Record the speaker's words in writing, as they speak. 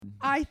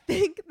I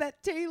think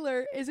that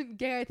Taylor isn't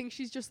gay. I think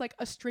she's just like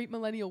a straight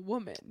millennial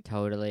woman.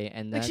 Totally.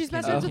 And Like that she's can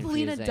best be friends with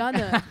Lena confusing.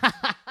 Dunham.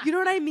 You know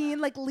what I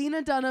mean? Like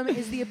Lena Dunham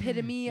is the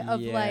epitome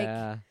of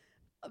Yeah.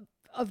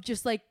 of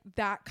just like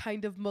that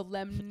kind of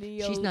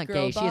millennial. She's not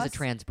girl gay. She has a boss.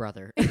 trans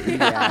brother.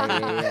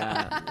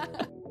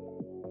 Yeah.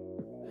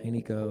 Hey,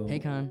 Nico. Hey,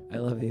 Con. I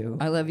love you.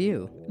 I love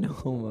you. No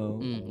homo.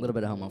 A little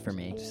bit of homo for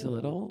me. Just a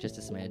little? Just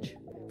a smidge.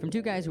 From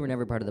two guys who were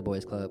never part of the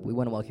boys club, we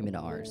want to welcome you to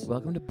ours.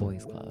 Welcome to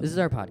Boys Club. This is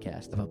our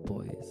podcast. about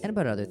boys. And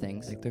about other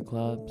things. Like their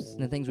clubs.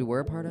 And the things we were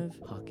a part of,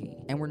 Hockey.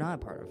 and we're not a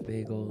part of.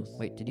 Bagels.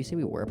 Wait, did you say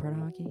we were a part of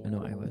hockey?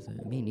 No, I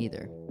wasn't. Me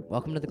neither.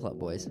 Welcome to the club,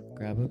 boys.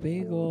 Grab a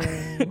bagel.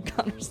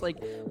 Connor's like,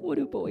 what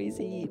do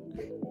boys eat?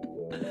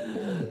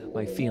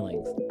 My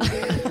feelings.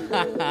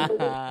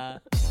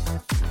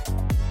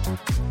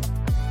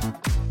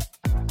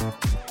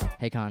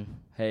 Hey, Con.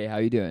 Hey, how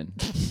you doing?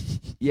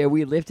 Yeah,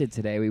 we lifted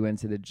today. We went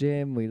to the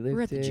gym. We lifted.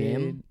 We're at the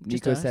gym.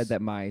 Just Nico us? said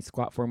that my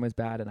squat form was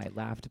bad, and I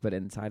laughed, but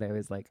inside I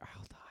was like,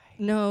 I'll die.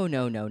 No.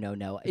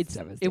 It's It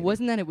devastating.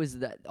 wasn't that it was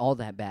all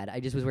that bad. I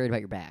just was worried about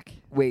your back.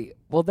 Wait,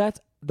 well, that's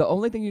the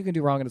only thing you can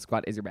do wrong in a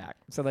squat is your back.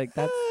 So, like,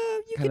 that's.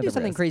 You kind could of do the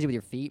something risk. crazy with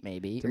your feet,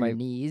 maybe. Do Or my- your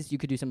knees. You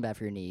could do something bad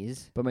for your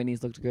knees. But my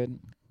knees looked good.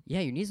 Yeah,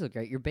 your knees look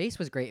great. Your base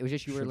was great. It was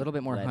just you were a Should've little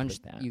bit more led with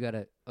hunched. that. You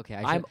gotta. Okay,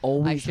 I'm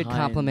always. I should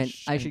compliment.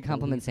 hunched. I should I'm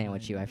compliment always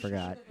sandwich you. I hunched.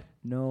 forgot.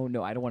 No,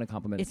 I don't want to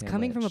compliment. It's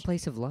coming from a sandwich.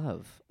 place of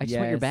love. I just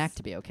want your back Yes.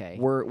 to be okay.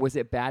 Was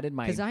it bad in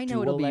my? Because I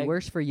know it'll dual be leg?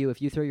 worse for you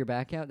if you throw your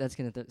back out. That's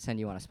gonna send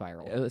you on a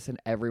spiral. Listen,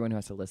 everyone who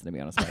has to listen to me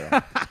on a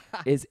spiral.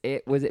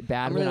 Was it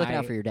bad I'm really when looking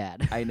out for your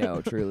dad. I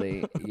know,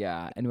 truly.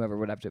 Yeah, and whoever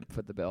would have to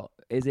foot the bill.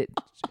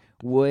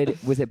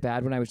 Was it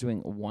bad when I was doing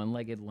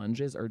one-legged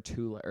lunges or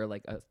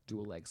like a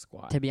dual leg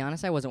squat? To be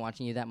honest, I wasn't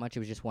watching you that much. It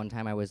was just one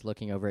time I was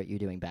looking over at you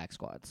doing back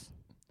squats.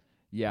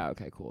 Yeah,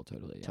 okay, cool,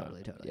 totally. Yeah.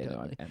 Totally. Yeah, no,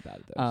 I'm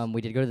bad at those. We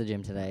did go to the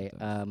gym today.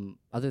 those.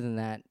 Other than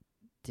that,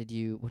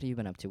 what have you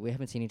been up to? We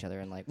haven't seen each other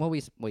in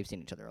we've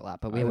seen each other a lot,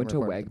 but we I went to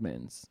recorded.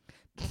 Wegmans.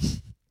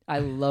 I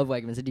love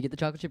Wegmans. Did you get the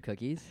chocolate chip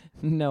cookies?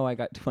 No, I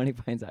got 20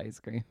 pints of ice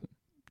cream.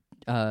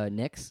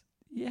 Nick's.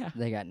 Yeah.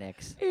 They got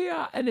Nick's.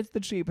 Yeah, and it's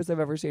the cheapest I've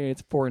ever seen.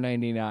 It's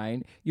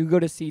 $4.99. You go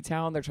to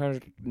C-Town, they're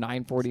charging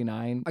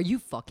 $9.49. Are you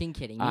fucking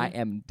kidding me? I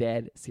am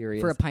dead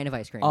serious. For a pint of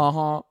ice cream.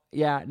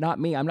 Yeah, not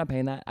me. I'm not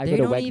paying that. I they go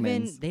to don't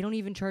Wegmans. they don't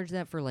even charge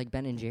that for like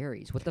Ben and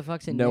Jerry's. What the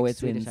fuck's in No, Nick's it's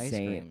Swedish ice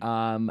insane.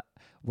 cream?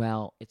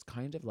 Well, it's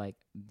kind of like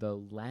the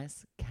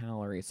less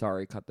calories.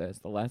 Sorry, cut this.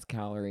 The less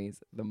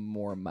calories, the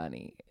more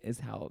money is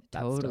how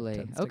that Totally.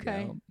 stuff tends to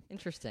Okay. go.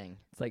 Interesting.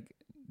 It's like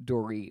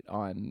Dorit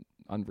on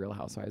Real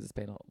Housewives of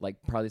Spain. Like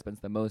probably spends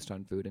the most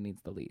on food and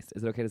eats the least.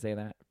 Is it okay to say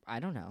that? I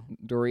don't know.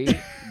 Dorit,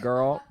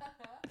 girl,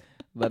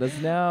 let us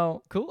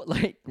know. Cool.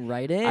 Like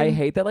right in. I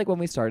hate that. Like when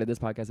we started this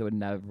podcast,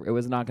 it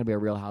was not going to be a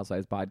Real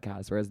Housewives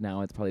podcast. Whereas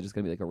now it's probably just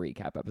going to be like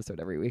a recap episode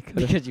every week of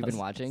the because you've been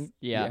Housewives. watching.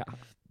 Yeah.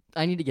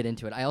 I need to get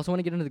into it. I also want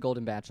to get into the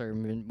Golden Bachelor.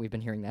 We've been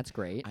hearing that's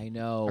great. I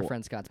know. Our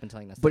friend Scott's been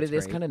telling us But that's it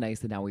is great. kind of nice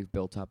that now we've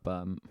built up,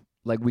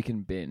 like we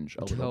can binge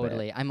a little bit.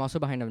 Totally. I'm also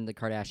behind on the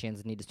Kardashians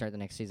and need to start the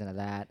next season of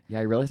that. Yeah,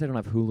 I realized I don't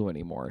have Hulu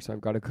anymore, so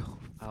I've got to go.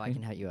 Oh, I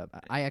can hit you up.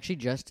 I actually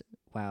just,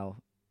 wow.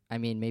 I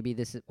mean, maybe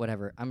this is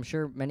whatever. I'm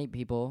sure many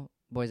people,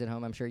 boys at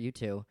home, I'm sure you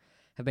too,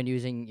 have been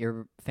using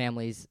your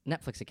family's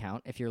Netflix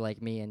account if you're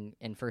like me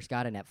and first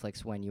got a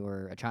Netflix when you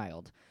were a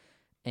child.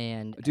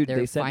 And Dude, they're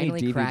they sent me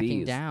finally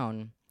cracking DVDs.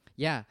 down.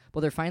 Yeah,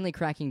 well, they're finally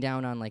cracking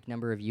down on like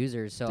number of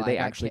users. So Did I they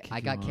got actually kick I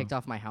you got kicked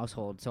off? off my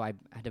household, so I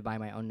had to buy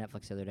my own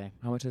Netflix the other day.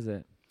 How much is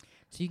it?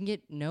 So you can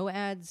get no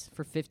ads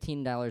for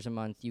 $15 a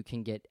month. You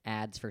can get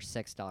ads for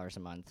 $6 a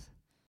month.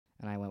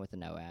 And I went with the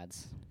no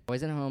ads.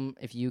 Boys at home,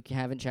 if you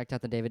haven't checked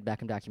out the David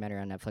Beckham documentary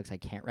on Netflix, I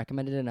can't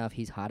recommend it enough.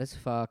 He's hot as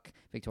fuck.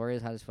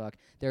 Victoria's hot as fuck.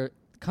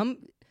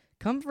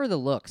 Come for the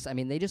looks. I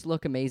mean, they just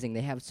look amazing.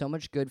 They have so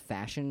much good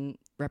fashion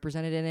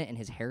represented in it, and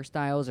his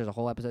hairstyles. There's a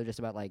whole episode just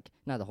about like,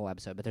 not the whole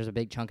episode, but there's a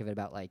big chunk of it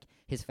about like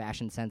his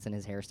fashion sense and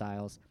his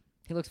hairstyles.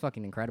 He looks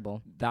fucking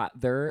incredible.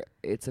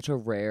 It's such a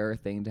rare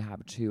thing to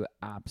have two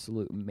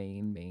absolute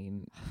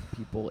main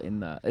people in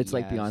the. It's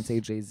like Yes.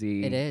 Beyonce,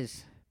 Jay-Z, It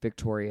is.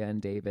 Victoria,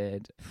 and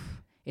David.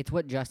 It's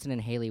what Justin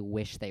and Haley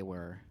wish they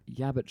were.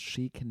 Yeah, but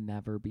she can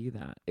never be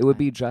that. It would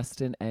be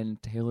Justin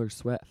and Taylor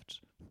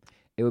Swift.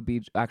 It would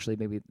be actually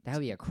maybe. That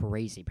would be a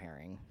crazy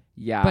pairing.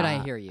 Yeah, But I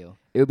hear you.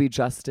 It would be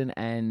Justin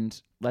and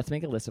let's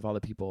make a list of all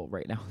the people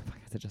right now.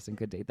 That's a Justin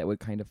Good Date that would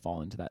kind of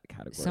fall into that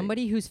category.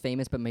 Somebody who's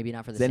famous, but maybe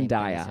not for the same thing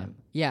as Zendaya. him.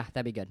 Yeah,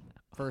 that'd be good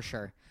for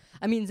sure.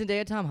 I mean,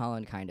 Zendaya, Tom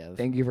Holland, kind of.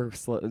 Thank you for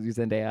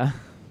Zendaya.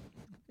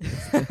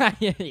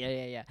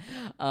 yeah.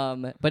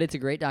 But it's a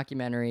great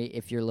documentary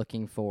if you're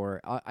looking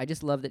for. I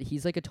just love that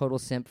he's like a total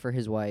simp for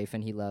his wife,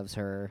 and he loves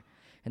her,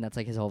 and that's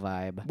like his whole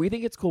vibe. We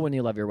think it's cool when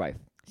you love your wife.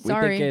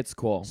 Sorry. We think it's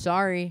cool.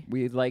 Sorry.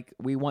 We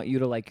want you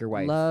to like your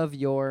wife. Love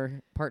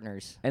your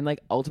partners. And like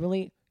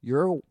ultimately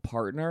your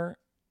partner,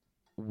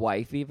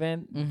 wife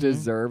even, Mhm.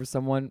 deserves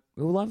someone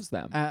who loves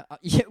them.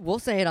 Yeah, we'll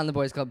say it on the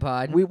Boys Club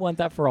pod. We want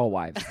that for all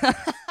wives.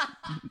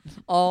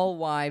 All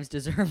wives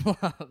deserve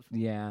love.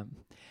 Yeah.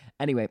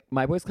 Anyway,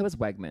 my boys' club is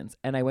Wegmans,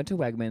 and I went to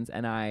Wegmans,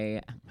 and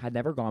I had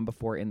never gone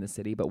before in the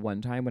city. But one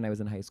time when I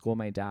was in high school,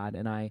 my dad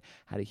and I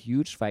had a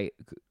huge fight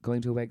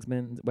going to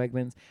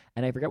Wegmans,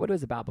 and I forget what it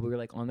was about. But we were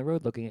like on the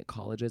road looking at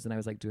colleges, and I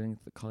was like doing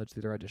the college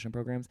theater audition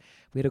programs.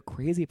 We had a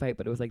crazy fight,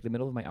 but it was like the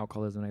middle of my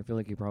alcoholism, and I feel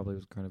like he probably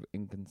was kind of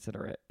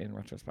inconsiderate in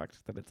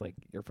retrospect. That it's like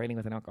you're fighting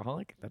with an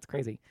alcoholic. That's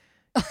crazy.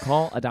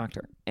 Call a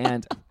doctor.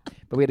 And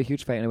but we had a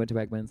huge fight, and I went to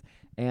Wegmans,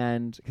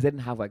 and because they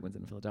didn't have Wegmans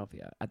in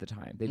Philadelphia at the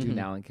time, they do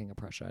now in King of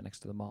Prussia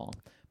next to the mall.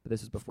 But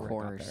this was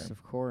before I got there.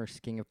 Of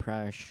course, King of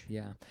Prussia.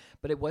 Yeah,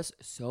 but it was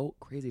so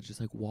crazy to just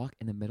like walk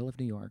in the middle of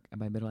New York, and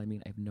by middle I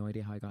mean I have no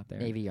idea how I got there.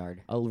 Navy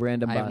Yard. A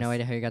random bus. I have no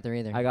idea how you got there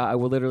either. I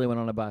literally went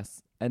on a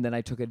bus, and then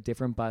I took a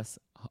different bus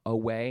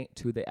away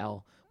to the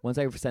L. Once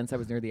I sensed I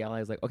was near the L,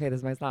 I was like, okay, this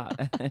is my stop.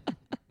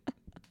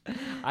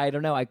 I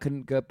don't know. I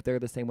couldn't go up there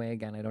the same way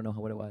again. I don't know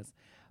what it was.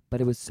 But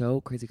it was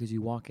so crazy because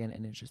you walk in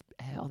and it's just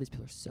all these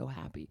people are so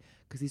happy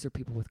because these are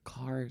people with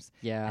cars.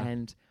 Yeah.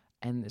 And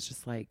it's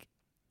just like,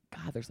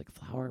 God, there's like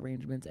flower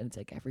arrangements and it's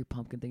like every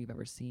pumpkin thing you've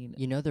ever seen.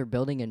 You know they're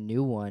building a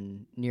new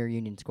one near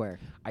Union Square.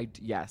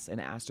 Yes, an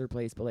Astor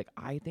Place, but like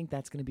I think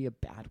that's gonna be a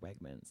bad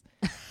Wegmans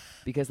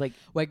because like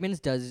Wegmans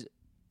does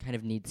kind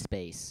of need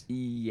space.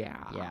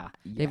 Yeah.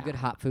 They have good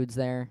hot foods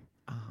there.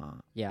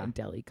 Yeah. And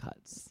deli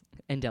cuts.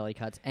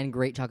 And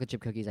great chocolate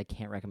chip cookies. I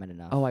can't recommend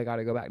enough. Oh, I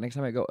gotta go back next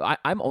time I go.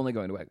 I'm only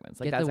going to Wegmans.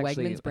 Like get that's the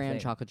actually Wegmans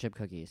brand chocolate chip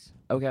cookies.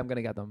 Okay, I'm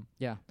gonna get them.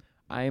 Yeah.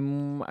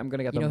 I'm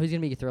gonna get them. You know who's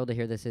gonna be thrilled to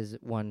hear this is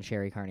one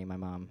Sherry Carney, my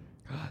mom.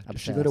 Did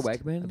she go to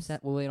Wegmans?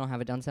 Well, we don't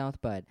have it down south,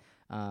 but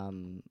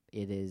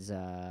it is.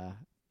 It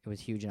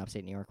was huge in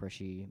upstate New York where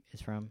she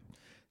is from.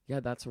 Yeah,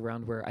 that's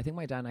around where I think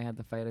my dad and I had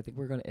the fight. I think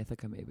we're going to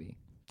Ithaca maybe.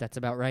 That's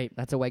about right.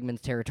 That's a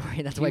Wegmans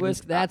territory. That's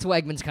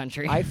Wegmans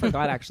country. I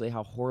forgot actually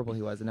how horrible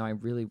he was, and now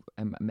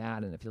I'm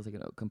mad, and it feels like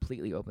a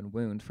completely open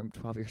wound from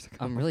 12 years ago.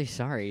 I'm really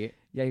sorry.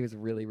 Yeah, he was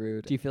really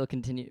rude. Do you feel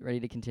ready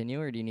to continue,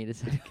 or do you need to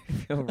say? I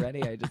feel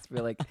ready. I just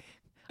feel like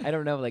I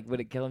don't know. Like, would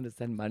it kill him to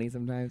send money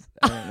sometimes?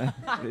 I don't know.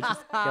 Would it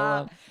just kill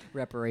him?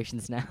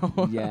 Reparations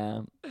now.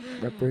 Yeah,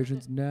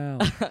 reparations now.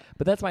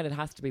 But that's fine. It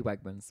has to be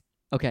Wegmans.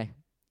 Okay,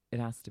 it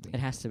has to be. It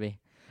has to be.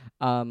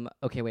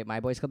 Okay, wait. My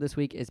boys' club this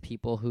week is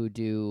people who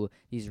do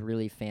these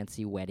really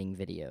fancy wedding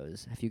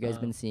videos. Have you guys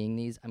been seeing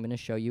these? I'm going to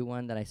show you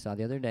one that I saw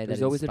the other day.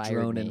 There's always a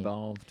drone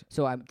involved.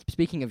 So I'm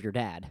speaking of your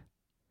dad.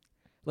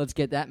 Let's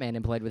get that man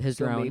employed with his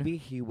drone. Maybe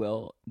he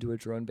will do a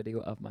drone video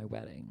of my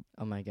wedding.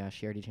 Oh my gosh,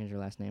 she already changed her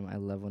last name. I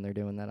love when they're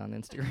doing that on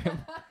Instagram.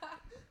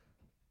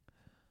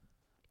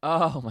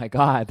 Oh my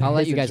God. I'll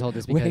let you guys hold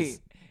this because wait,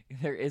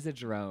 there is a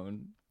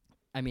drone.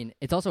 I mean,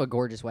 it's also a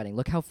gorgeous wedding.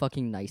 Look how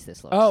fucking nice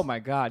this looks. Oh my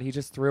God, he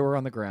just threw her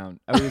on the ground.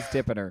 Oh, he's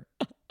dipping her.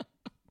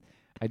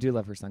 I do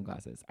love her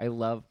sunglasses.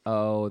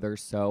 Oh, they're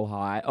so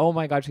hot. Oh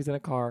my God, she's in a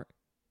car.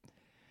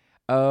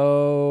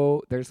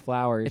 Oh, there's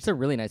flowers. It's a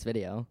really nice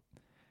video.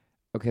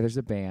 Okay, there's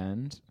a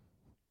band.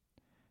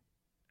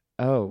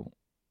 Oh,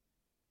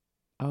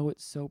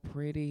 it's so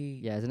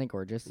pretty. Yeah, isn't it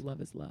gorgeous?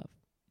 Love is love.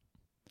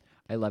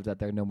 I love that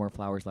there are no more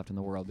flowers left in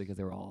the world because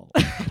they were all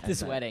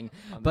this wedding.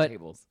 On but the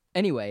tables.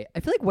 Anyway, I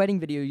feel like wedding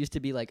video used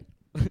to be like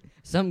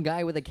some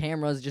guy with a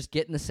camera is just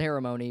getting the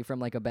ceremony from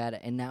like a bed,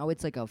 and now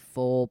it's like a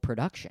full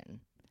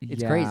production.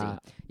 It's crazy.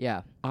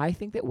 Yeah. I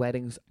think that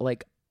weddings,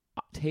 like,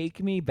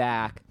 take me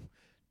back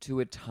to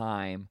a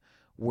time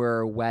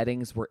where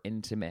weddings were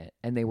intimate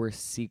and they were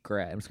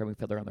secret. I'm scrubbing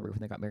Fiddler on the Roof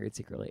and they got married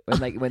secretly. And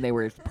like when they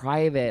were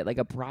private, like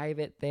a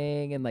private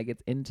thing, and like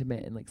it's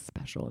intimate and like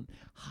special and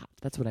hot.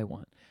 That's what I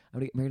want. I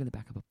want to get married in the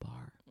back of a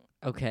bar.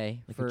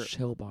 Okay. Like a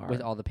chill bar.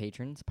 With all the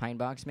patrons. Pine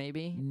Box,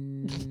 maybe?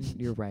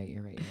 You're right.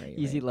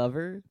 Easy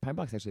Lover? Pine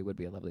Box actually would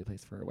be a lovely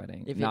place for a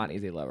wedding. Not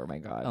Easy Lover, my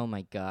God. Oh,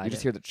 my God. You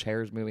just hear the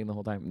chairs moving the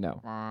whole time.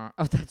 No.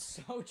 Oh,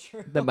 that's so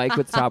true. The mic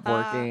would stop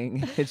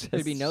working.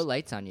 There'd be no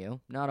lights on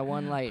you. Not a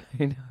one light.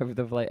 I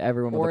know.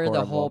 Everyone or would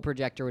the whole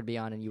projector would be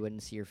on and you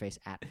wouldn't see your face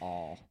at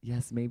all.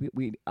 Yes, maybe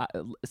we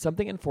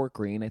something in Fort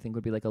Greene I think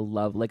would be like a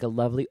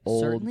lovely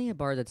old. Certainly a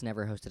bar that's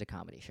never hosted a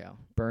comedy show.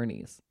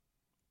 Bernie's.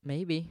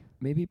 Maybe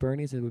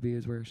Bernie's it would be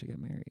where she get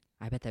married.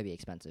 I bet that'd be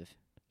expensive.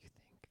 You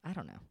think? I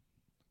don't know.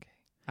 Okay.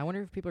 I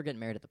wonder if people are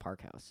getting married at the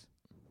Park House.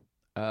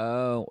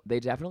 Oh, they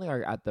definitely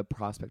are at the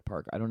Prospect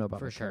Park. I don't know about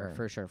for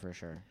McCarran.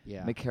 sure.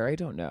 Yeah. McCarran, I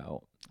don't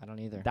know. I don't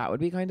either. That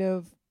would be kind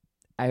of.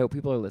 I hope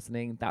people are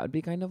listening. That would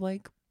be kind of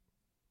like.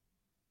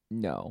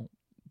 No,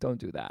 don't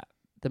do that.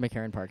 The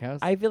McCarran Park House?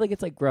 I feel like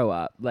it's like grow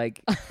up.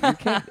 Like you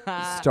can't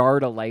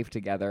start a life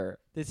together.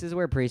 This is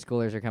where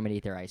preschoolers are coming to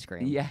eat their ice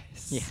cream.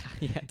 Yes.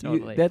 Yeah,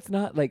 totally. That's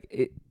not like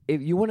it. If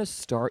you want to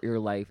start your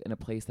life in a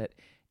place that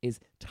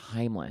is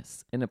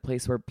timeless, in a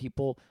place where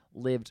people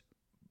lived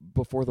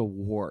before the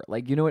war,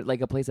 like you know what, like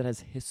a place that has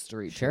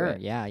history. Sure. To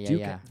it. Yeah. Do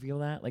you feel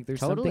that? Like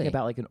there's totally. something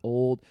about like an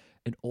old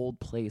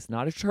place,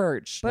 not a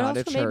church, but not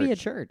also a church, maybe a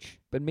church.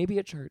 But maybe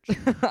a church.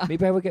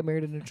 Maybe I would get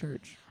married in a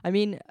church. I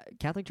mean,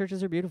 Catholic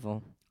churches are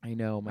beautiful. I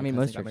know.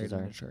 Most churches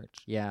are in a church.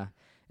 Yeah.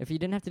 If you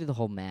didn't have to do the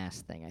whole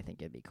mass thing, I think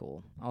it'd be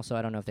cool. Also,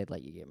 I don't know if they'd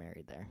let you get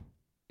married there.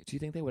 Do you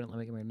think they wouldn't let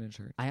me get married in a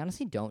church? I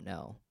honestly don't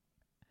know.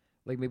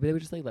 Like maybe they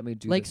would just like let me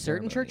do Like the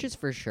certain ceremony. churches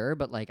for sure,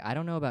 but like I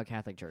don't know about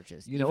Catholic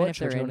churches. You know Even what if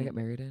church they're I want to in- get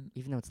married in?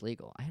 Even though it's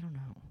legal, I don't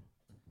know.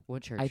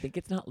 What church? I think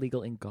it's not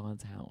legal in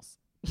God's house.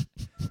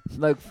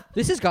 Like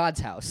this is God's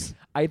house.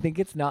 I think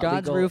it's not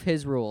God's legal. roof,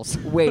 His rules.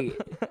 Wait,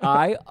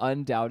 I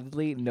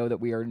undoubtedly know that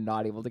we are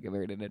not able to get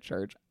married in a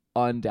church.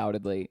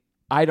 Undoubtedly.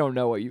 I don't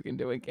know what you can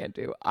do and can't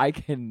do. I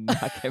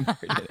cannot get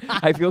married.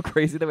 I feel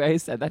crazy the way I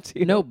said that to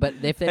you. No, but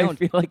if they I don't,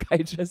 feel like I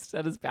just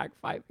set us back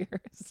 5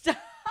 years.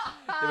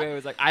 The way I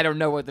was like, I don't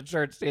know what the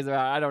church stays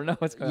about. I don't know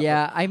what's going on.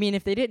 yeah. I mean,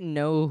 if they didn't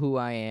know who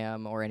I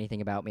am or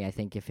anything about me, I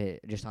think if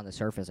it just on the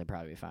surface, I'd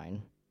probably be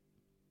fine.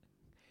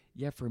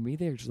 Yeah, for me,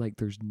 they're just like,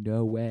 there's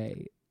no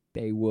way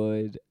they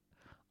would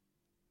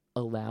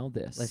allow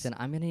this. Listen,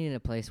 I'm gonna need a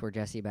place where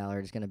Jesse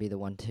Ballard is gonna be the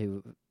one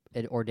to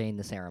ordain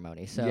the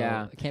ceremony. So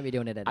Yeah. I can't be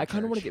doing it at. I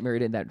kind of want to get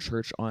married in that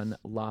church on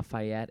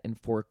Lafayette and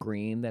Fort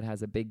Greene that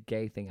has a big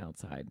gay thing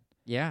outside.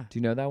 Yeah, Do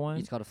you know that one?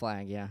 it's called a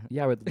flag. Yeah.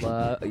 Yeah, I would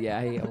love. Yeah,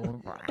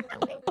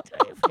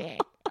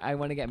 I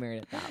want to get married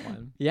at that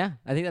one. Yeah,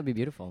 I think that'd be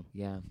beautiful.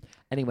 Yeah.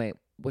 Anyway,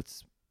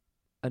 what's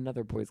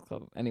another boys'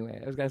 club? Anyway,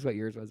 I was gonna ask what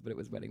yours was, but it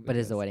was wedding. But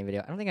it's the videos. wedding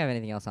video. I don't think I have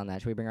anything else on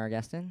that. Should we bring our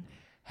guest in?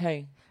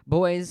 Hey,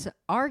 Boys,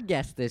 our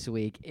guest this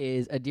week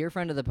is a dear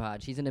friend of the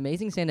pod. She's an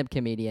amazing stand-up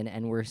comedian,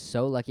 and we're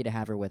so lucky to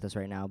have her with us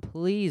right now.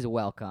 Please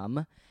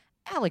welcome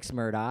Alex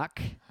Murdoch.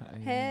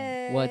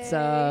 Hey. What's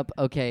up?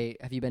 Okay,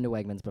 have you been to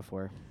Wegmans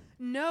before?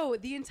 No,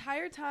 the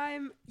entire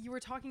time you were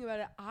talking about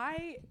it,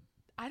 I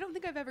don't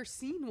think I've ever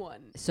seen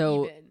one.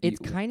 So even. it's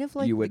kind of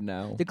like you would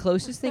know. the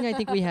closest thing I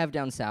think we have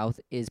down south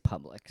is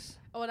Publix.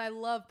 Oh, and I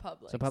love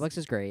Publix. So Publix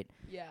is great.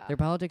 Yeah. Their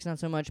politics not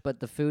so much, but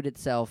the food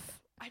itself.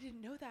 I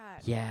didn't know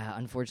that. Yeah,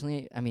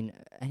 unfortunately, I mean,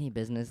 any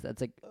business that's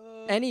like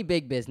Ugh. any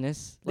big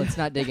business. Let's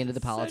not dig into the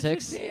Such a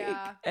politics. dick.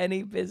 Yeah.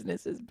 Any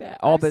business is bad.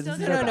 All still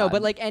businesses gonna- are No, bad.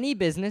 but like any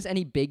business,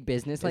 any big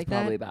business it's like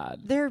probably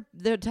that, bad.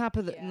 they're top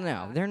of the. No,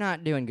 Yeah. they're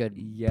not doing good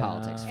Yeah.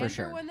 politics for And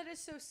sure. for one that is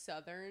so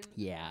southern,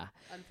 Yeah,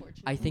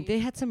 unfortunately. I think they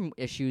had some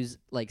issues,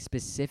 like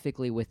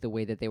specifically with the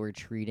way that they were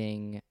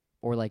treating,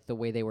 or like the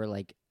way they were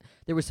like.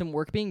 There was some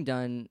work being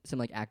done, some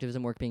like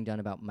activism work being done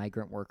about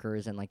migrant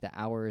workers and like the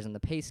hours and the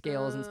pay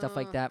scales and stuff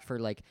like that for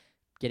like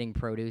getting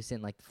produce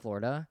in like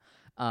Florida.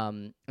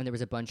 And there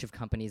was a bunch of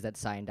companies that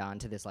signed on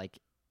to this like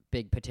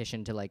big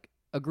petition to like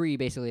agree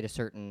basically to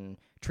certain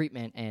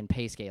treatment and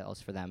pay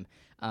scales for them.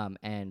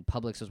 And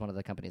Publix was one of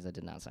the companies that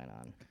did not sign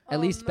on. At Oh,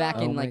 least back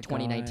no. in Oh my like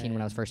 2019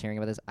 when I was God. first hearing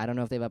about this. I don't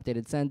know if they've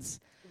updated since.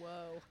 Whoa.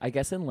 I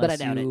guess I unless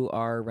doubt it. you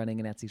are running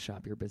an Etsy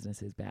shop, your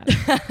business is bad.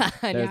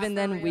 And Yeah, even for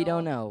then, we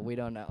don't real. know. We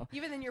don't know.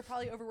 Even then, you're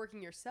probably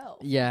overworking yourself.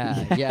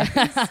 Yeah, yeah.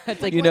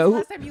 It's like, You when's know the who-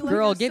 last time you let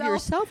girl, give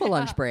yourself- yourself a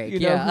lunch break. You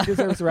know yeah. who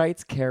deserves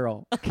rights?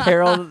 Carol.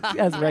 Carol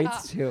has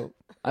rights too.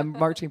 I'm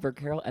marching for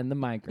Carol and the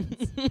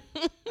migrants.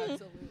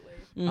 Absolutely.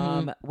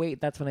 Mhm.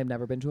 Wait, that's when I've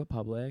never been to a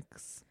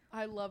Publix.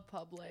 I love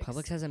Publix.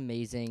 Publix has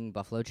amazing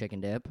buffalo chicken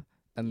dip,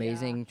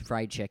 amazing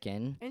fried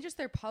chicken, and just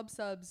their pub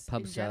subs.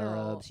 pub in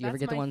general. subs. You ever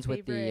That's get the my ones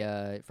with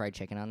favorite. the fried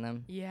chicken on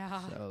them?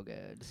 Yeah. So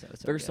good. So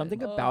There's good.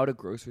 something Oh. about a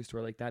grocery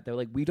store like that. They're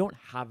like, we don't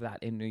have that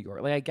in New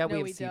York. Like, I get No,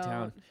 we we have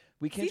C-Town. don't.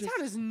 We can't just.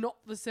 C-Town is not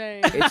the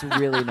same. It's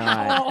really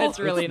not. Oh. It's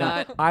really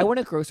not. I want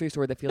a grocery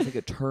store that feels like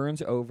it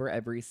turns over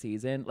every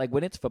season. Like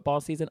when it's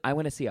football season, I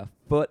want to see a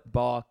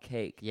football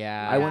cake.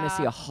 Yeah. I want to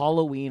see Yeah. a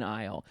Halloween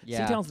aisle.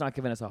 Yeah. C-Town's not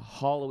giving us a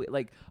Halloween.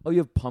 Like, oh, you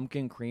have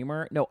pumpkin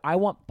creamer? No, I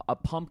want a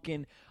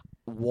pumpkin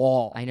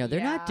wall. I know they're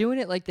Yeah. not doing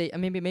it like they. I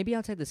mean, maybe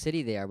outside the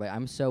city they are, but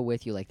I'm so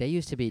with you. Like they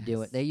used to be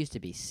doing. Yes. They used to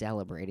be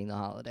celebrating the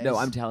holidays. No,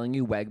 I'm telling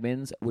you,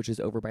 Wegmans, which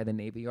is over by the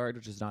Navy Yard,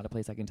 which is not a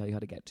place I can tell you how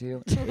to get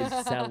to, is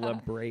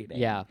celebrating.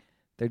 Yeah,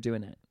 They're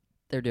doing it.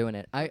 they're doing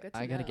it. I Good to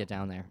gotta know. get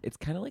down there. It's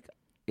kind of like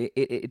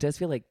it does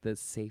feel like the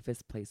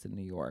safest place in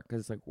New York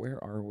because it's like,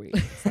 where are we?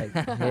 It's like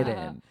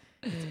hidden,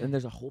 and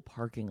there's a whole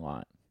parking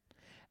lot,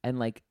 and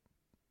like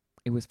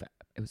it was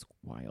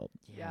wild.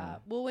 Yeah.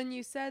 Well, when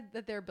you said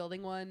that they're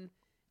building one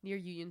near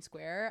Union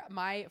Square,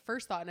 my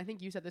first thought, and I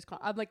think you said this,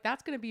 I'm like,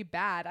 that's gonna be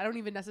bad. I don't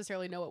even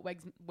necessarily know what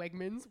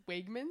Wegmans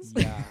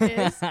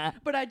Yeah. is,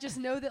 but I just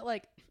know that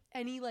like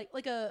any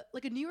like a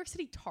New York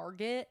City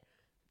Target,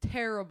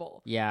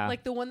 terrible. Yeah.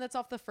 Like the one that's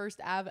off the First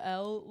Ave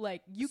L,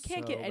 like you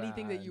can't So get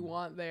anything that you bad.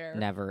 want there.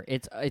 Never.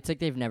 It's like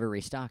they've never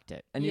restocked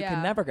it. And you Yeah.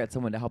 can never get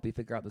someone to help you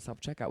figure out the self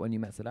checkout when you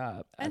mess it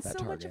up. And at that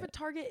so much of a Target.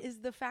 Target is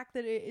the fact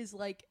that it is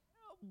like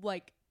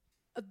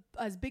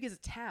as big as a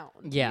town.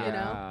 Yeah. You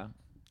know?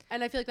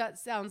 And I feel like that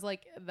sounds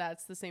like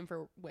that's the same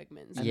for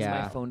Wegmans. And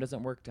Yeah. my phone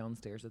doesn't work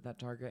downstairs at that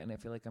Target, and I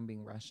feel like I'm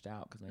being rushed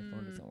out because my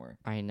phone doesn't work.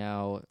 I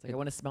know. It's like I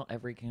want to smell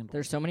every candle.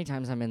 There's so many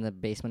times I'm in the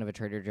basement of a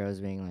Trader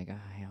Joe's being like,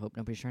 I hope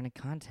nobody's trying to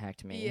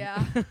contact me.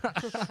 Yeah.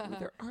 Well,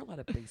 there are a lot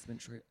of basement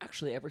trade.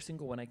 Actually, every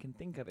single one I can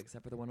think of,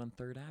 except for the one on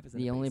Third Ave, is in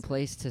The a only basement.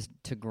 place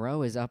to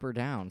grow is up or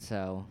down.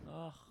 So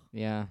Oh,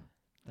 yeah.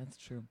 that's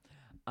true.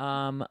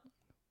 I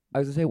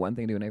was gonna say one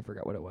thing too, and I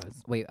forgot what it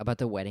was. Wait, about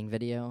the wedding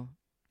video.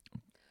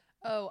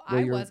 Oh, Where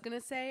I you're- was going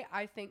to say,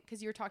 I think,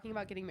 because you were talking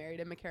about getting married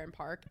in McCarran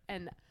Park,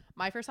 and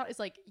my first thought is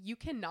like, you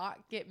cannot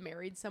get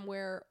married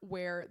somewhere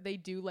where they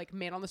do like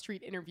man on the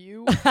street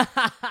interview.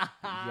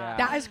 Yeah.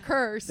 That is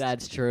cursed.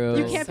 That's true.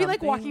 You can't be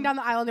like walking down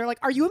the aisle and they're like,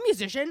 are you a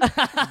musician?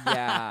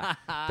 Yeah.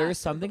 There's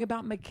something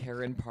about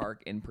McCarran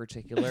Park in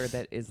particular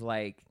that is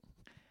like,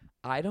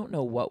 I don't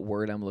know what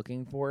word I'm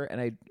looking for.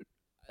 And I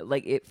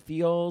like, it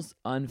feels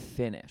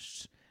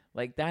unfinished.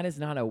 Like, that is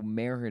not a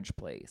marriage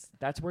place.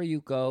 That's where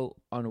you go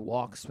on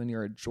walks when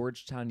you're a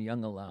Georgetown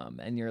young alum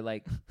and you're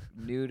like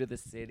new to the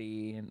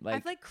city. And like,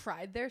 I've like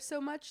cried there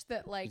so much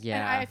that like, Yeah.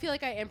 and I feel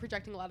like I am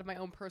projecting a lot of my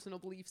own personal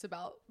beliefs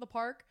about the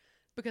park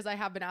because I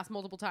have been asked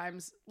multiple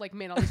times, like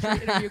man on the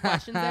street interview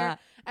questions there.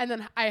 And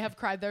then I have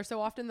cried there so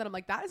often that I'm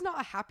like, that is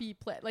not a happy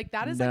place. Like,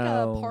 that is like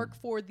a park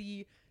for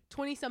the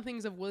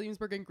 20-somethings of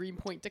Williamsburg and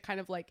Greenpoint to kind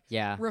of like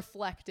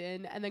reflect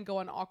in and then go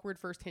on awkward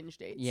first Hinge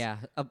dates. Yeah.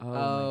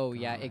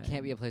 Yeah. It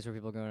can't be a place where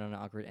people go on an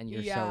awkward. And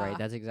you're so right.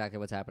 That's exactly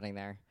what's happening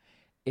there.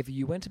 If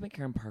you went to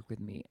McCarran Park with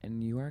me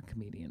and you are a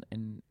comedian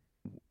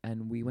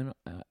and we went,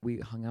 we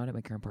hung out at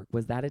McCarran Park,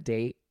 was that a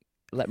date?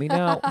 Let me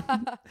know.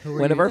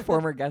 One of our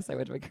former guests I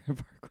went to McCarran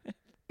Park with.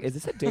 Is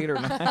this a date or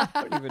not?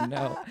 I don't even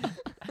know.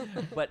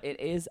 But it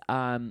is,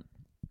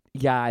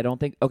 yeah, I don't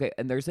think, okay,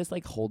 and there's this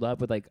like hold up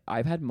with like,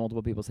 I've had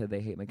multiple people say they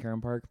hate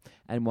McCarran Park,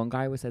 and one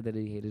guy said that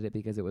he hated it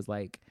because it was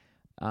like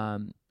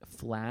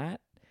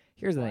flat.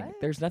 Here's the thing,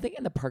 there's nothing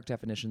in the park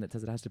definition that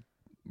says it has to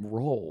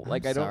roll.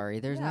 Like, I don't. Sorry,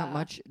 there's not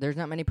much. There's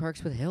not many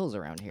parks with hills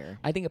around here.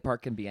 I think a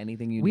park can be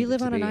anything you. We need live it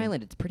to on an be.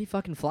 island. It's pretty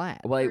fucking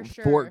flat. Well, like,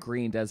 sure. Fort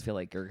Greene does feel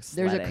like you're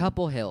sledding. There's a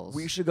couple hills.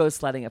 We should go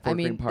sledding at Fort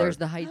Greene Park. There's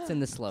the heights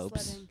and the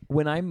slopes. Sledding.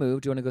 When I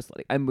move, do you want to go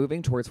sledding? I'm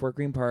moving towards Fort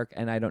Greene Park,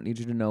 and I don't need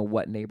you to know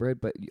what neighborhood,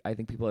 but I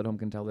think people at home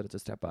can tell that it's a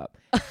step up.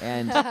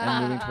 And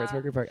I'm moving towards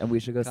Fort Greene Park, and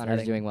we should go Connor's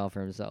sledding. doing well for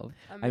himself.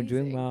 I'm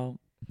doing well.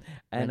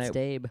 And Rent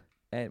Stabe.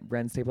 at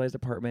rent stabilized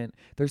apartment.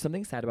 There's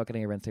something sad about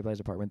getting a rent stabilized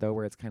apartment though,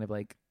 where it's kind of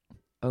like,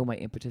 oh, my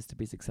impetus to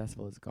be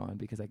successful is gone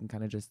because I can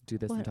kind of just do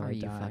this What until are I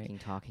you die. fucking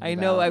talking I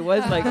about? know. I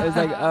was like,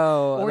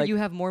 oh, Or like, you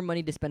have more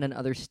money to spend on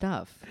other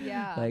stuff.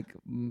 Yeah. like,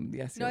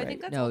 yes, no, you're I right.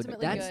 think that's No,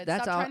 ultimately that's- good.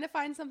 that's Stop all- trying to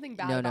find something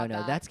bad No, about no.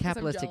 that, That's 'cause I'm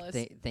capitalistic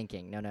jealous.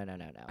 thinking. No.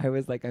 I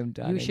was like, I'm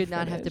done. You I'm should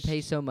not have to pay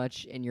finished. so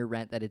much in your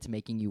rent that it's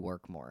making you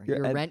work more. You're-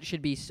 Your and- rent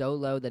should be so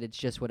low that it's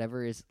just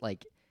whatever is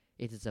like,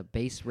 it's a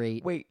base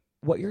rate. Wait,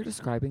 what you're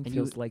describing And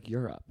feels like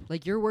Europe.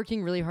 Like you're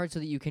working really hard so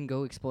that you can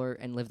go explore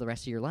and live the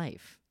rest of your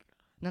life.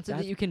 Not so that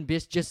That's- you can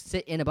just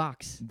sit in a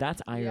box.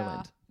 That's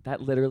Ireland. That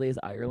literally is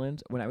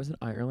Ireland. When I was in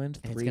Ireland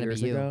And it's 3 gonna be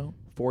years you. ago,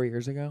 4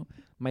 years ago,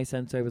 my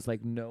sensei was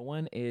like, no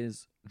one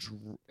is,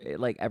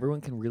 like,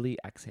 everyone can really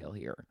exhale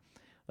here.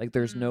 Like,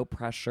 there's no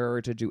pressure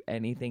to do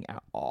anything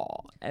at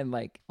all. And,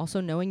 like,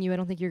 Also, knowing you, I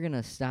don't think you're going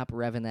to stop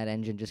revving that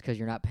engine just because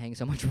you're not paying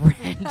so much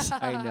rent.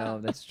 I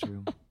know, that's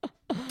true.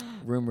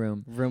 Vroom.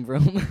 Vroom,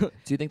 vroom.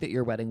 Do you think that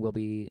your wedding will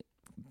be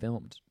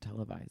filmed,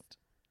 televised?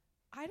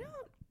 I don't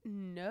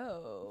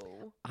know.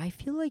 I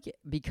feel like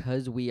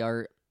because we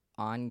are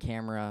on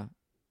camera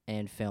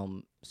and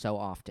film so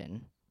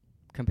often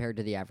compared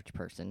to the average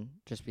person,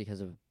 just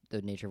because of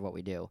the nature of what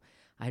we do,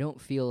 I don't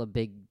feel a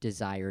big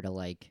desire to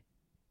like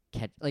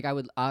catch. Like, I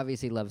would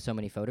obviously love so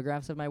many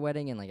photographs of my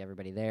wedding and like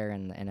everybody there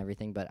and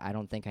everything, but I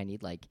don't think I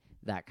need like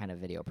that kind of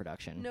video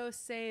production. No,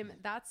 same.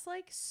 That's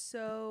like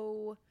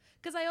so.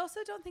 Because I also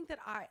don't think that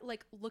I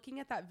like looking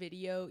at that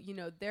video, you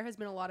know, there has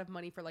been a lot of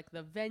money for like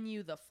the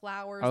venue, the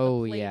flowers,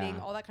 Oh, the plating,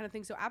 yeah. all that kind of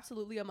thing. So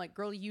absolutely, I'm like,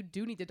 girl, you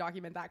do need to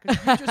document that because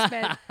you just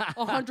spent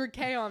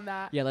 $100K on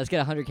that. Yeah, let's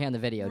get 100K on the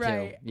video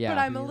Right. too. Yeah. But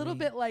I'm a little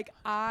bit like,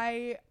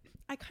 I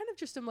kind of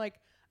just am like,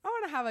 I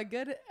want to have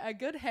a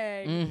good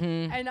hang.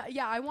 Mm-hmm. And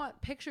yeah, I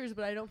want pictures,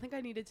 but I don't think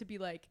I need it to be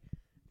like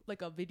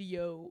a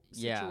video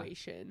Yeah.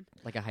 situation.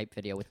 Like a hype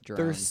video with drones.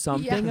 There's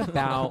something Yeah.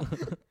 about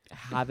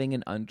having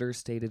an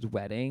understated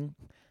wedding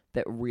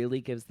that really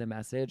gives the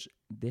message,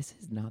 this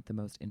is not the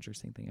most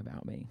interesting thing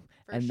about me.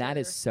 For And that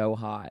is sure. so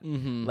hot.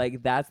 Mm-hmm.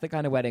 Like, that's the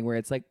kind of wedding where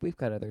it's like, we've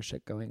got other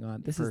shit going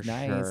on. This For is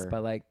nice, sure.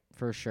 but like,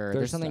 For sure. there's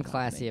There's something stuff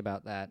classy happening.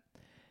 about that.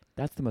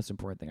 that's the most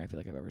important thing I feel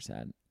like I've ever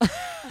said.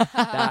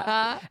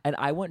 And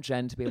I want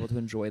Jen to be able to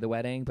enjoy the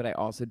wedding, but I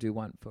also do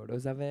want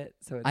photos of it.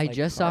 So it's I like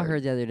just saw hard. her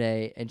the other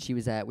day, and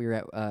we were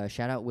at,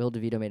 shout out Will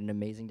DeVito made an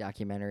amazing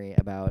documentary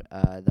about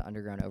the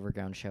Underground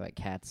Overground show at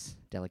Katz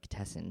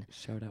Delicatessen.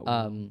 Shout out.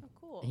 Oh,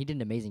 cool. He did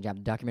an amazing job.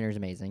 The documentary is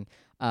amazing.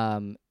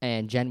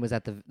 And Jen was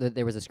at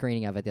there was a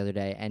screening of it the other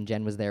day, and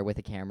Jen was there with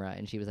a camera,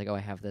 and she was like, "Oh, I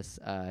have this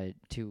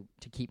to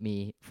keep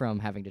me from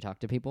having to talk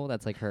to people."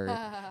 That's like her.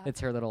 It's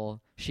her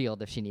little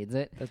shield if she needs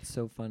it. That's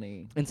so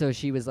funny. And so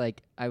she was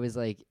like, I was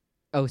like,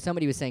 oh,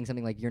 somebody was saying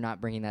something like, "You're not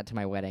bringing that to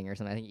my wedding" or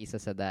something. I think Issa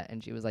said that,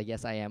 and she was like,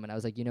 "Yes, I am." And I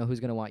was like, "You know who's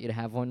gonna want you to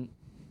have one?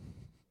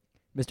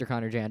 Mr.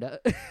 Connor Janda."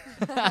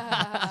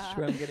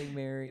 Sure, I'm getting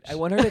married. I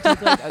want her to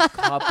take like a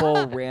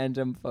couple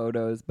random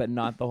photos, but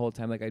not the whole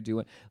time. Like I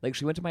do. Like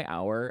she went to my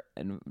hour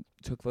and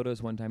took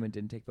photos one time and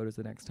didn't take photos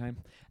the next time.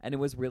 And it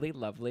was really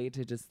lovely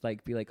to just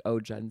like be like, oh,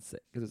 Jen's,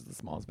 because it was the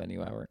smallest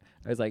venue ever.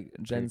 I was like,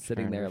 Jen's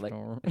sitting there like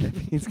in a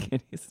Pete's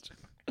Candy store.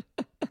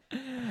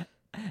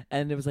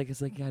 And it's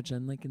like, yeah,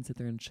 Jen like can sit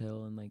there and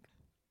chill and like,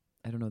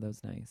 I don't know, that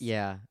was nice.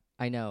 Yeah.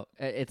 I know.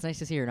 It's nice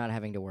to see her not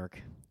having to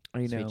work. I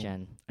know. Sweet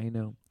Jen. I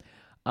know.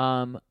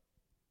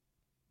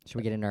 Should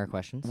we get into our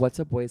questions? What's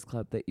a boys'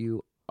 club that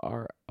you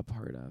are a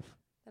part of?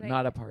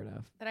 Not a part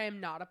of. That I am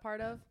not a part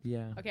of?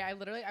 Yeah. Okay,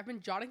 I've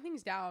been jotting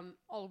things down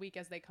all week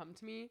as they come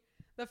to me.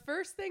 The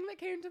first thing that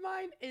came to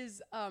mind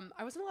is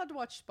I wasn't allowed to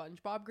watch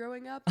SpongeBob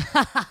growing up.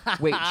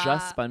 Wait,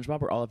 just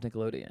SpongeBob or all of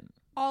Nickelodeon?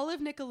 All of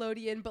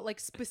Nickelodeon, but like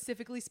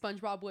specifically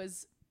SpongeBob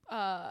was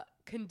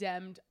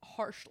condemned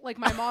harsh. Like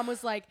my mom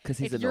was like, if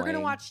you're going to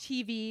watch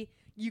TV,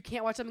 you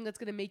can't watch something that's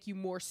going to make you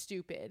more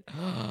stupid.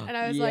 And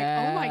I was like,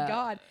 oh my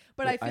God.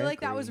 But I feel like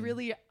that was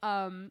really,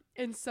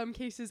 in some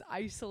cases,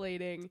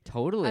 isolating.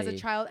 Totally. As a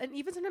child. And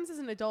even sometimes as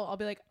an adult, I'll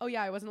be like, oh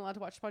yeah, I wasn't allowed to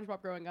watch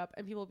SpongeBob growing up.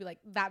 And people will be like,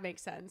 that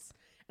makes sense.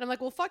 And I'm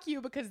like, well, fuck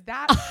you, because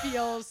that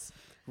feels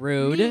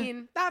rude.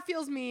 Mean. That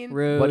feels mean.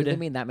 Rude. What do they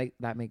mean?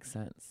 That makes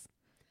sense.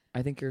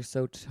 I think you're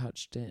so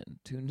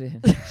tuned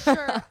in.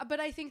 Sure. But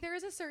I think there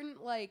is a certain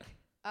like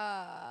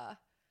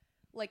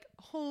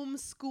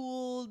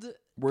homeschooled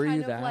Were kind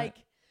you of that? like,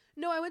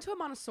 no, I went to a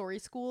Montessori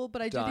school,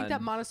 but I do think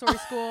that Montessori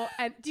school,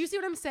 and do you see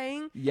what I'm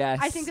saying? Yes.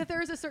 I think that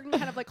there is a certain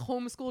kind of like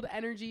homeschooled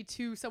energy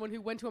to someone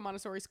who went to a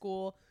Montessori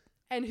school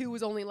and who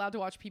was only allowed to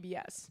watch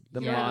PBS.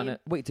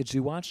 Wait, did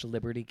you watch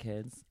Liberty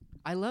Kids?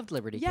 I loved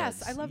Liberty Kids.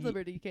 Yes, I love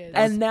Liberty Kids.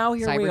 And now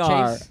here we Cyber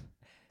are. Chase.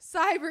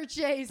 Cyber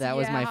Chase. That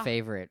was my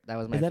favorite. That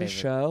was my Is that favorite. a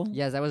show?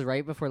 Yes, that was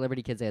right before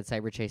Liberty Kids. They had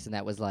Cyber Chase, and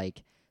that was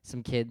like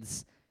some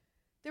kids,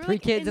 They were 3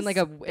 like kids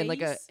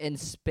in in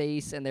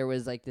space, and there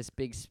was like this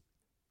big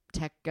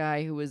tech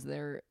guy who was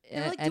their They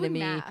were like enemy.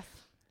 doing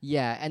math.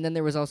 Yeah, and then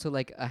there was also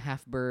like a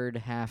half bird,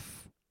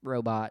 half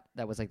robot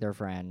that was like their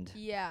friend.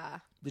 Yeah.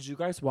 Did you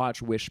guys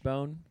watch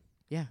Wishbone?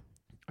 Yeah.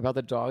 About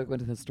the dog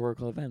went to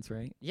historical events,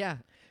 right? Yeah.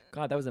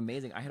 God, that was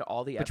amazing. I had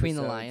all the Between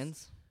the episodes.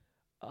 Lions.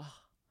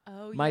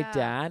 Oh, My yeah.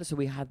 dad, so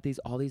we had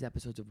all these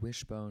episodes of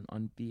Wishbone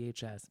on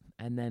VHS,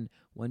 and then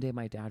one day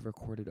my dad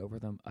recorded over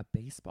them a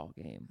baseball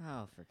game.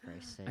 Oh, for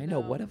Christ's sake. I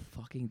know, No. what a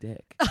fucking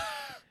dick.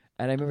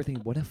 And I remember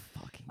thinking, what a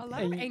fucking A dick.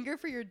 lot of anger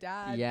for your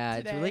dad. Yeah,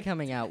 today. it's really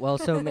coming out. Well,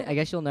 so I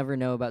guess you'll never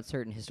know about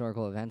certain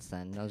historical events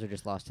then. Those are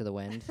just lost to the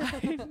wind.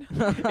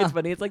 It's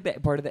funny. It's like the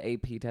part of the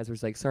AP test where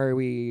it's like, sorry,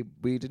 we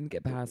didn't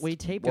get past. We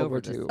taped World over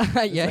War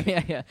this. II.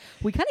 Yeah.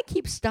 We kind of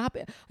keep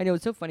stopping. I know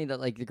it's so funny that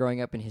like growing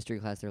up in history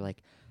class, they're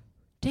like,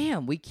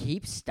 damn, we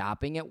keep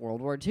stopping at World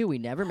War II. We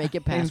never make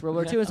it past World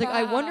War II. It's like,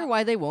 I wonder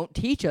why they won't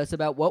teach us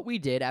about what we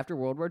did after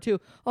World War II.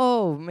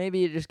 Oh,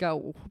 maybe it just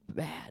got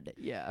bad.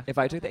 Yeah. If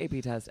I took the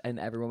AP test and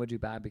everyone would do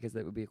bad because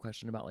it would be a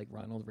question about like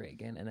Ronald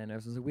Reagan, and then I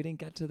was like, we didn't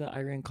get to the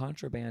Iran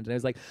contraband, and I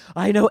was like,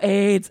 I know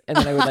AIDS, and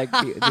then I would like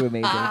do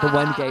amazing. The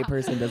one gay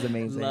person does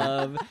amazing.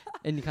 Love.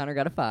 And Connor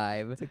got a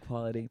 5. It's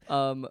equality.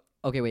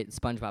 Okay, wait,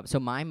 SpongeBob.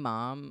 So my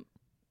mom,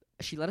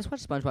 she let us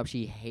watch SpongeBob.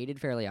 She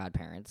hated Fairly Odd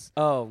Parents.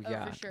 Oh Oh,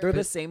 yeah, for sure. they're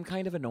the same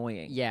kind of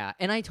annoying. Yeah,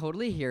 and I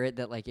totally hear it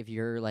that like if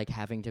you're like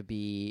having to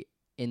be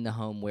in the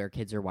home where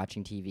kids are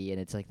watching TV and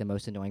it's like the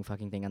most annoying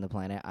fucking thing on the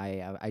planet,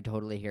 I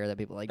totally hear that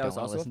people like That don't was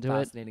want to also listen a to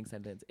it. fascinating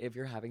sentence. If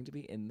you're having to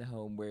be in the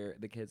home where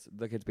the kids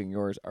being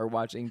yours are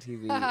watching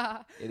TV,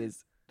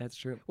 that's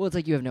true. Well, it's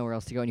like you have nowhere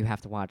else to go and you have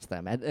to watch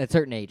them at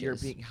certain ages. You're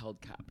being held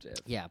captive.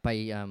 Yeah, by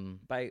your own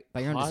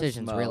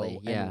decisions, Cosmo really.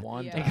 and Yeah.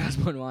 Wanda. And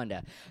Cosmo and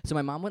Wanda. So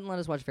my mom wouldn't let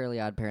us watch Fairly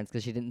Odd Parents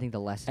because she didn't think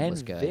the lesson was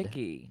And good.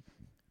 Vicky.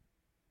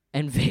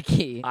 And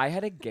Vicky. I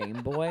had a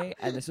Game Boy,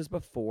 and this was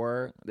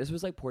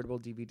like portable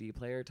DVD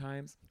player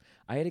times.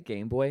 I had a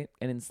Game Boy,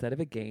 and instead of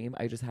a game,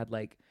 I just had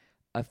like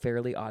a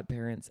Fairly Odd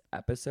Parents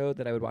episode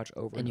that I would watch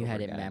over and you over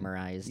had again. it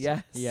memorized.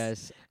 Yes.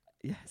 Yes.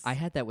 Yes. I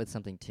had that with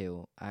something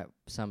too,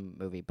 some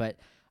movie. But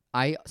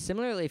I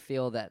similarly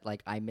feel that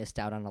like I missed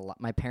out on a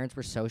lot. My parents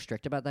were so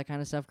strict about that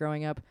kind of stuff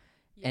growing up,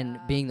 and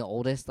Yeah. being the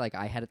oldest, like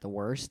I had it the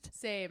worst.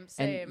 Same.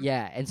 And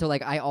and so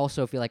like I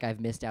also feel like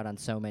I've missed out on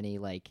so many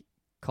like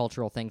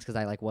cultural things because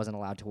I like wasn't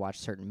allowed to watch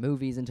certain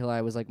movies until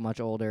I was like much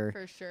older.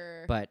 For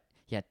sure. But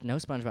yeah, no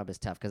SpongeBob is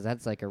tough because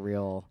that's like a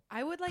real.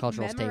 I would like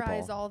cultural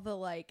memorize staple. all the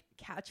like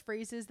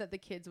catchphrases that the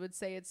kids would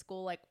say at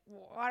school, like,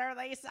 what are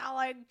they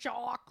selling?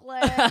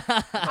 Chocolate.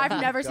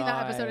 I've never seen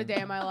that episode a day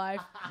in my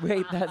life.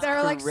 Wait, that's There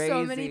are like crazy.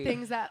 so many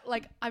things that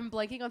like I'm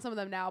blanking on some of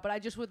them now, but I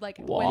just would like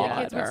when the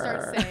kids would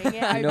start Water. saying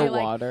it, I'd No be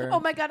like, water. oh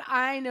my God,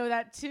 I know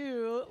that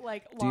too.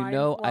 Like, Do you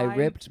know I wine.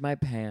 ripped my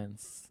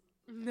pants?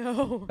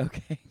 No.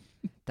 Okay.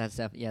 That's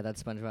that's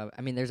SpongeBob.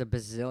 I mean, there's a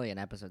bazillion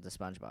episodes of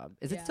SpongeBob.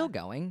 Is it Yeah. still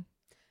going?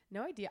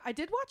 No idea. I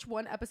did watch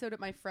one episode at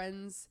my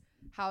friend's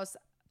house,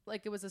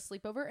 like it was a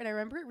sleepover, and I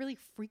remember it really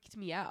freaked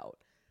me out.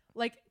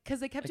 Like,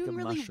 because they kept Like doing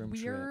a really mushroom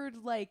trip. weird,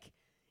 like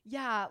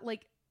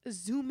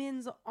zoom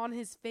ins on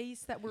his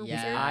face that were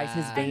Yeah. weird. Eyes,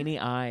 his Ah. veiny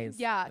eyes.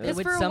 Yeah, It because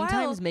would for a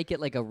sometimes while, make it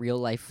like a real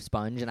life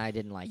sponge, and I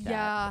didn't like that.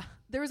 yeah,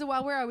 there was a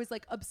while where I was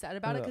like upset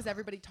about it because Ugh.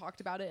 everybody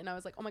talked about it, and I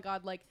was like, oh my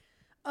God, like,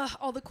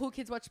 all the cool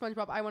kids watch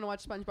SpongeBob. I want to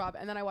watch SpongeBob.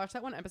 And then I watched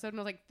that one episode, and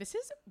I was like, this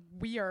is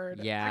weird.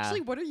 Yeah. Actually,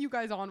 what are you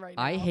guys on right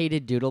now? I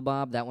hated Doodle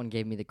Bob. That one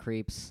gave me the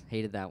creeps.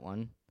 Hated that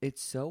one. It's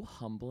so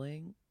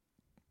humbling.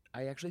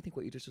 I actually think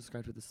what you just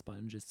described with the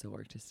sponge is so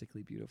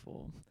artistically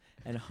beautiful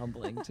and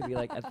humbling to be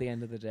like at the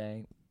end of the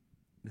day.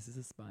 this is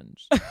a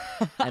sponge.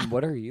 And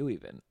what are you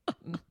even?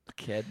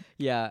 Kid.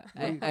 Yeah,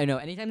 I know.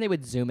 Anytime they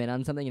would zoom in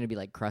on something and it'd be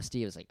like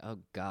crusty, it was like, oh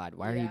God,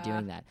 why are you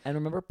doing that? And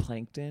remember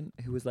Plankton,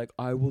 who was like,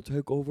 I will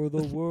take over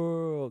the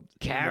world.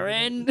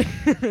 Karen,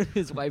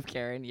 his wife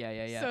Karen.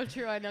 Yeah. So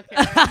true. I know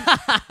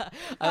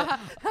Karen.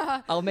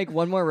 I'll make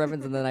one more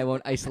reference and then I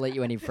won't isolate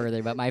you any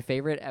further. But my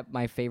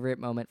favorite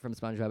moment from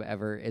SpongeBob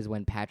ever is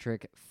when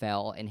Patrick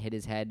fell and hit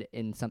his head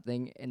in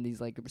something in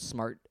these like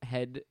smart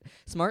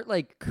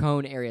like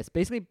cone areas.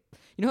 Basically,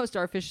 you know how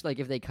starfish, like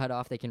if they cut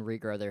off, they can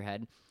regrow their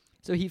head.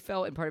 So he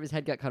fell and part of his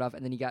head got cut off,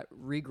 and then he got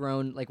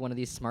regrown like one of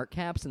these smart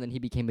caps, and then he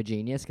became a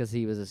genius because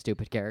he was a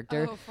stupid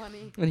character. Oh,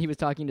 funny. And he was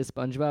talking to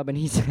SpongeBob, and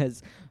he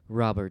says,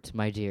 "Robert,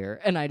 my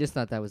dear," and I just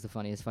thought that was the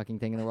funniest fucking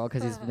thing in the world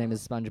because his name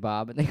is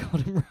SpongeBob, and they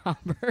called him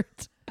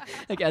Robert.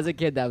 Like as a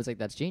kid, that was like,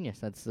 that's genius.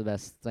 That's the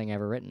best thing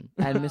ever written.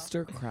 And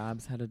Mr.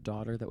 Krabs had a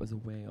daughter that was a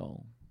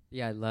whale.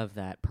 Yeah, I love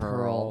that.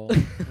 Pearl.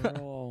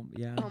 Pearl,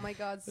 yeah. Oh my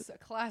God,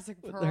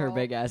 classic Pearl. Her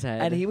big ass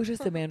head. And he was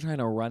just a man trying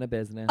to run a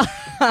business.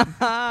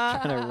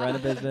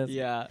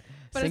 Yeah.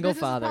 But Single his business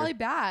father. is probably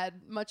bad,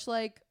 much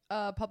like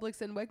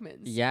Publix and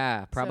Wegmans.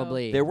 Yeah,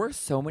 probably. There were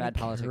so many Bad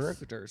politics.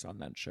 characters on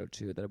that show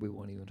too that we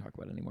won't even talk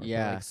about anymore.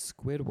 Yeah. But, like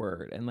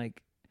Squidward and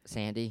like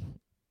Sandy.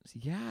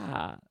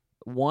 yeah,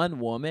 one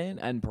woman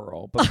and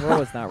Pearl, but Pearl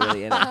was not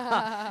really in it.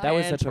 That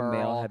was And such a Pearl.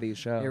 male-heavy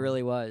show. It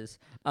really was.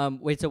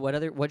 Wait, so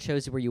what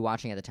shows were you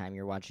watching at the time?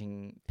 You were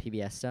watching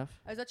PBS stuff?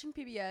 I was watching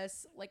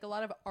PBS, like a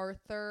lot of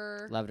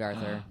Arthur. Loved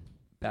Arthur.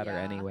 Better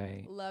Yeah,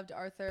 anyway. Loved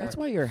Arthur. That's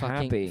why you're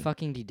happy.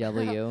 Fucking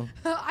DW.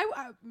 Who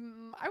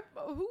am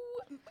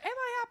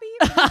I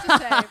happy? Who's to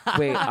say?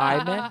 Wait,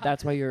 I meant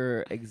that's why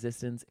your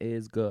existence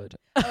is good.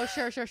 Oh,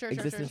 sure.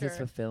 Existence is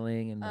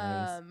fulfilling and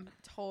nice.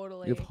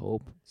 Totally. You have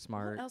hope.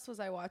 Smart. What else was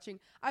I watching?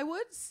 I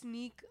would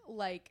sneak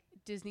like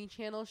Disney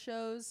Channel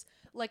shows.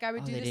 Like I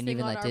would do they this didn't thing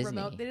even on like our Disney.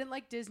 remote. They didn't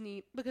like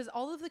Disney because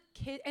all of the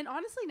kids, and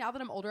honestly, now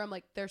that I'm older, I'm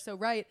like, they're so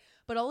right.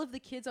 But all of the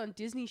kids on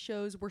Disney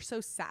shows were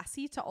so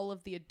sassy to all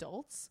of the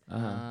adults.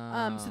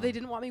 So they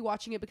didn't want me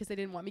watching it because they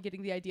didn't want me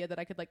getting the idea that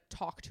I could like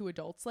talk to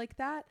adults like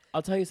that.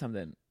 I'll tell you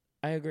something.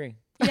 I agree.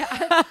 Yeah,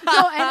 no, and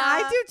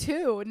I do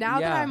too. Now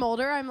that Yeah. I'm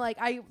older, I'm like,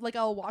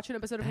 I'll watch an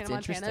episode of That's Hannah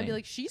Montana and be interesting.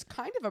 like, she's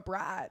kind of a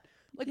brat.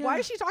 Like, Yeah. why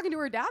is she talking to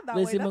her dad that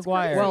Lizzie way? That's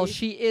McGuire. crazy. Well,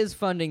 she is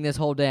funding this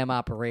whole damn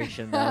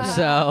operation, though.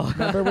 So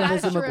Remember when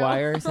That's Lizzie true.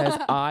 McGuire says,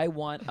 I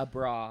want a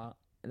bra?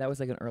 And that was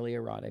like an early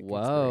erotic. Whoa.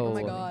 experience. Oh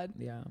my God.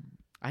 Yeah.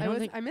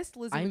 I missed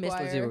Lizzie I McGuire. missed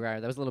Lizzie McGuire.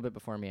 That was a little bit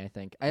before me, I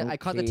think. I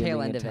caught the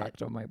tail end of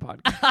it. On my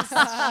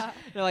podcast.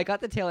 No, I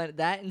caught the tail end.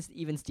 That and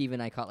even Steven,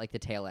 I caught like the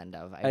tail end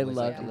of. I was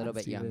love like, a little Even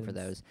bit young for Stevens.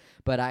 those.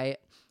 But I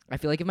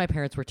feel like if my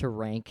parents were to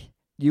rank,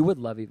 You would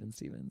love Even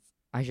Stevens.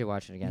 I should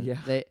watch it again.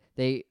 Yeah.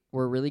 They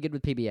were really good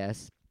with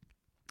PBS.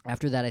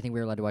 After that, I think we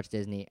were allowed to watch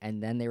Disney,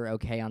 and then they were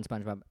okay on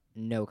SpongeBob.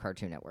 No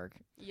Cartoon Network.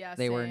 Yeah,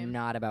 They were same.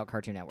 not about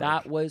Cartoon Network.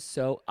 That was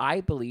so. I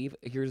believe.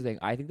 Here's the thing.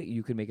 I think that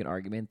you could make an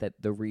argument that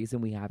the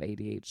reason we have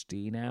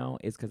ADHD now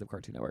is because of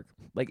Cartoon Network.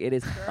 Like it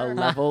is a Sure.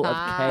 level of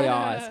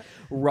chaos.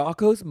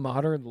 Rocco's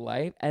Modern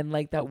Life and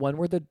like that one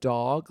where the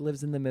dog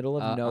lives in the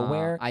middle of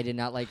nowhere. I did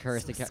not like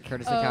Curtis the scary.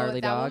 Curtis Oh, the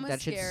Cowardly that one Dog. was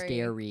That shit's scary.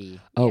 scary.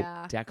 Oh,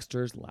 Yeah.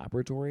 Dexter's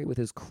Laboratory with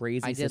his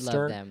crazy I did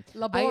sister. love them.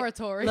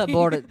 Laboratory.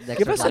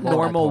 Give us a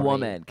normal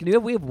woman. Can you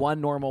have? We have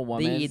one normal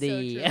woman.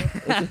 The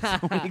It's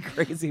so many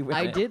crazy women.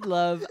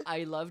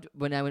 I loved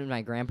when I went to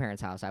my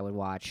grandparents' house. I would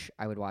watch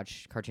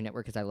Cartoon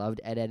Network because I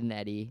loved Ed, Ed and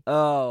Eddie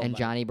and my-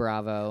 Johnny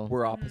Bravo.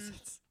 We're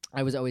opposites.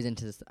 I was always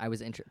into this. I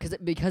was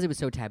because it was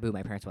so taboo.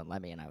 My parents wouldn't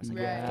let me, and I was like,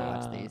 I have to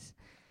watch Right. these.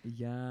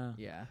 Yeah.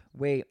 Yeah.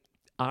 Wait,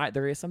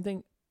 there is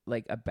something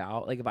like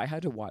about like if I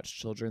had to watch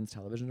children's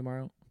television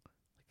tomorrow,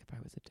 like if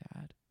I was a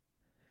dad,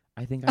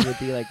 I think I would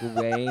be like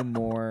way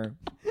more.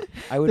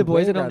 I would. The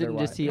boys way at home rather didn't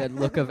watch. just see a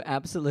look of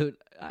absolute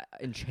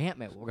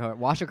enchantment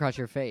wash across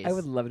your face. I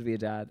would love to be a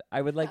dad.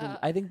 I would like.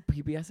 I think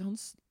PBS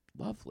sounds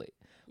lovely.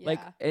 Yeah. Like,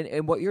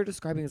 and what you're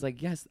describing is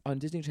like, yes, on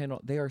Disney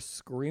Channel, they are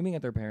screaming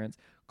at their parents.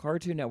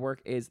 Cartoon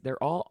Network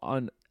they're all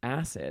on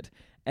acid.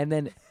 And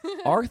then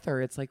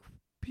Arthur, it's like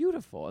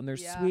beautiful and they're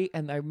Yeah. sweet.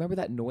 And I remember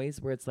that noise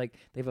where it's like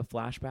they have a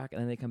flashback and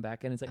then they come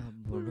back and it's like,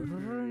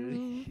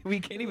 we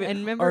can't even. And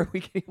remember,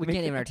 we can't we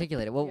can't even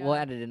articulate it. We'll Yeah.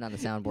 add it in on the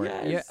soundboard.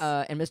 Yes.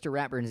 And Mr.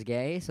 Ratburn's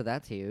gay, so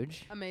that's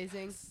huge.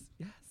 Amazing.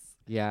 Yes.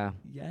 Yeah.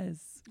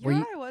 Yes. You know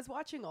what I was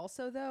watching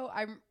also though?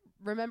 I'm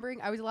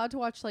remembering I was allowed to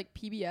watch like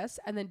PBS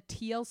and then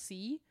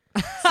TLC.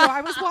 So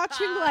I was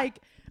watching like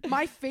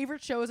my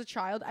favorite show as a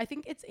child. I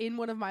think it's in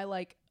one of my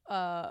like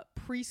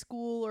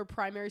preschool or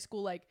primary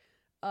school like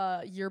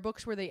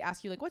yearbooks where they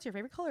ask you like what's your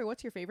favorite color?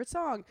 What's your favorite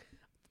song?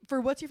 For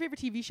what's your favorite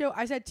TV show?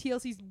 I said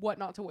TLC's What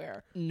Not to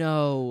Wear.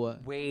 No.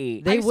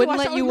 Wait. They used to wouldn't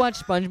watch let that you one- watch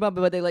SpongeBob,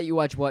 but they let you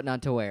watch What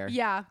Not to Wear.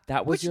 Yeah.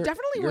 That was Which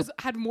definitely your-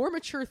 had more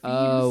mature themes.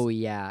 Oh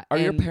yeah. Are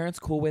your And- parents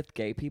cool with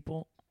gay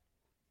people?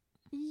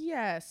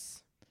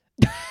 Yes.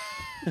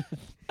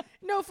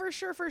 No, for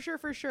sure.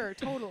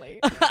 Totally.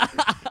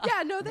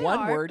 Yeah, no, they One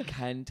are. word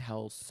can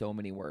tell so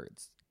many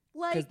words.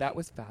 Because that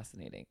was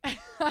fascinating.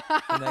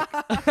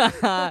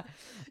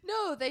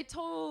 No, they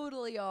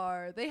totally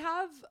are. They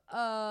have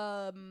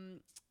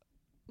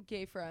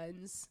gay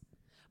friends,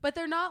 but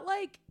they're not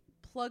like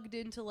plugged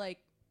into like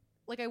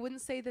I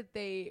wouldn't say that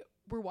they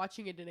were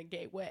watching it in a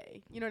gay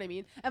way. You know what I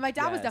mean? And my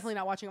dad was definitely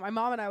not watching it. My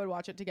mom and I would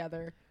watch it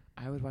together.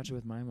 I would watch it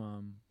with my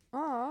mom.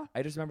 Aw.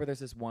 I just remember there's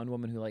this one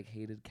woman who like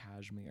hated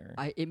cashmere.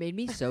 It made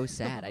me so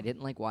sad. I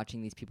didn't like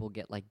watching these people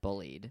get like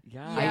bullied.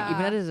 Yeah.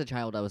 Even as a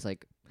child, I was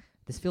like,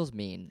 this feels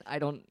mean. I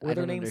don't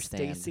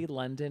understand. Stacey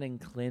London and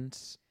Clinton.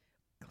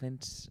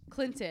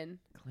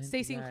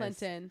 Stacey and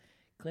Clinton.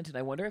 Clinton.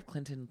 I wonder if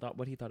Clinton thought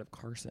what he thought of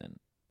Carson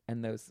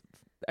and those.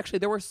 Actually,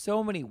 there were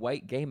so many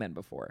white gay men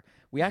before.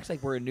 We actually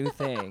were a new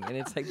thing, and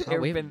it's like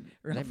they've been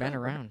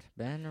around.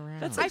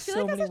 That's I like feel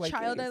so like many as a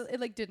child, gays. it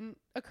like didn't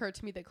occur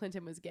to me that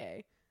Clinton was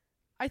gay.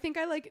 I think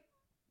I like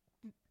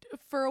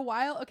for a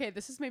while. Okay,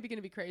 this is maybe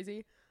gonna be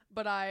crazy,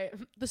 but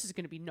this is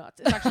gonna be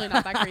nuts. It's actually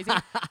not that crazy.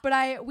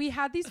 But we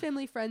had these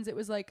family friends. It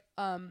was like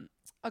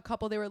a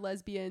couple. They were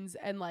lesbians,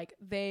 and like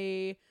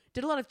they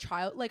did a lot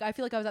of like I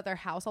feel like I was at their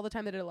house all the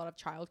time. They did a lot of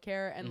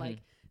childcare, and like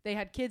they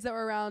had kids that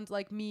were around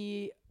like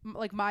me,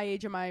 like my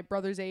age and my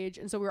brother's age,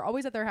 and so we were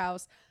always at their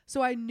house.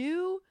 So I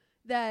knew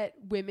that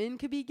women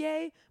could be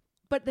gay,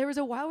 but there was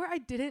a while where I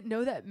didn't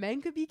know that men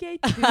could be gay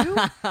too.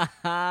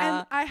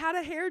 And I had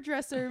a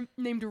hairdresser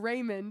named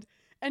Raymond,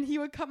 and he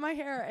would cut my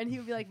hair, and he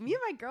would be like, me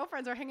and my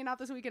girlfriends are hanging out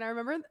this weekend. I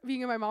remember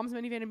being in my mom's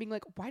minivan and being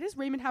like, why does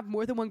Raymond have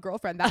more than one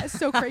girlfriend? That is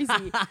so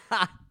crazy.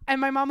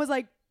 And my mom was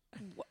like,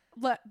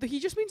 he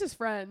just means his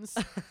friends.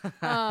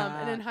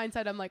 And in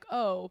hindsight, I'm like,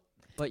 oh.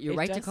 But you're It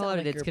right to does call sound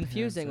it. like it's your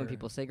confusing parents when are-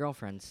 people say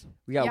girlfriends.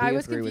 Yeah, I we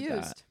was agree with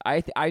confused.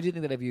 that. I do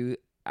think that if you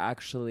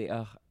actually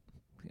get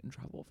in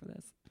trouble for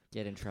this.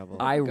 Get in trouble.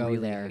 I Go really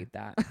there. hate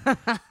that.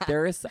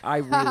 I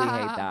really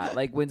hate that.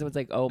 Like when someone's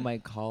like, "Oh, my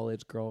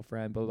college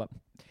girlfriend," blah blah. Blah.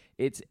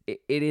 It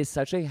is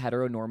such a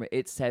heteronormative.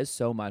 It says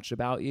so much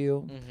about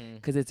you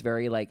because it's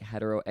very like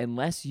hetero.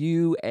 Unless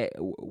you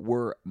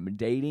were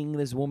dating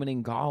this woman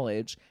in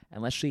college,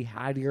 unless she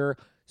had your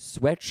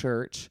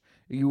sweatshirt,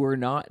 you were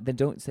not. Then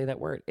don't say that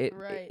word.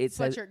 Right. It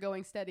says Sweatshirt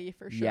going steady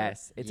for sure.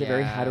 yes. It's a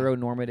very Yeah.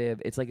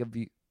 heteronormative. It's like a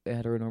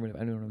heteronormative. I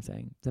don't know what I'm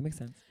saying. Does that make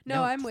sense? No,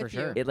 No, I'm for with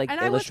sure. you. It like And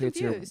I was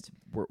illustrates your confused.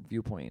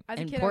 viewpoint. As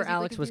a And kid, I poor was really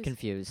Alex was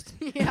confused.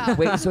 Yeah.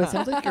 Wait, so it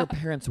sounds like your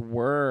parents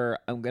were,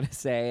 I'm going to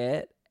say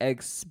it,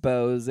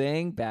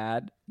 exposing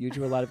bad you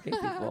to a lot of gay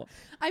people.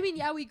 I mean,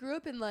 yeah, we grew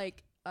up in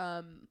like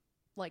a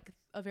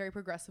very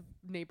progressive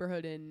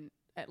neighborhood in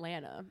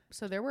Atlanta.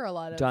 So there were a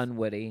lot of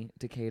Dunwoody,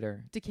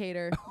 Decatur.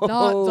 Decatur, Oh.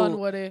 not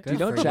Dunwoody. Do you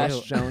know for Jess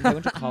you. Jones? I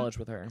went to college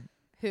with her.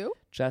 Who?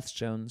 Jess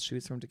Jones. She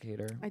was from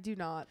Decatur. I do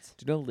not.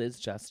 Do you know Liz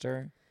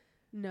Jester?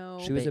 No.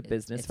 She was a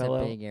business it's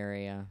fellow. a big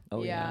area.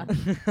 Oh, yeah. Yeah.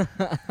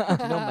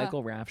 Do you know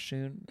Michael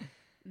Rafshoon?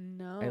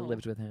 No. I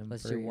lived with him.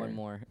 Let's for a do one year.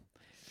 more.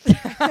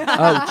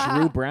 Oh,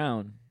 Drew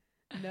Brown.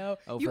 No.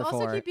 Oh, You for also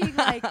 4. keep being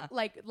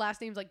like last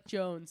names like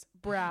Jones,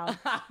 Brown.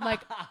 Like,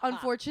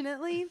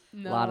 unfortunately,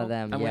 no. A lot of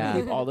them. I'm Yeah. going to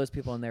leave all those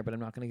people in there, but I'm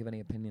not going to give any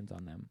opinions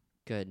on them.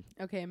 Good.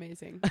 Okay,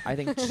 amazing. I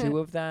think two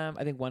of them,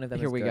 I think one of them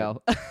Here is we good.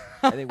 go.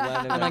 I think one of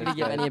I'm them not is gonna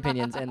give good. any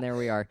opinions, and there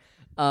we are.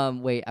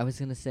 Wait, I was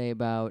gonna say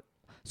about.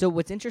 So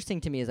what's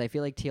interesting to me is I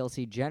feel like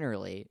TLC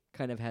generally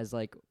kind of has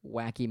like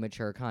wacky,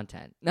 mature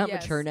content. Not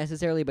Yes. mature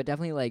necessarily, but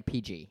definitely like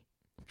PG.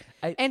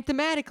 And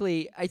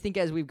thematically, I think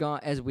as we've grown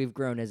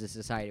as a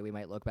society, we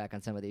might look back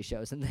on some of these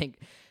shows and think,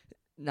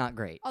 not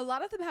great. A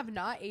lot of them have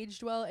not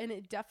aged well, and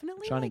it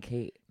definitely John like, and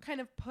Kate. kind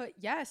of put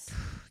yes.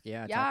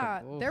 Yeah.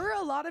 Yeah, there were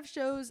a lot of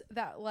shows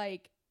that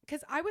like,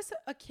 because I was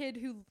a kid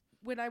who,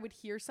 when I would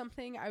hear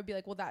something, I would be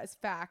like, well, that is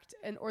fact,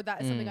 or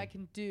that is something I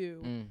can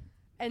do.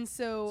 And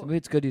So so, maybe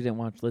it's good you didn't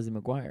watch Lizzie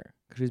McGuire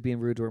because she was being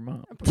rude to her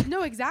mom.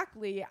 no,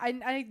 exactly.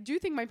 I do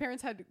think my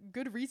parents had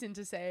good reason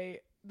to say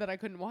that I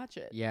couldn't watch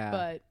it. Yeah.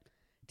 But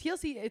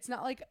TLC, it's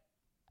not like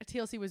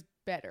TLC was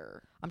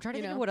better. I'm trying to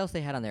you think know? of what else they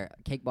had on there.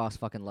 Cake Boss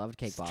fucking loved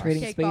Cake Boss.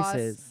 Trading Cake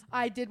Spaces. Boss.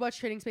 I did watch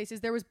Trading Spaces.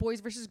 There was Boys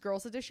versus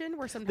Girls edition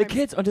where sometimes The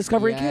kids on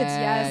Discovery Kids.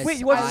 Yes. Wait,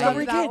 you watched I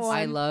Discovery love that Kids? one.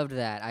 I loved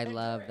that. I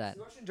loved that.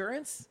 You watched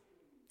Endurance?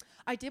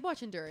 I did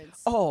watch Endurance.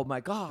 Oh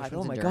my god! Which Oh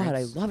one's my god! I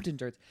Endurance? loved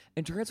Endurance.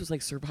 Endurance was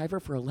like Survivor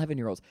for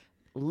 11-year-olds,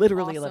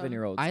 literally Awesome.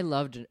 11-year-olds.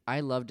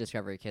 I loved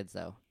Discovery Kids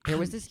though. There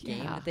was this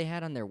game that they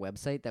had on their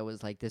website that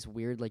was like this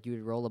weird, like you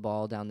would roll a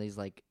ball down these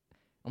like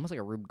almost like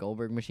a Rube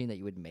Goldberg machine that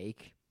you would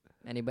make.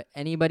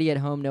 Anybody at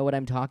home know what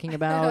I'm talking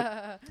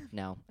about?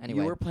 No.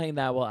 Anyway, You were playing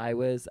that while I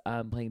was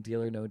playing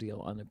Deal or No Deal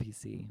on a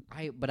PC.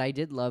 but I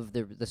did love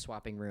the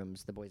swapping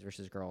rooms, the boys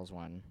versus girls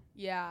one.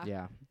 Yeah.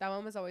 Yeah. That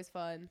one was always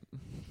fun.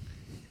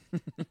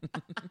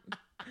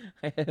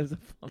 I'm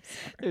sorry.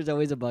 There's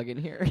always a bug in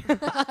here.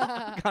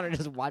 Connor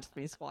just watched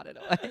me swat it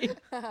away.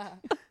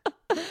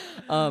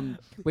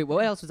 Wait,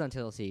 what else was on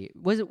TLC?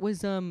 Was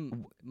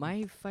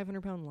My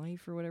 500-Pound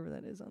Life or whatever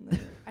that is on there?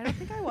 I don't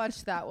think I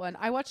watched that one.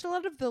 I watched a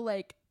lot of the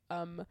like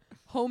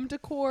home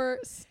decor,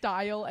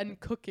 style, and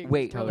cooking.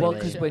 Wait, Totally. well,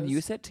 Related because when you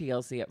shows. said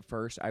TLC at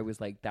first, I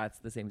was like, that's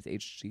the same as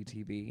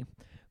HGTV.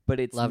 But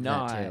it's Love that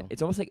not. too.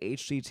 It's almost like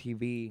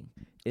HGTV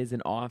is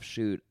an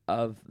offshoot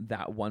of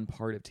that one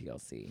part of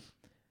TLC.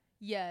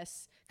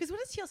 Yes. Because what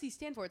does TLC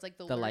stand for? It's like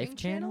the The Learning Life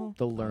Channel?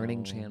 The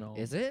Learning Channel.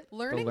 Is it?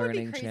 Learning would be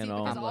Learning crazy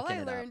Channel. because I'm all looking I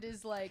it up. learned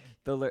is like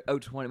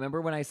 20.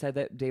 Remember when I said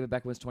that David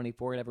Beckham was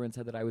 24 and everyone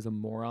said that I was a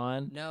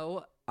moron?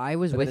 No, I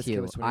was But with this kid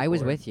you. was I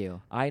was 24. with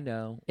you. I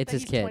know. It's that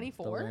his he's kid. The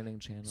 24. Learning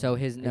Channel. So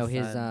his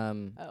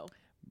son, Oh,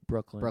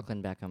 Brooklyn.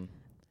 Brooklyn Beckham.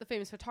 the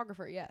famous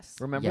photographer. Yes.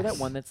 Remember Yes. that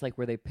one that's like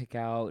where they pick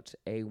out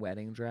a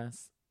wedding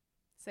dress?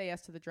 Say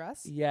yes to the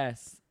dress.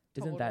 Yes.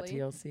 Isn't that Totally.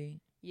 TLC?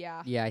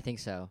 Yeah. Yeah, I think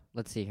so.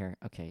 Let's see here.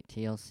 Okay,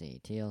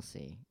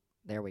 TLC.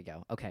 There we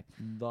go. Okay.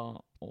 The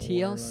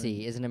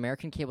TLC is an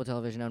American cable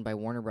television owned by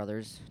Warner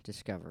Brothers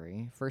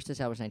Discovery. First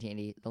established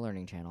 1980, The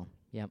Learning Channel.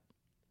 Yep.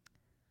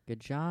 Good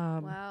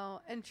job.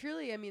 Wow. And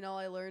truly, I mean, all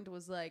I learned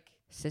was like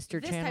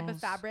Sister this channels. type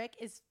of fabric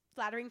is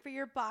flattering for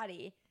your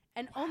body,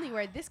 and only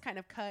wear this kind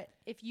of cut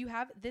if you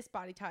have this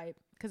body type.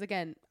 Because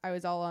again, I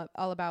was all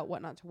about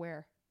what not to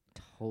wear.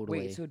 Totally.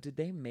 Wait, so did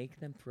they make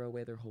them throw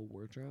away their whole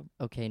wardrobe?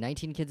 Okay,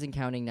 19 Kids and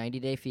Counting, 90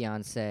 Day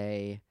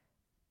Fiancé,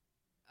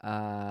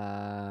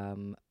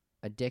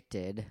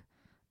 Addicted,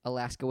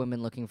 Alaska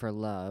Women Looking for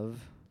Love.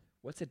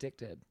 What's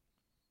Addicted?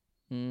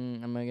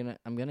 I'm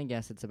gonna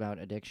guess it's about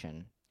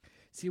addiction.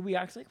 See, we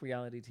act like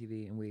reality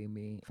TV, and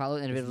me Follow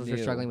individuals who are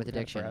struggling with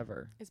addiction.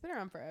 forever. It's been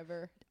around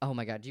forever. Oh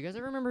my God, do you guys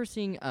ever remember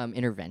seeing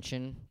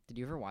Intervention? Did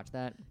you ever watch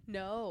that?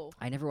 No.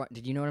 I never.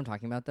 Did you know what I'm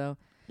talking about though?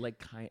 Like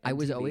kind. I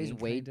was MTV, always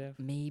kind of?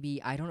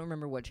 maybe I don't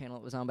remember what channel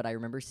it was on, but I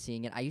remember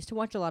seeing it. I used to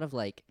watch a lot of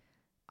like.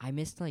 I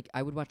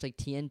would watch like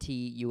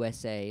TNT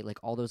USA, like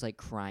all those like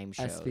crime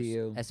shows.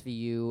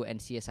 SVU and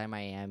CSI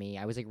Miami.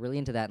 I was like really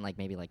into that in like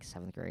maybe like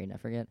 7th grade. I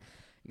forget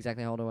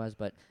exactly how old I was,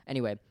 but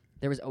anyway,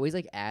 there was always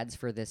like ads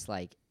for this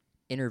like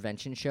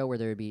intervention show where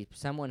there would be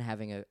someone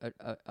having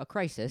a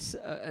crisis,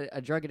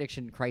 a drug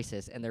addiction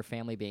crisis, and their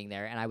family being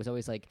there, and I was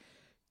always like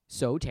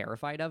so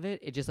terrified of it.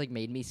 It just like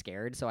made me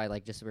scared. So I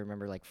like just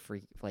remember like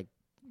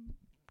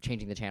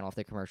changing the channel if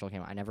the commercial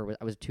came out.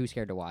 I was too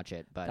scared to watch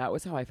it, but That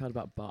was how I felt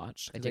about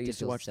Botched. Because I Addicted used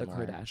to feels watch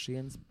similar. the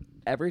Kardashians.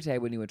 Every day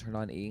when you would turn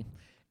on E,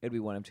 it'd be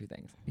one of two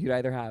things. You'd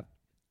either have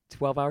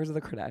 12 hours of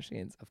the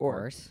Kardashians of or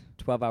course,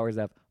 12 hours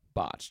of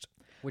Botched.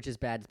 which is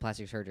bad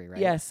plastic surgery,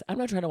 right? Yes, I'm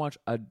not trying to watch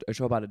a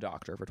show about a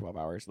doctor for 12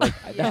 hours. Like,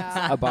 Yeah.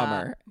 that's a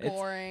bummer. It's-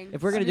 Boring.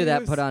 If we're gonna do that,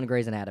 Snooze. put on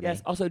Grey's Anatomy.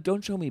 Yes, also,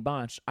 don't show me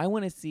Botched. I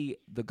want to see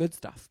the good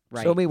stuff.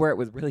 Right. Show me where it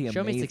was really Show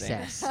amazing. me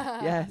success.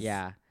 Yes.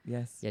 Yeah.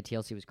 Yes. Yeah,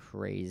 TLC was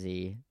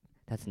crazy.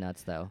 That's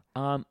nuts, though.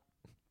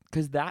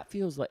 Because that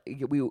feels like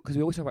we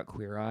always talk about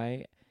Queer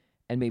Eye,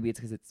 and maybe it's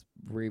because it's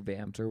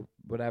revamped or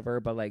whatever.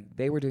 But like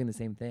they were doing the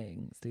same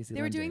thing. Stacey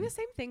They were doing London. the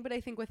same thing, but I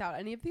think without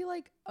any of the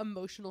like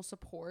emotional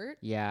support.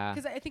 Yeah.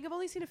 Because I think I've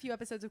only seen a few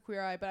episodes of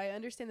Queer Eye, but I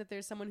understand that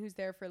there's someone who's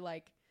there for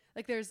like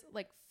there's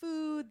like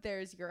food,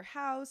 there's your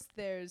house,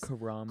 there's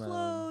Karama.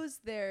 clothes,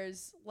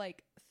 there's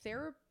like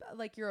therapy,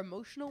 like your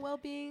emotional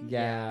well-being.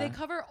 Yeah. They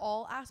cover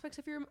all aspects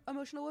of your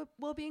emotional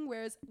well-being,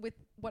 whereas with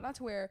What Not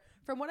to Wear,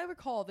 from what I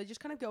recall, they just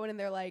kind of go in and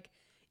they're like,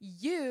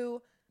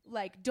 you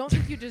like don't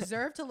think you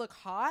deserve to look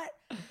hot.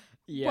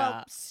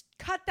 Well,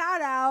 cut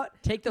that out.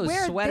 Take those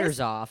wear sweaters this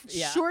off.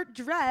 Short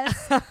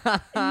dress. and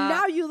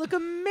now you look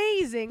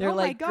amazing. They're oh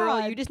like, my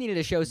god. girl, you just needed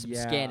to show some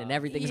skin, and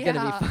everything's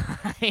gonna be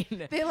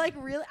fine. They like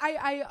really.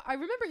 I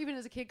remember even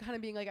as a kid, kind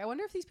of being like, I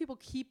wonder if these people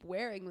keep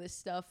wearing this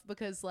stuff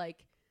because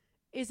like,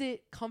 is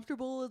it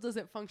comfortable? Does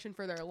it function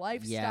for their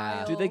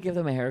lifestyle? Do they give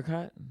them a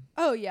haircut?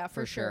 Oh yeah,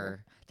 for For sure.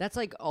 sure. That's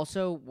like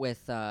also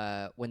with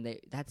when they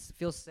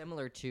feels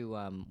similar to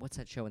what's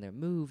that show when they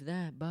move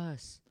that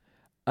bus,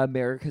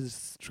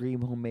 America's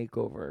Dream Home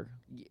Makeover.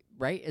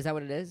 right? Is that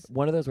what it is?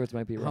 One of those words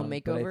might be Home wrong, but I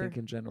Makeover? think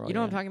in general. You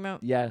know what I'm yeah. talking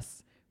about?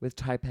 Yes, with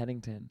Ty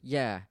Pennington.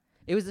 Yeah.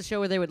 It was the show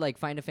where they would like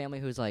find a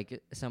family who's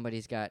like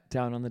somebody's got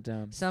Down on the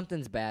dumps.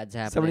 something's bad's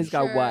happening. Somebody's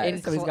got Sure. what? In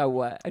Somebody's cl- got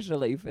what? I should have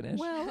let you finish.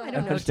 Well, I I don't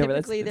know. understand where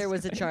that's Typically, there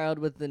was a going. child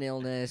with an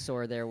illness,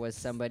 or there was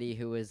somebody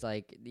who was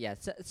like,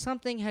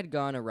 something had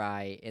gone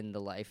awry in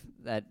the life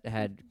that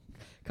had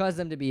caused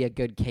them to be a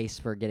good case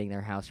for getting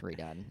their house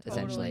redone,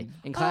 essentially. Totally.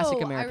 In classic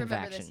I American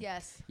remember fashion. this.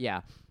 Yes.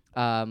 Yeah.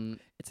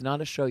 It's not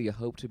a show you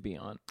hope to be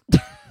on.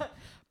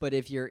 But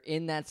if you're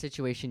in that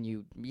situation,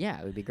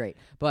 it would be great.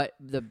 But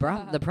the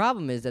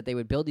problem is that they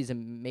would build these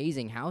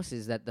amazing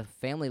houses that the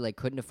family like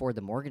couldn't afford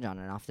the mortgage on,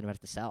 and often would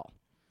have to sell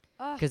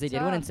because they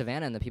did one in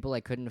Savannah, and the people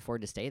like couldn't afford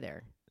to stay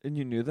there. And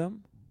you knew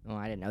them? Well,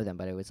 I didn't know them,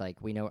 but it was like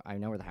I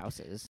know where the house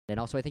is, and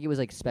also I think it was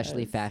like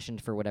specially Yes.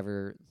 fashioned for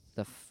whatever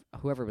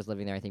whoever was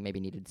living there. I think maybe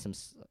needed some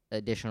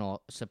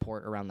additional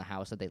support around the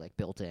house that they like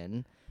built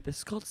in. This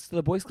is called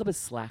the Boys Club is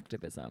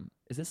slacktivism.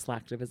 Is it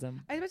slacktivism?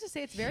 I was about to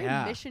say it's very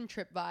Yeah. mission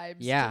trip vibes.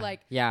 Yeah, To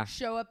like yeah.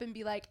 show up and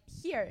be like,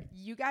 here,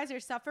 you guys are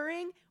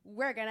suffering.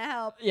 We're gonna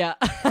help. Yeah.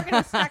 We're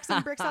gonna stack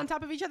some bricks on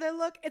top of each other.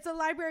 Look, it's a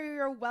library.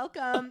 You're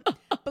welcome.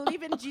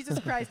 Believe in Jesus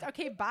Christ.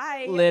 Okay,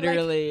 bye.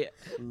 Literally.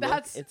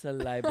 That's- Look, it's a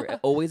library.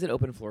 Always an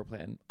open floor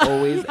plan.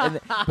 Always,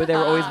 but they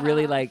were always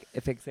really like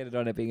fixated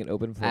on it being an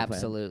open floor plan.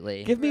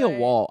 Absolutely. Give me a Right.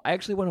 wall. I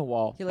actually want a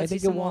wall. Yeah, I let's see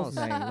think a some wall's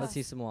walls. nice. Let's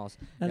see some walls.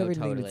 Not No,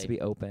 everything totally. needs to be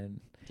open.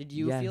 Did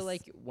you feel Yes.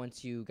 like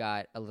once you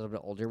got a little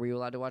bit older, were you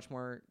allowed to watch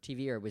more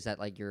TV, or was that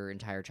like your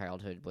entire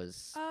childhood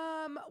was?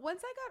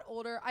 Once I got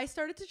older, I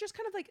started to just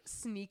kind of like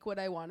sneak what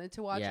I wanted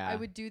to watch. Yeah. I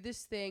would do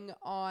this thing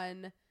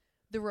on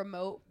the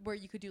remote where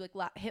you could do like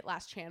hit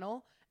last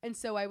channel. And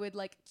so I would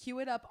like queue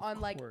it up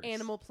on like course.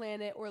 Animal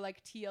Planet or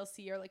like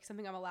TLC or like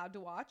something I'm allowed to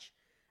watch.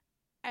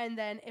 And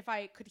then if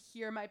I could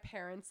hear my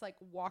parents like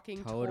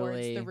walking towards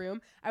Totally. the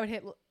room, I would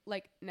hit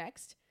like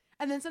next.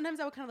 And then sometimes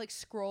I would kind of like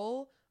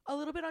scroll a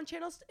little bit on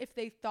channels if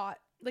they thought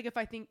like if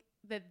I think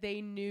that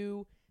they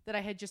knew that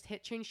I had just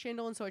hit change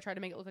channel, and so I tried to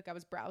make it look like I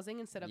was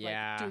browsing instead of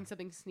Yeah. like doing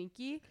something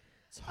sneaky.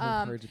 It's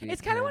hard to be.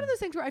 It's kind of one of those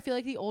things where I feel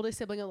like the oldest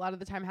sibling a lot of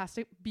the time has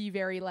to be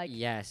very like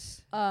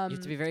Yes. You have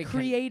to be very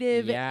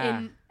creative yeah.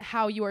 in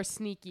how you are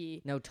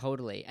sneaky. No,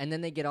 totally. And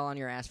then they get all on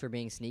your ass for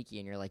being sneaky,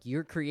 and you're like,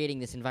 you're creating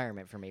this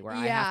environment for me where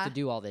I Yeah. have to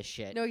do all this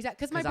shit. No, exactly.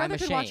 Because my 'Cause I'm brother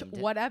could watch ashamed.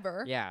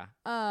 whatever. Yeah.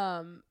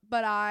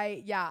 But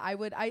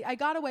I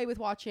got away with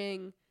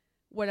watching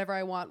whatever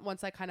I want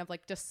once I kind of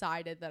like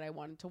decided that I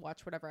wanted to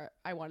watch whatever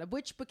I wanted,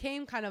 which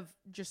became kind of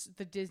just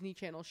the Disney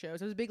Channel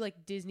shows. It was a big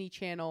like Disney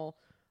Channel.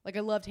 Like I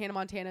loved Hannah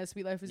Montana,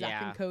 Sweet Life of Zack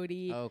Yeah. and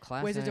Cody, Oh,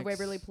 classics. Wizards of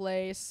Waverly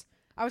Place.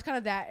 I was kind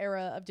of that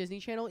era of Disney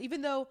Channel,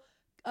 even though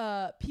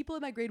people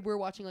in my grade were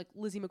watching like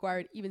Lizzie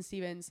McGuire and Even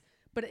Stevens.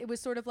 But it was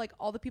sort of like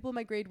all the people in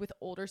my grade with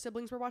older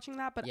siblings were watching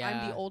that, but I'm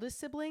Yeah. the oldest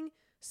sibling.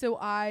 So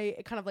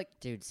it kind of like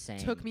Dude, same.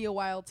 took me a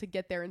while to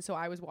get there, and so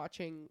I was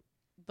watching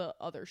the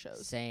other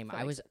shows. Same. if that I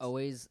makes was sense.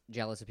 always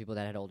jealous of people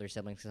that had older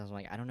siblings because I was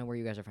like, I don't know where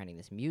you guys are finding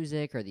this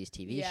music or these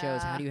TV shows. Yeah.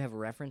 How do you have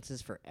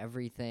references for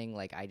everything?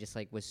 Like, I just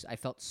like I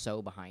felt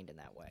so behind in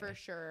that way. For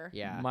sure.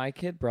 Yeah. My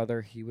kid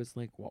brother, he was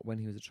like when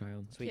he was a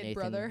child. Sweet Kid Nathan.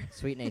 brother.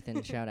 Sweet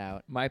Nathan, shout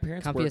out. My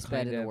parents were Comfiest bed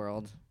kind in the of-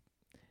 world.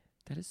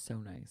 That is so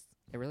nice.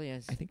 It really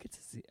is. I think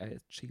it's a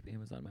cheap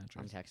Amazon mattress.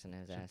 I'm texting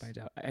his Should ass. find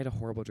out. I had a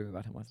horrible dream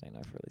about him last night. And I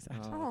was really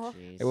sad. Oh, Aw.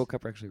 jeez. I woke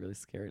up actually really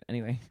scared.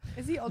 Anyway,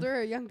 Is he older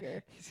or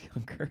younger? he's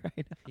younger. I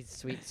know. He's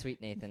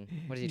sweet Nathan.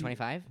 What is he,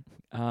 25?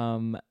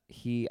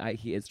 He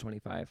is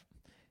 25.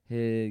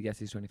 Yes,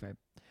 he's 25.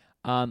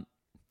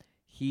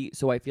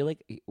 So I feel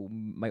like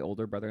my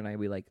older brother and I,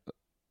 we like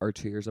are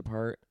 2 years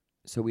apart.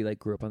 So we like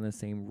grew up on the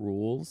same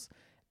rules.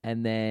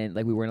 And then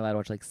like we weren't allowed to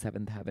watch like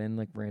Seventh Heaven,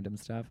 like random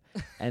stuff.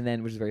 And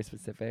then, which is very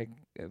specific.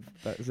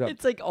 But, so,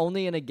 It's like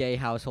only in a gay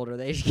household are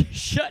they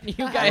shutting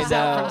you I guys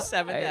out know, from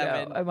Seventh I know.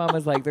 Heaven. My mom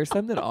was like, there's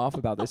something off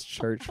about this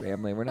church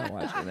family. We're not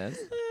watching this.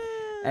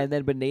 And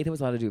then, but Nathan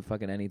was allowed to do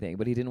fucking anything.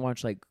 But he didn't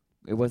watch like,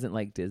 it wasn't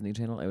like Disney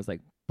Channel. It was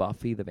like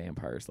Buffy the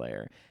Vampire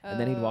Slayer. And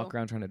then he'd walk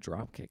around trying to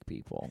drop kick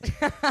people.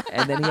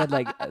 And then he had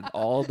like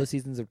all the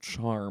seasons of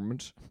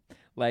Charmed.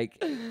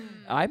 Like,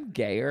 I'm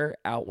gayer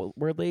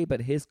outwardly,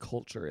 but his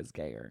culture is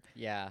gayer.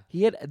 Yeah.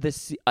 He had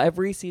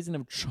every season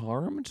of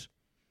Charmed,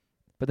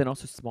 but then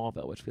also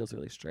Smallville, which feels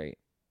really straight.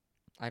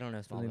 I don't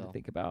know Something to Smallville.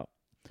 think about.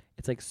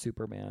 It's like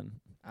Superman.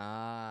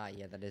 Ah,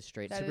 yeah, that is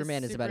straight. That is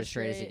Superman is about super as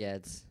straight as it straight.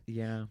 gets.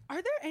 Yeah.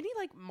 Are there any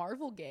like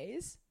Marvel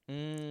gays?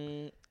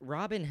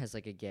 Robin has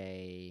like a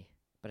gay,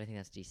 but I think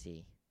that's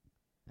DC.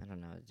 I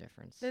don't know the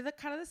difference. They're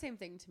kind of the same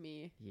thing to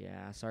me.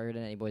 Yeah, sorry to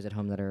any boys at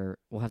home that are.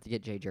 We'll have to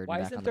get Jay Jordan Why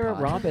back isn't on there the a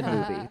pod. Robin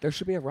movie? There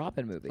should be a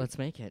Robin movie. Let's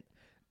make it.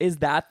 Is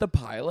that the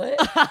pilot?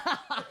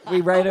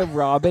 We write a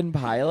Robin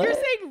pilot? You're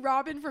saying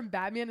Robin from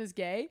Batman is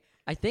gay?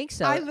 I think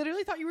so. I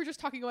literally thought you were just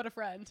talking about a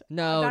friend.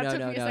 No, that no, took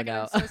no, me a no, second.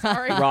 no. I'm so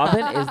sorry.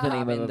 Robin is the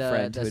name Robin, of a the-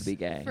 friend the who would be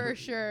gay. For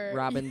sure.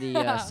 Robin, the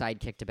Yeah.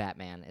 sidekick to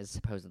Batman, is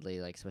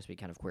supposedly like supposed to be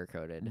kind of queer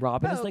coded.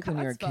 Robin Oh, is like when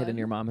you're a that's kid and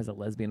your fun. mom has a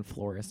lesbian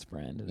florist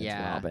friend, and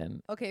Yeah. it's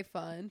Robin. Okay,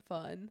 fun.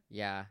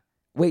 Yeah,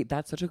 Wait,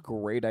 that's such a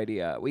great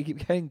idea. We keep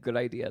getting good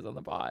ideas on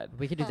the pod.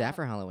 we could do that Huh.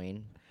 for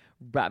Halloween.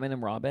 Batman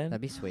and Robin?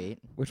 That'd be sweet.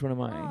 Which one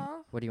am I?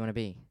 Aw. What do you want to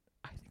be?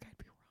 I think I'd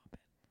be Robin.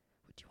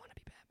 Would you want to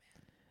be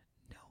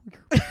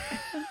Batman?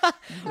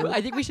 No,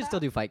 I think we should still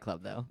do Fight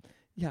Club though.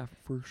 yeah,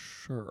 for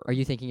sure. Are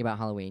you thinking about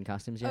Halloween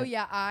costumes yet? Oh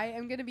yeah, I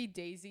am gonna be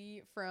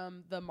Daisy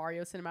from the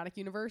Mario Cinematic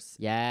Universe.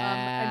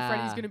 Yeah. And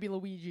Freddy's gonna be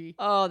Luigi.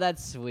 Oh,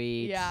 that's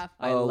sweet. Yeah.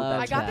 I Oh,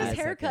 love I got that. this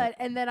haircut,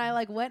 and then I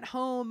like went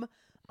home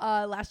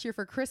last year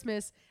for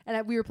Christmas,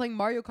 and we were playing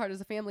Mario Kart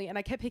as a family, and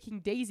I kept picking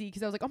Daisy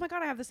because I was like, oh my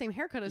god, I have the same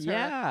haircut as her.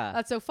 Yeah.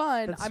 That's so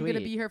fun. That's I'm gonna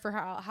sweet. be here for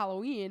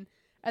Halloween.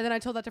 And then I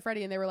told that to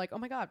Freddie, and they were like, oh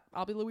my god,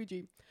 I'll be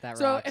Luigi. That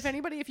So rocks.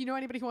 if you know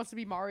anybody who wants to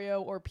be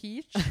Mario or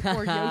Peach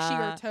or Yoshi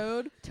or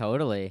Toad,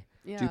 Totally.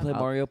 yeah. Do you play Oh.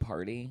 Mario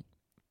Party?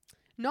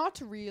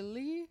 Not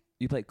really.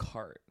 You play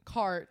Kart.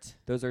 Kart.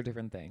 Those are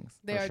different things.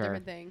 They For are sure.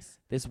 different things.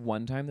 This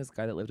one time, this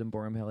guy that lived in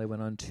Borum Hill, I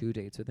went on 2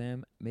 dates with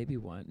him. Maybe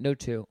one. No,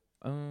 two.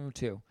 Oh,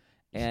 two.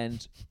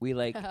 And we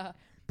like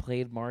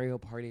played Mario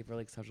Party for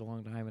like such a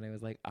long time. And I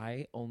was like,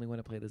 I only want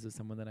to play this with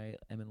someone that I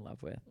am in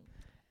love with.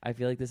 I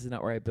feel like this is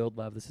not where I build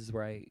love. This is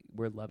where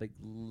where love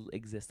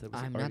existed.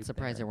 Was I'm already not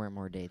surprised there there. weren't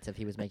more dates if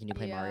he was making you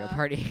play Mario Yeah.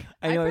 Party.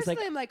 I know. It's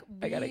personally like, am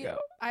like, I gotta go.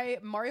 I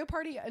Mario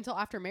Party until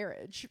after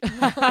marriage.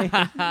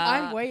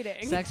 I'm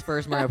waiting. Sex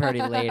first, Mario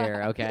Party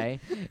later, okay?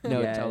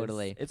 No, Yes.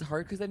 totally. It's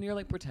hard because then you're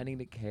like pretending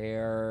to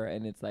care,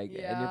 and it's like, and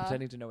you're Yeah.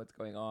 pretending to know what's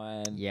going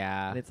on.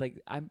 Yeah. And it's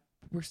like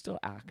we're still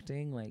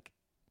acting like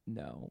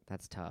No.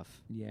 That's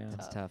tough. Yeah.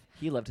 That's tough.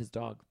 He loved his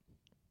dog.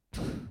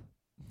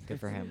 Good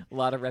for him. A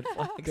lot of red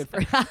flags. Good for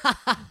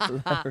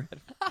A lot of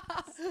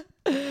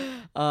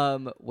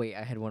red Wait,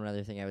 I had one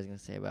other thing I was gonna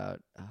say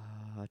about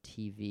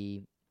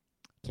TV.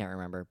 Can't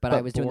remember, but But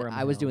I was doing Borum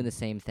I was Hill. doing the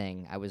same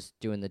thing. I was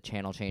doing the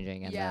channel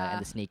changing and Yeah.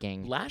 the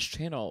sneaking. Last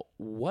channel,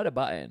 what a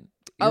button.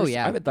 Oh, Yours-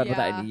 yeah. I haven't thought about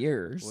that Yeah. in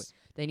years.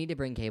 They need to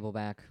bring cable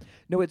back.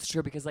 No, it's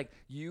true because like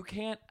you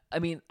can't. I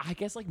mean, I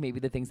guess like maybe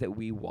the things that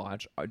we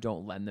watch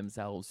don't lend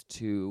themselves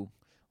to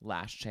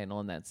Last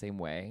Channel in that same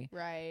way.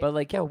 Right. But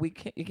like, yeah,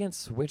 you can't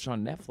switch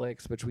on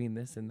Netflix between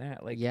this and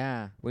that. Like,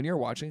 Yeah, when you're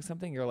watching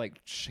something, you're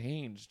like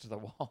chained to the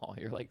wall.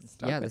 You're like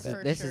stuck yeah. with This is it.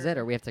 For this is it,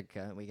 sure. or we have to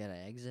go. We gotta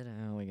exit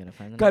out. We gotta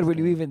find the. God, next when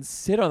you thing. even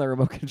sit on the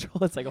remote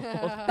control, it's like a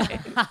whole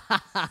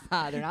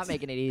thing. They're not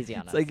making it easy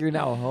on It's us. like you're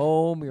now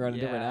home. You're on a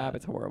different Yeah. app.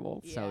 It's horrible.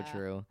 Yeah. So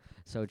true.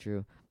 So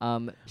true.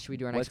 Should we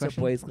do our What's next a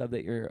question? boys club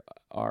that you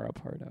are a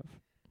part of?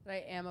 that I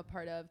am a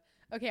part of.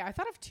 Okay, I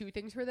thought of two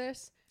things for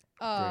this.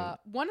 Great.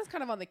 One is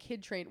kind of on the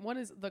kid train. One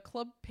is the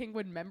Club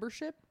Penguin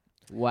membership.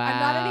 Wow. I'm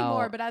not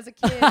anymore, but as a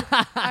kid,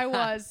 I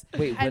was.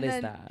 Wait, And what is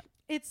then that?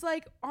 It's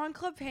like on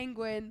Club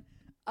Penguin,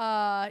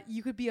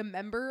 you could be a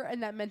member,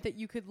 and that meant that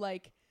you could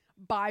like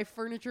buy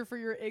furniture for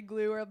your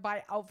igloo or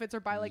buy outfits or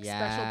buy like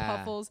special Yeah.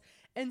 puffles.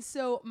 And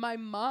so my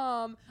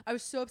mom, I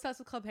was so obsessed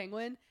with Club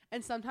Penguin,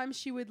 and sometimes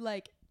she would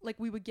like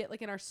we would get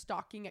like in our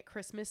stocking at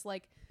Christmas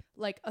like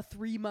a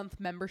 3-month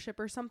membership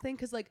or something,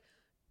 because like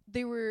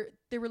they were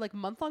like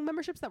month-long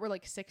memberships that were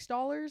like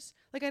 $6.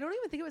 Like I don't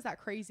even think it was that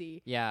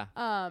crazy. Yeah.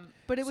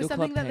 But it was So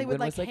something Club that they would Penguin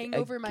like was, like, hang a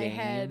over my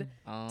head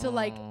game? to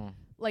like Oh.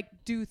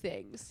 do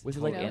things. Was it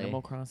you like know? Totally.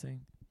 Animal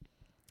Crossing?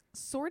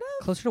 Sort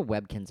of. Closer to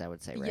Webkins, I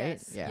would say, right?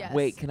 Yes, Yeah. yes.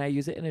 Wait, can I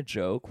use it in a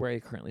joke where I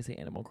currently say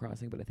Animal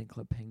Crossing, but I think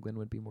Club Penguin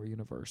would be more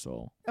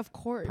universal? Of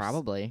course.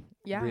 Probably.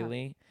 Yeah.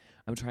 Really?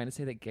 I'm trying to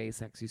say that gay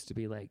sex used to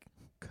be like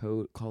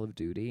Call of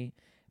Duty,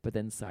 but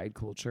then side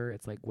culture,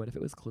 it's like, what if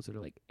it was closer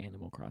to like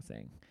Animal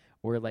Crossing?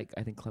 Or like,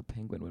 I think Club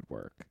Penguin would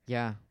work.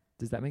 Yeah.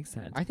 Does that make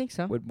sense? I think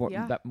so. Would more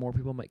Yeah. that more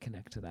people might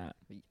connect to that?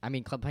 I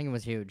mean, Club Penguin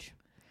was huge.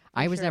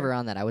 I was sure. never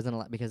on that. I wasn't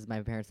allowed because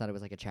my parents thought it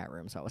was like a chat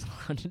room, so I wasn't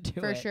allowed to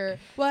do For it. sure.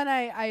 Well, and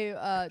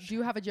I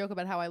do have a joke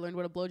about how I learned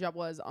what a blowjob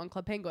was on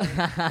Club Penguin.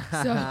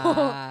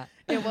 So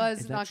it was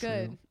Is that not true?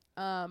 good.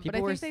 But People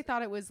I were think they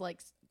thought it was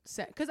like,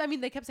 because I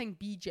mean they kept saying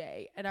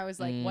BJ, and I was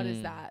like, what is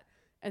Mm. that?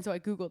 And so I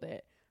Googled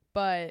it,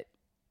 but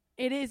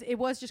it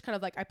was just kind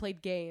of like I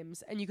played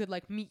games, and you could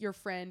like meet your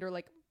friend, or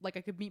like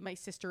I could meet my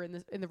sister in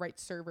the right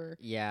server.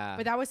 Yeah.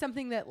 But that was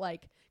something that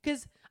like,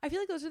 because I feel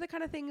like those are the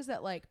kind of things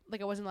that like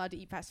I wasn't allowed to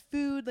eat fast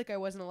food, like I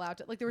wasn't allowed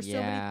to, like there were so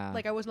Yeah. many,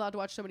 like I wasn't allowed to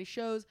watch so many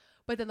shows,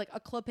 but then like a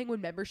Club Penguin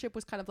membership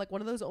was kind of like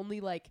one of those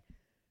only like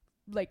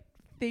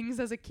things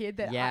as a kid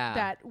that Yeah.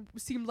 that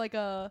seemed like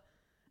that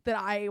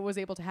I was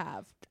able to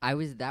have.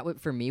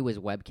 For me was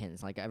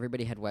Webkins. Like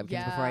everybody had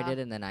Webkins before I Yeah. did,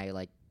 and then I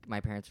like my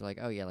parents were like,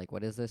 "Oh yeah, like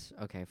what is this?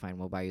 Okay, fine,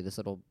 we'll buy you this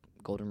little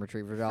golden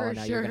retriever doll, For and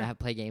now you're sure. gonna have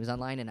play games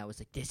online." And I was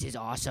like, "This is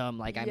awesome!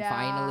 Like I'm Yeah.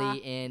 finally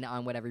in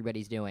on what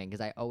everybody's doing,"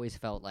 because I always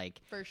felt like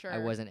For sure.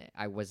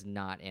 I was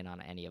not in on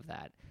any of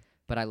that.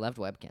 But I loved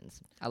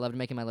Webkins. I loved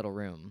making my little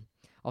room.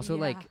 Also,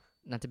 Yeah. like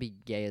not to be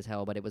gay as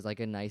hell, but it was like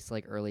a nice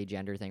like early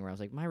gender thing where I was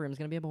like, my room's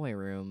gonna be a boy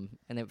room,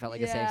 and it felt like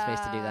a safe space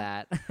to do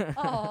Yeah. that.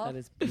 Aw. That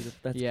is beautiful.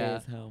 That's gay Yeah.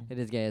 as hell. It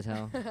is gay as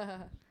hell.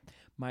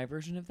 My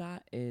version of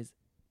that is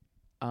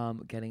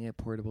getting a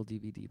portable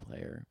DVD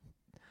player.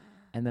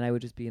 And then I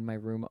would just be in my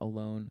room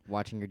alone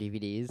Watching your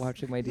DVDs.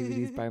 watching my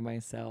DVDs by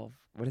myself.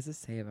 What does this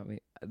say about me?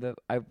 But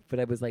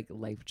I was like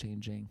life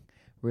changing.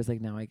 Whereas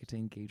like now I get to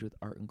engage with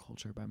art and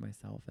culture by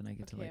myself, and I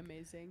get to Okay, like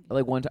amazing.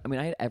 one time. I mean,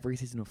 I had every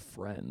season of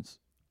Friends.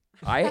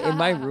 In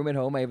my room at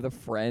home, I have the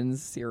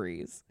Friends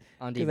series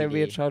on because I'd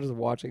be a DVD. child just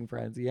watching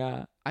Friends.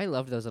 Yeah, I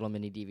loved those little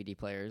mini DVD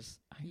players.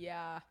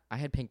 Yeah. I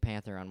had Pink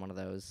Panther on one of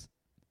those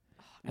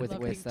I with love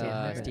with Pink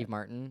Panther. Steve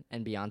Martin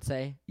and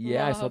Beyonce.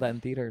 yeah, I saw Love. that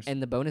in theaters.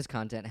 And the bonus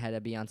content had a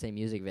Beyonce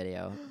music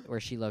video where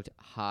she looked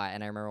hot,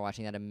 and I remember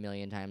watching that a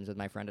million times with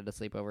my friend at a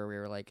sleepover. We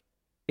were like,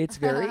 It's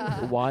very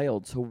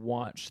wild to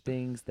watch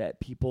things that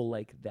people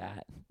like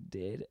that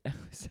did.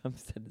 Some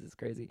said this is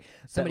crazy.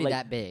 somebody like,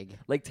 that big.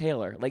 Like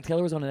Taylor. Like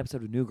Taylor was on an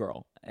episode of New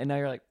Girl, and now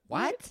you're like,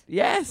 What?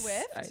 Yes,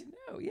 Swift? I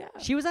know. Yeah.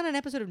 She was on an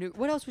episode of New.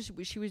 What else was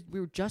she? We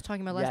were just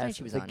talking about last night.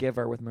 She was The on.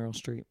 Giver with Meryl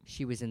Streep.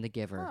 She was in The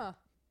Giver. Huh.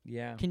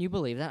 Yeah. Can you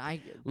believe that?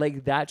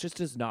 Like that just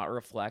does not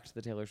reflect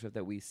the Taylor Swift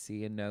that we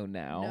see and know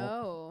now.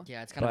 No.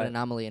 Yeah, it's kind of an But-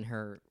 anomaly in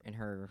her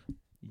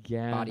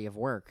Yeah. body of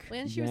work.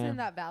 And she was Yeah. in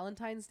that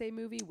Valentine's Day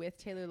movie with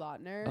Taylor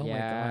Lautner. Oh my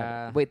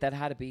Yeah. god. Wait, that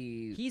had to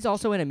be. He's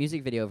also in a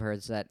music video of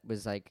hers that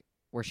was like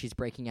where she's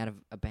breaking out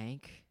of a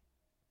bank.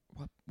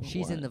 What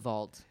She's in the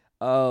vault,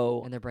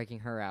 Oh. and they're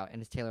breaking her out,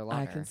 and it's Taylor Lautner.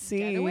 I can see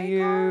Getaway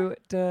you. Car?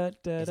 Da,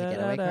 da, Is it da,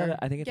 Getaway da, Car? da.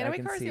 I think it's Getaway I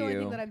can Car is see the only you.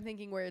 thing that I'm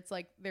thinking where it's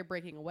like they're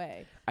breaking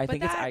away. I but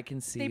think it's that- I can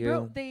see They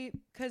you.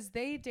 because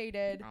they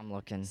dated I'm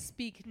looking.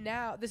 Speak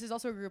Now. This is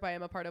also a group I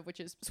am a part of, which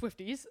is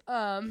Swifties.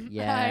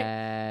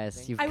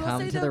 Yes, you've I will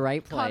come say to though, the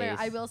right place. Connor,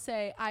 I will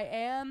say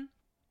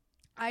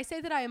I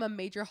say that I am a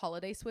major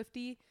holiday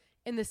Swiftie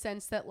in the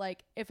sense that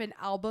like if an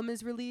album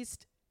is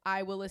released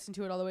I will listen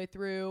to it all the way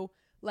through.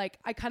 Like,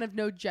 I kind of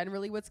know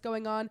generally what's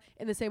going on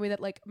in the same way that,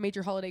 like,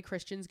 major holiday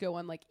Christians go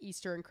on, like,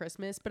 Easter and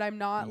Christmas. But I'm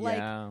not,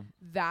 like,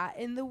 that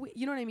in the...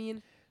 You know what I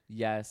mean?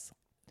 Yes.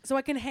 So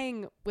I can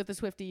hang with the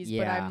Swifties,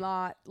 but I'm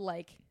not,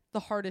 like, the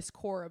hardest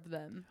core of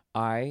them.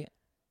 I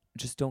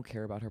just don't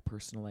care about her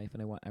personal life,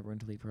 and I want everyone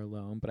to leave her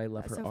alone. But I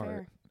love her art.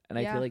 Fair. And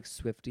I feel like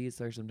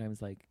Swifties are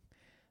sometimes, like,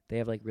 they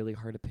have, like, really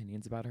hard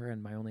opinions about her.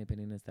 And my only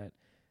opinion is that,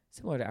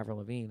 similar to Avril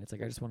Lavigne, it's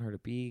like, I just want her to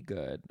be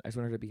good. I just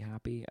want her to be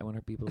happy. I want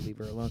her people to leave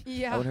her alone.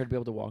 I want her to be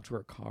able to walk to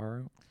her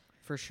car.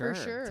 For sure.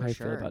 That's how I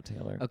feel about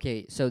Taylor.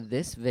 Okay, so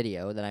this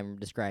video that I'm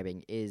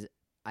describing is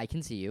I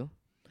Can See You.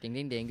 Ding,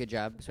 ding, ding. Good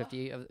job.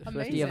 Swiftie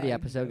of the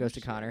episode goes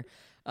to Connor.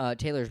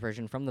 Taylor's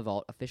version from The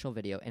Vault, official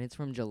video, and it's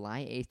from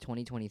July 8th,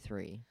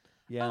 2023.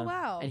 Yeah. Oh,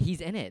 wow. And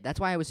he's in it. That's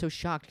why I was so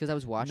shocked, because I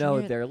was watching it.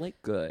 No, they're,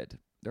 like, good.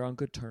 They're on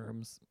good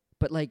terms.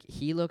 But, like,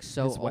 he looks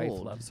so His old. wife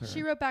loves her.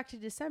 She wrote back to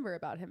December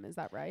about him. Is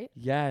that right?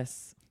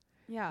 Yes.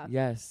 Yeah.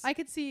 Yes. I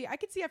could see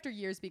after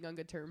years being on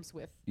good terms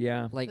with.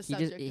 Yeah. Like, The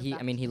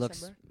he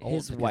looks old.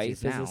 His wife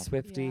is a now.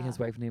 Swiftie. Yeah. His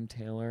wife named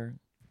Taylor.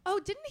 Oh,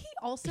 didn't he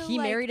also? He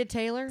married a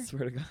Taylor?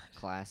 Swear to God.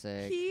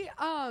 Classic. He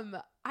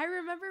I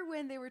remember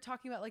when they were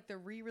talking about, like, the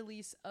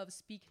re-release of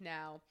Speak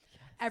Now.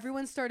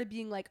 Everyone started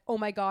being like, "Oh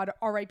my God,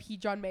 R.I.P.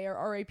 John Mayer,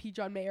 R.I.P.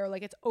 John Mayer,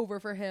 like it's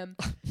over for him."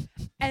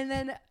 And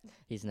then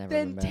He's never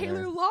been better.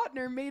 Taylor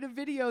Lautner made a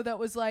video that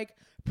was like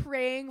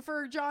praying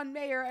for John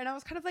Mayer, and I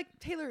was kind of like,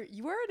 "Taylor,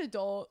 you are an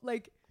adult,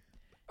 like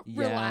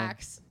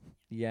relax."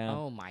 Yeah.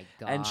 Oh my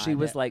God. And she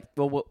was like,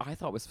 well, what I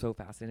thought was so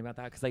fascinating about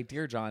that, because, like,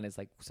 Dear John is,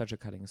 like, such a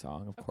cutting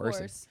song, of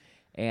course.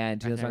 And I've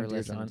Taylor's never on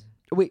Dear John. listened.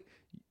 Wait,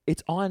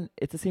 it's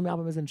the same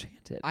album as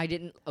Enchanted. I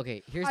didn't.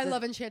 Okay, I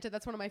love Enchanted.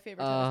 That's one of my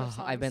favorite Taylor Swift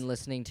songs. I've been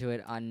listening to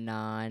it on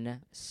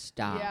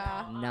non-stop.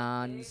 Yeah.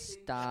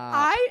 Non-stop.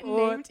 I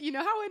named, you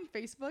know how in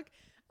Facebook,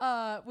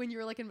 when you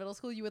were, like, in middle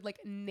school, you would,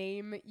 like,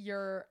 name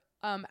your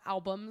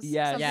albums.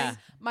 Yes. Something? Yeah.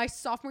 My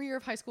sophomore year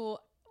of high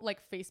school, like,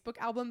 Facebook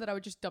album that I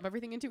would just dump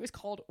everything into is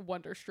called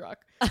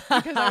Wonderstruck,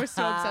 because I was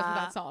so obsessed with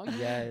that song.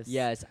 Yes.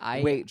 Yes.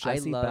 Wait,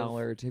 Jessie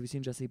Ballard. Have you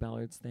seen Jessie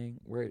Ballard's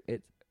thing where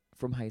it's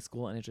from high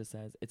school, and it just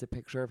says, it's a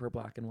picture of her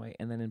black and white,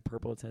 and then in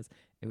purple it says,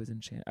 I was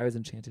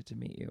enchanted to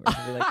meet you, or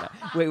something like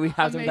that. Wait, we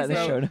have some of that in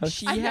the show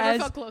notes. I never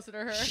felt closer to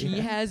her. She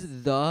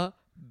has the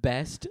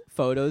best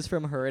photos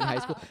from her in high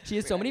school. She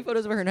has so many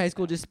photos of her in high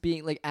school just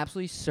being, like,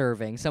 absolutely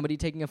serving. Somebody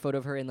taking a photo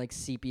of her in, like,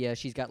 sepia.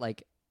 She's got,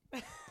 like,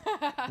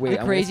 Wait,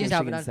 the craziest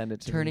outfit on, on,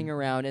 turning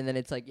around, and then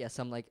it's like,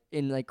 some like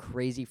in like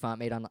crazy font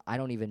made on, I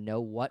don't even know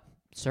what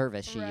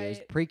service she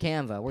used.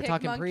 Pre-Canva. We're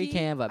talking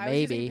pre-Canva.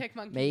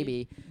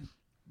 Maybe.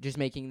 Just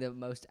making the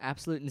most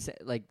absolute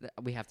like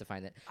we have to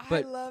find it.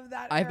 But I love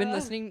that. I've been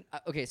listening.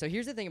 Okay, so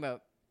here's the thing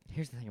about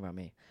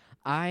me.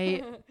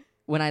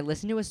 When I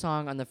listen to a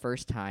song on the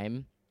first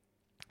time,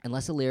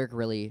 unless a lyric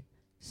really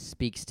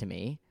speaks to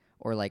me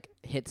or like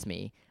hits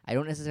me, I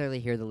don't necessarily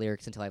hear the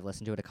lyrics until I've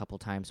listened to it a couple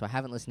times. So I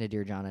haven't listened to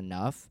Dear John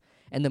enough.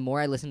 And the more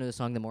I listen to the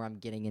song, the more I'm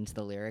getting into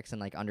the lyrics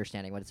and like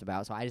understanding what it's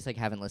about. So I just like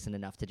haven't listened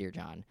enough to Dear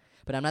John.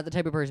 But I'm not the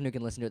type of person who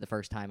can listen to it the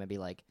first time and be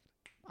like,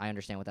 I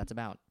understand what that's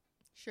about.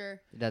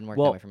 Sure. It doesn't work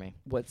that way for me.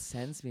 What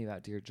sends me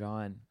about Dear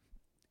John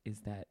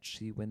is that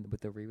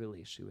with the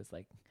re-release, she was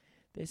like,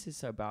 this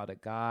is about a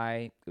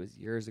guy. It was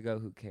years ago.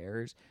 Who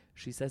cares?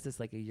 She says this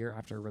like a year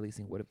after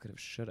releasing Would've, Could've,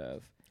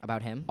 Should've.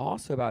 About him?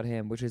 Also about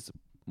him, which is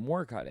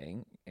more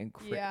cutting and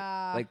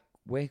like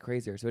way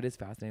crazier. So it is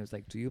fascinating. It was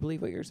like, do you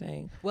believe what you're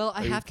saying? Well,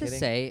 I have to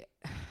say,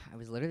 I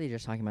was literally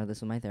just talking about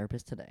this with my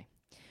therapist today.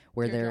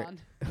 Where Dear John.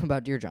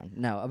 About Dear John.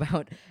 No,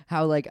 about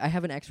how like I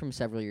have an ex from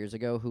several years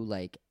ago who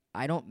like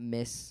I don't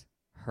miss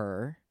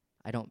her.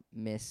 I don't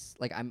miss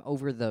like I'm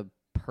over the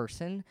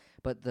person,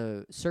 but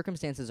the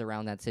circumstances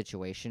around that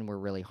situation were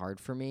really hard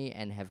for me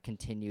and have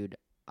continued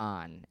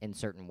on in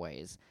certain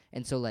ways.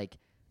 And so like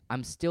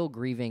I'm still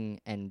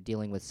grieving and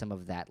dealing with some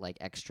of that like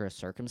extra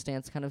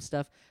circumstance kind of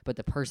stuff, but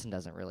the person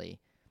doesn't really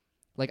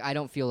like I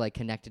don't feel like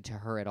connected to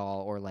her at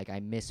all, or like I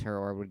miss her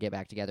or would get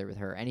back together with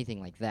her or anything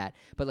like that.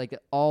 But like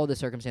all the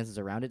circumstances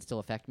around it still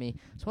affect me.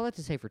 So all I have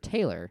to say for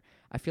Taylor,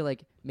 I feel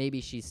like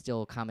maybe she's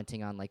still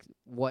commenting on like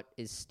what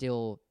is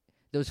still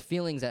those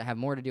feelings that have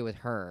more to do with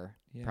her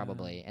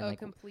probably. And like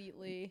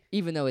completely.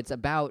 Even though it's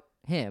about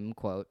him,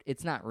 quote,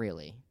 it's not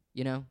really,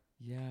 you know?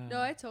 Yeah.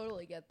 No, I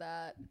totally get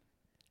that.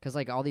 Because,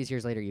 like, all these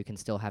years later, you can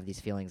still have these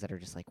feelings that are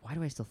just like, why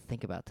do I still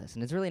think about this?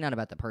 And it's really not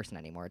about the person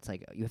anymore. It's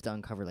like you have to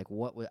uncover, like,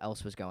 what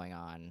else was going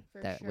on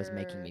that was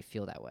making me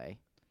feel that way.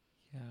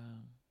 Yeah.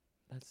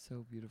 That's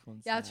so beautiful.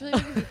 And Yeah, it's sad.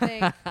 really making me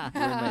think.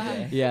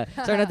 Yeah.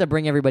 Sorry not to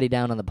bring everybody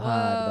down on the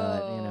pod,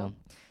 but, you know.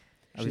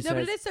 No,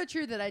 but it is so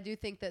true that I do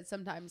think that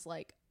sometimes,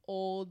 like,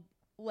 old,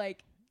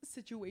 like,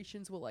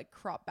 situations will, like,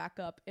 crop back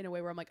up in a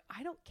way where I'm like,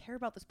 I don't care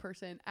about this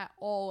person at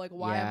all. Like,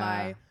 why am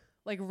I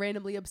like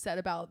randomly upset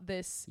about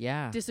this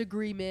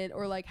disagreement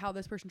or like how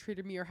this person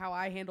treated me or how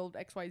I handled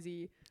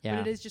XYZ. But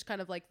it is just kind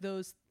of like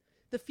the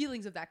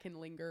feelings of that can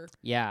linger.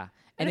 Yeah.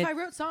 And if I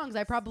wrote songs,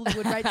 I probably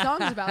would write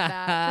songs about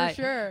that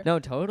for sure. No,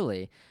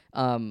 totally.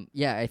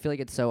 Yeah, I feel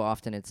like it's so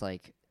often it's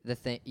like the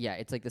thing,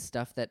 it's like the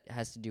stuff that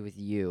has to do with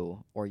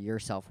you or your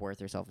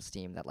self-worth or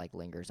self-esteem that like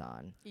lingers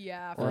on.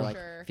 Yeah, Or for like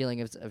sure.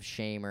 feeling of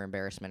shame or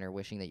embarrassment or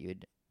wishing that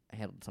you'd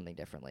handled something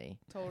differently.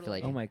 Totally. I feel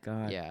like, Oh my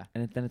God. yeah.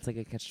 And then it's like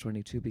a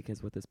catch-22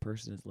 because what this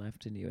person has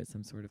left in you is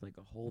some sort of like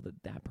a hole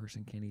that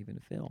person can't even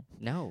fill.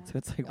 No. So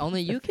it's like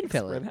Only what's the you can fix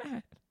fill for it.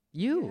 that?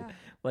 You. Yeah.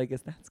 Well, I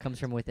guess that's Comes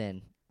from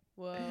within.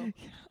 Whoa.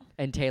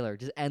 And Taylor,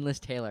 just endless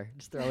Taylor.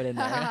 Just throw it in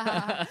there.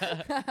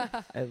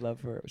 I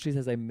love her. She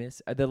says, "I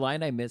miss the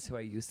line. I miss who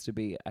I used to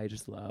be. I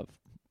just love."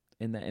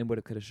 In that, and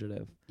woulda, coulda,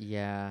 shoulda.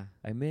 Yeah.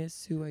 I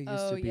miss who I used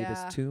Oh, to be. yeah.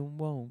 This tomb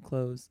won't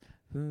close.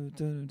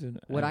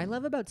 What I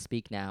love about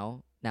Speak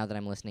Now that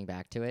I'm listening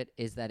back to it,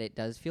 is that it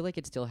does feel like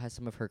it still has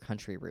some of her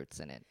country roots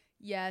in it.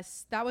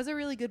 Yes, that was a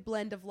really good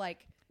blend of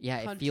like Yeah,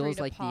 it country feels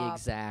to like the pop,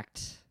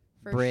 exact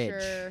for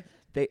bridge. sure.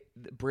 The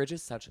bridge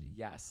is such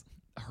yes.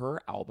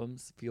 Her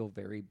albums feel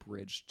very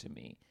bridge to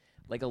me.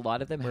 Like a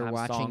lot of them We're have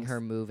watching songs.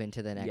 her move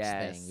into the next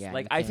Yes. thing. Yeah,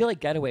 like you I can't- feel like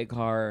Getaway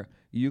Car,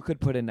 you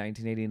could put in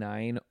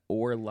 1989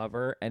 or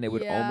Lover, and it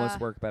would Yeah. almost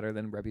work better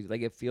than Reputation.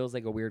 Like it feels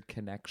like a weird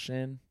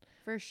connection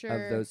For sure.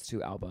 of those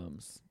two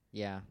albums.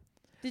 yeah.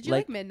 Did you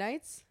like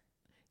Midnights?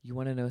 You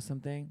want to know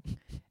something?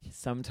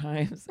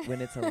 Sometimes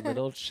when it's a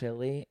little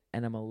chilly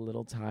and I'm a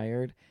little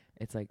tired,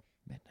 it's like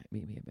midnight.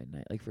 Meet me at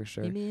midnight, like for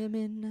sure. Give me a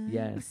midnight.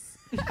 Yes,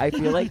 I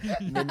feel like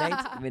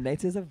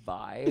Midnights is a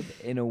vibe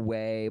in a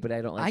way, but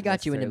I don't like. I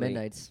got you into necessarily-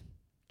 Midnights. Yeah,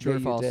 True or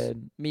you false?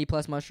 did. Me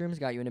plus mushrooms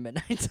got you into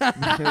Midnights.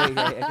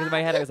 Because in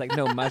my head I was like,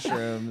 no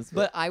mushrooms.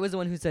 But I was the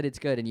one who said it's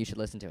good and you should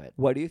listen to it.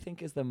 What do you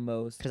think is the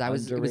most? Because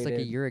it was like a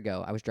underrated- year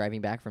ago. I was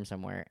driving back from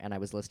somewhere and I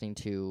was listening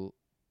to.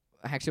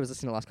 I actually was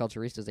listening to Las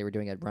Culturistas. They were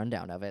doing a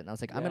rundown of it, and I was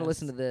like, I'm gonna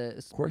listen to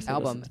Yes. the course I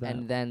album listened to that.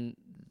 and then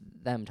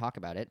them talk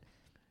about it.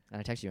 And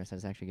I texted you and said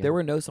it's actually good. There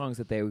were no songs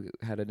that they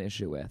had an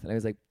issue with, and I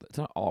was like, it's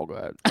not all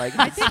good. Like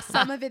I think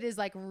some of it is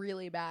like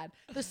really bad.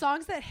 The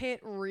songs that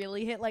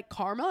really hit, like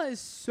Karma is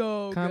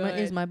so Karma good.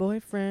 is my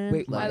boyfriend.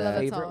 Wait, I my love that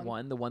favorite song.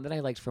 one, the one that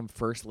I liked from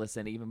first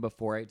listen, even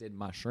before I did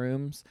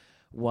mushrooms,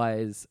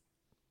 was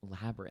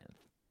Labyrinth.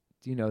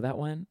 Do you know that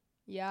one?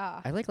 Yeah.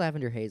 I like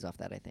Lavender Haze off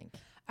that. I think.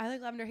 I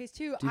like Lavender Haze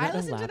too. Do you I not know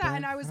listened to that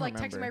and Labyrinth? I was I like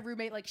don't texting my remember.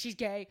 roommate like she's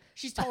gay.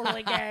 She's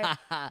totally gay.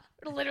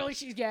 Literally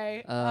she's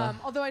gay.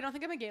 Although I don't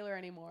think I'm a gayler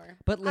anymore.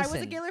 But I was a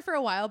listen. gayler for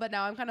a while, but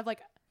now I'm kind of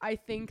like I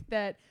think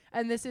that,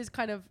 and this is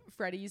kind of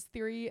Freddie's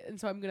theory, and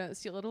so I'm gonna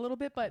steal it a little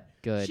bit. But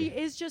Good. she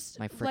is just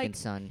My freaking like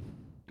son.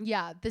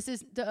 yeah. This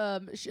is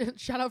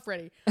shout out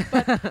Freddie.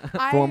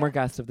 But Former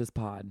guest of this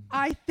pod.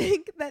 I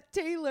think that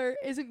Taylor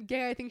isn't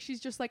gay. I think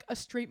she's just like a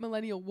straight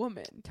millennial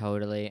woman.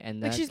 Totally.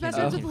 And Like that she's can best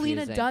be friends with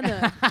Lena confusing.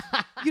 Dunham.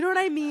 You know what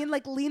I mean?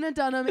 Like Lena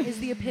Dunham is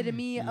the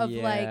epitome of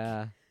like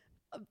Yeah.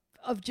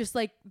 of just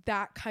like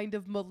that kind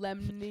of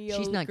millennial.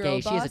 She's not girl gay.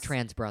 She has a boss.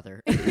 trans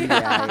brother.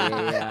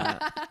 yeah.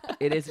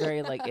 It is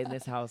very like in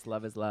this house,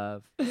 love is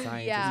love.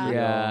 Science Yeah. is real.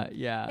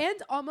 yeah. And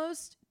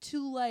almost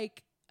to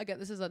like again,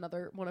 this is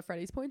another one of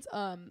Freddie's points.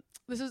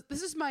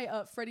 This is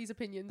my Freddie's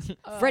opinions.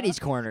 Freddie's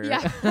corner.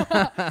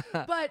 Yeah.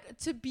 But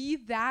to be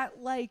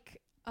that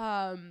like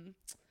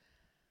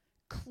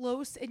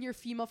close in your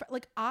female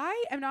like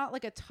I am not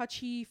like a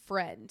touchy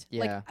friend.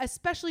 Yeah. Like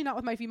especially not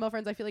with my female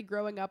friends. I feel like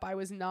growing up I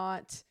was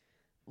not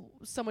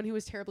someone who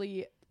was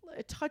terribly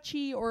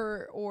touchy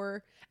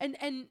or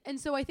and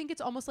so I think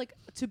it's almost like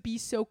to be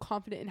so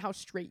confident in how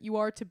straight you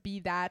are to be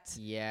that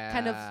Yeah.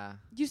 kind of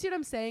you see what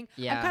I'm saying?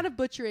 Yeah. I'm kind of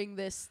butchering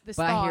this But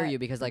thought. I hear you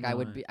because like I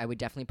Right. would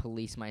definitely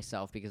police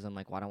myself because I'm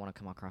like, well, I don't want to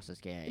come across as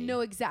gay.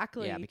 No,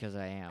 exactly. Yeah, because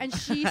I am. And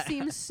she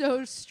seems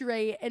so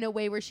straight in a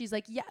way where she's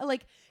like, yeah,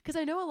 like, because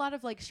I know a lot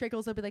of like straight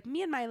girls will be like,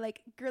 me and my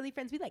like girly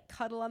friends, we like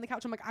cuddle on the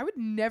couch. I'm like, I would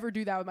never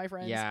do that with my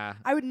friends. Yeah.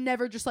 I would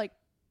never just like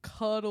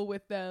cuddle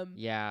with them.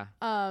 Yeah.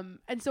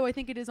 And so I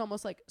think it is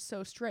almost like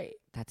so straight.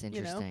 That's know?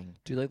 interesting.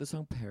 Do you like the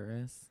song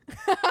Paris?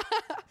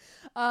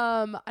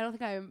 I don't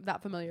think I'm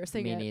that familiar.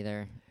 Sing Me it.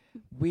 neither.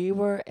 We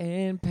were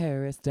in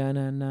Paris.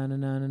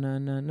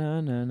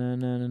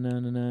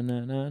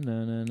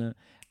 Da-na-na-na-na-na-na-na-na-na-na-na-na-na-na-na.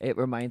 It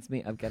reminds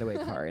me of Getaway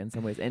Car in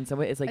some ways. In some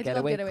ways, it's like I do love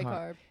Getaway, Getaway Car.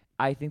 Car.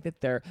 I think that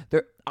they're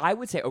I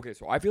would say okay,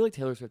 so I feel like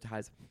Taylor Swift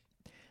has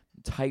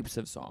types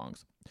of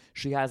songs.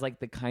 She has like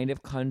the kind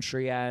of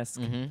country-esque,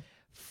 Mm-hmm.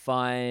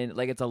 fun,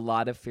 like it's a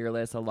lot of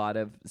Fearless, a lot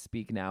of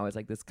Speak Now is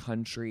like this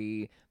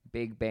country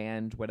big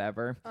band,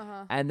 whatever.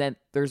 Uh-huh. And then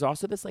there's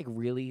also this like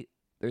really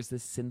there's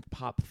this synth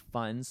pop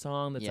fun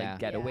song that's Yeah. like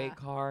Getaway Yeah.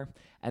 Car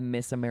and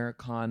Miss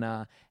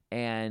Americana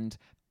and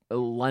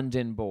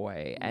London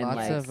Boy and Lots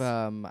like of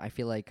I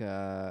feel like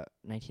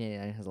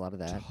 1989 has a lot of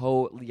that.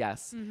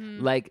 yes.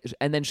 Mhm. Like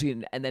and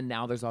then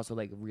now there's also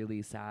like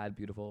really sad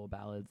beautiful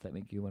ballads that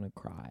make you want to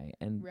cry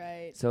and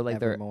Right. so like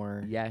they're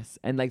Evermore. yes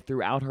and like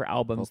throughout her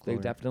albums they're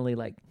Folklore. definitely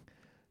like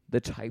the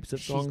types of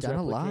She's songs done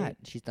a lot. replicate.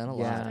 She's done a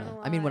Yeah. lot. She's done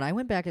a I mean, when lot. I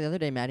went back the other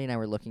day, Maddie and I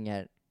were looking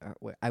at.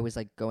 I was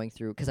like going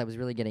through because I was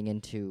really getting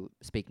into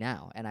Speak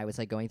Now, and I was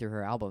like going through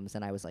her albums,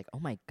 and I was like, oh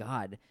my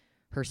god,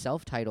 her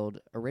self-titled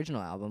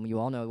original album. You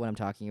all know what I'm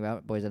talking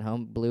about. Boys at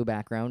Home, blue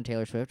background,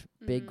 Taylor Swift,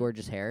 big Mhm.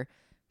 gorgeous hair.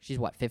 She's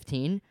what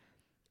 15.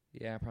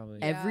 Yeah, probably.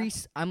 Yeah.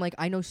 I'm like,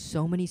 I know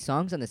so many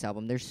songs on this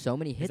album. There's so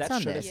many Is hits that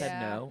on shoulda this. said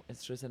Yeah. no?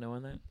 It's shoulda said no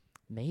on that.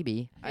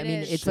 Maybe. I It mean,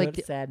 is. it's like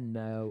said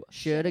no.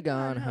 should have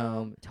gone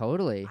home.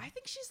 Totally. I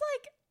think she's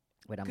like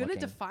Wait, I'm gonna looking.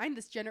 define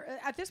this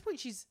at this point.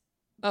 She's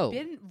Oh,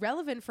 been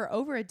relevant for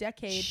over a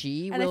decade,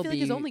 she and I will feel like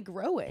be is only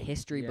growing.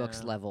 history books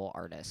Yeah. level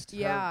artist.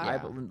 Yeah.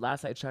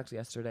 Last I checked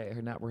yesterday,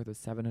 her net worth was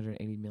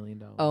 $780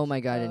 million. Oh my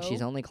god, and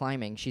she's Oh. only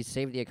climbing. She's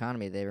saved the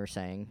economy, they were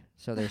saying.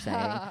 So they're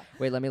saying.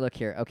 Wait, let me look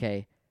here.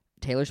 Okay.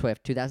 Taylor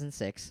Swift,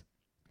 2006.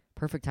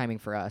 Perfect timing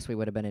for us. We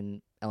would have been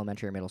in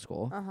elementary or middle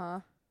school.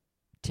 Uh-huh.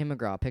 Tim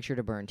McGraw, Picture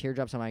to Burn,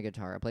 Teardrops on My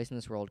Guitar, A Place in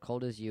This World,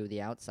 Cold as You,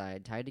 The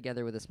Outside, Tied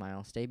Together with a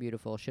Smile, Stay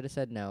Beautiful, Should Have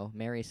Said No,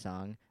 Mary's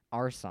Song,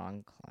 Our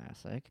Song,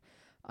 classic.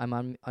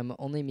 I'm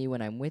Only Me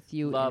When I'm With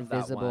You, Love that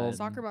Invisible. one.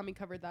 Soccer Mommy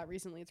covered that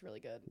recently. It's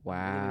really good.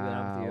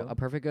 Wow. A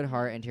Perfect Good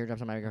Heart and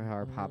Teardrops on My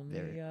Guitar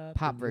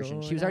pop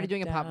version. She was already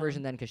doing a pop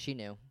version then because she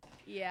knew.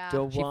 Yeah.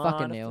 Don't She wanna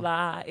fucking knew.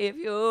 fly if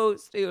you're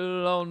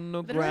still on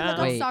the Literally, ground. look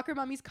up Wait. Soccer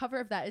Mommy's cover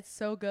of that. It's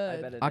so I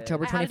good. bet it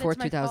October is. I added it to 24th,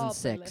 my fall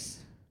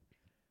 2006.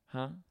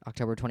 Huh?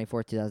 October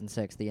 24th,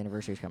 2006. The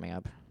anniversary's coming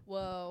up.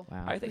 Whoa.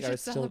 Wow. I We think I should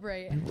was still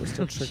celebrate. we're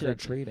still trick or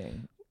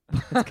treating.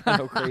 It's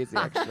kind of crazy,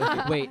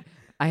 actually. Wait,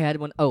 I had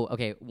one. Oh,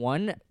 okay.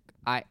 One,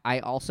 I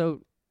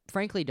also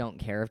frankly don't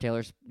care if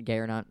Taylor's gay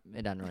or not.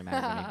 It doesn't really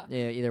matter to me.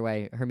 Yeah, either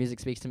way, her music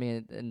speaks to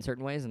me in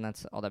certain ways, and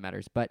that's all that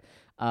matters. But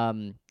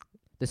the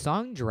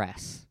song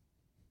Dress.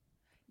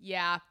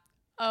 Yeah.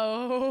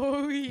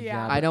 Oh, yeah.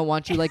 Yeah, I don't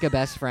want you like a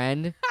best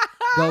friend.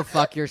 Go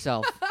fuck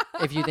yourself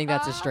if you think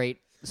that's a straight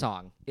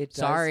song. It does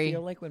Sorry.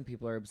 feel like when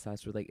people are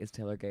obsessed with like, is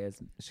Taylor gay?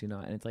 Is she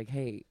not? And it's like,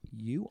 hey,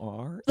 you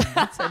are.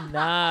 That's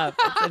enough.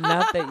 It's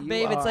enough that you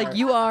Babe, are. it's like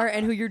you are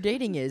and who you're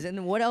dating is,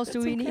 and what else do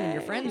It's we need? Your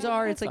okay. friends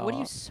are. It's That's like, what are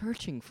you all.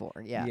 searching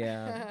for? Yeah.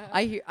 Yeah.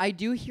 I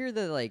do hear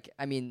the like.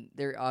 I mean,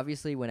 there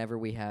obviously whenever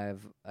we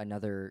have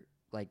another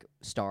like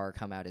star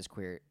come out as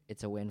queer,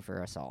 it's a win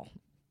for us all.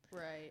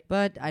 Right.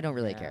 But I don't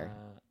really care.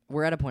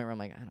 We're at a point where I'm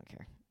like, I don't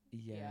care.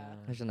 Yeah.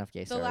 There's enough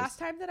gay The stars. last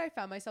time that I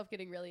found myself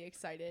getting really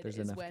excited There's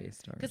is enough when, gay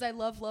stars. because I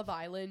love Love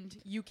Island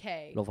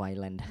UK. Love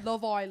Island.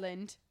 Love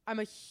Island. I'm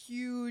a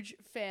huge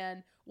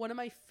fan. One of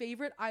my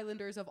favorite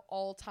Islanders of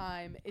all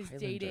time is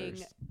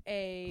dating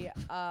a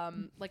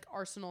like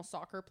Arsenal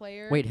soccer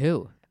player. Wait,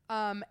 who?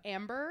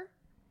 Amber.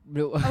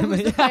 No, Oh,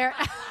 who's the player?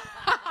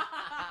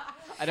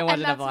 I don't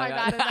want and to that's my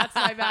bad. And that's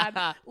my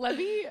bad. Let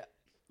me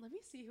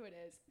see who it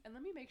is, and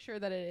let me make sure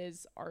that it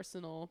is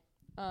Arsenal.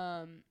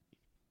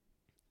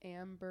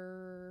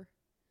 Amber.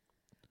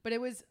 But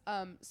it was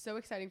so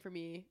exciting for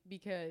me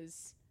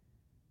because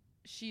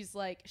she's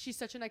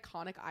such an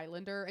iconic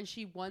Islander, and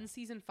she won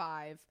season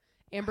 5.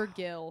 Amber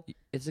Gill.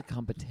 It's a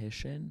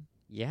competition.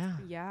 Yeah.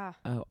 Yeah.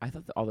 Oh, I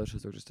thought that all those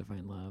shows were just to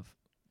find love.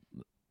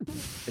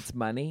 It's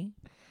money.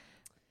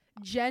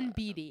 Jen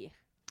Beatty.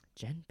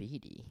 Jen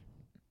Beatty.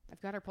 I've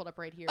got her pulled up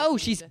right here. Oh,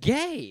 if you she's need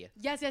gay. to-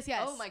 Yes.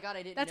 Oh my god,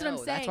 I didn't That's know. what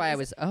I'm saying. That's why I is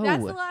was. Oh.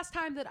 That's the last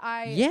time that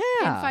I, Yeah.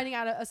 in finding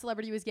out a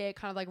celebrity was gay, it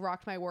kind of like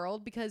rocked my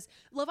world, because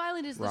Love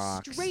Island is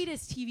Rocks. the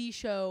straightest TV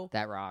show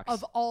That rocks.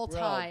 of all Bro,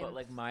 time. but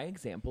like my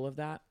example of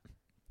that,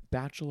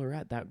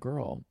 Bachelorette, that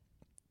girl.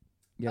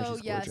 Yeah, Oh,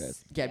 she's yes.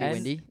 gorgeous. Gabby and,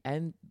 Windy.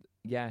 And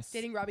yes.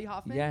 Dating Robbie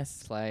Hoffman. Yes.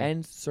 Slay.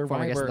 And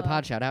Former guest of the Survivor.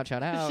 pod. Shout out.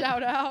 Shout out.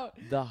 Shout out.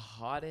 The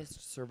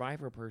hottest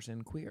Survivor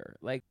person queer.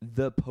 Like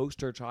the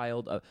poster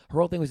child of her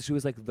whole thing was she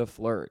was like the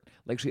flirt.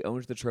 Like she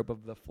owns the trope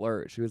of the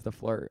flirt. She was the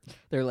flirt.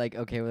 They're like,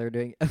 okay, well, they're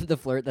doing the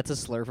flirt. That's a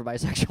slur for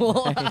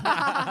bisexual.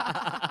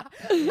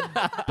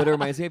 But it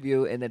reminds me of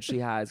you, and that she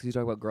has, because you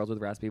talk about girls with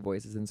raspy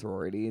voices in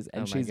sororities,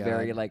 and Oh my she's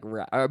very God. like,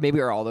 or maybe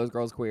are all those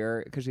girls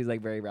queer, because she's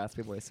like very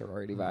raspy voice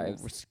sorority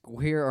vibes.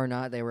 Queer or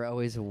not, they were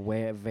always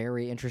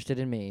very interested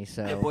in me.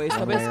 So Boys one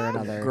come way as or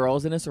another.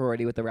 girls in a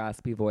sorority with the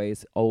raspy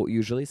voice. Oh,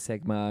 usually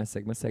Sigma,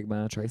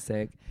 Tri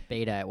Sig.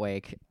 Beta at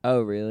Wake.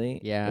 Oh,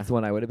 really? Yeah. That's the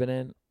one I would have been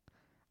in.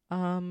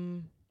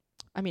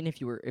 I mean,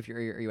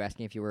 are you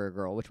asking if you were a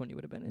girl, which one you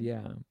would have been in?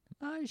 Yeah.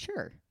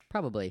 Sure,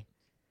 probably.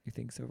 You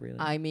think so, really?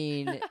 I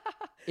mean,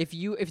 if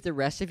the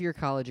rest of your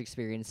college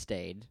experience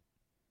stayed,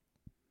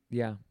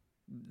 yeah.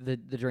 the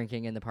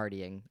drinking and the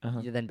partying,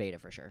 Uh-huh. then beta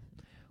for sure.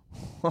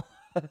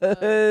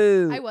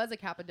 I was a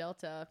Kappa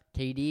Delta.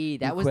 KD,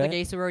 that was quit? the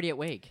gay sorority at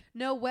Wake.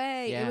 No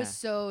way. It Yeah. was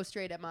so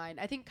straight at mine.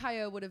 I think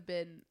Kaya would have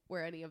been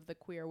where any of the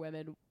queer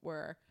women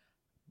were.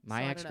 My So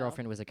I don't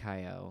ex-girlfriend was a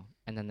Kyo,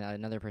 and then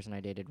another person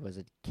I dated was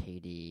a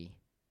KD.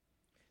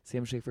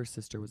 Sam Schaefer's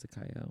sister was a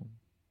Kyo.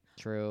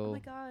 True. Oh my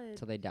god.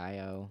 Till they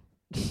die-o.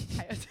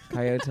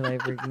 Kyo till I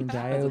freaking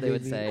die. That's what they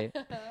would baby. say.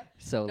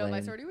 So No, my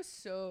lame. sorority was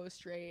so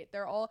straight.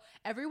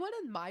 Everyone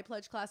in my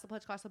pledge class, the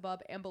pledge class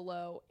above and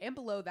below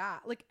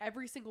that, like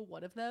every single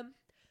one of them.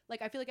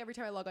 Like I feel like every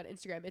time I log on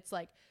Instagram, it's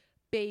like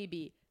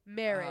baby,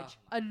 marriage,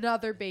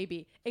 another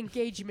baby,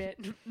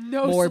 engagement,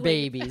 no More sleep.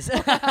 babies.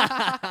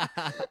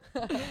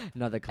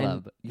 Another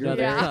club. You're,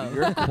 Another Yeah. club.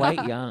 you're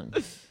quite young.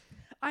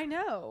 I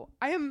know.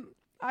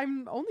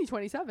 I'm only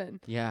 27.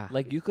 Yeah.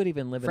 Like you could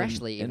even live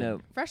Freshly in a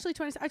even. Freshly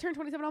 20. I turned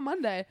 27 on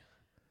Monday.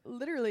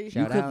 Literally.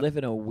 Shout you could out. live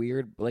in a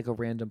weird, like a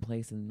random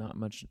place and not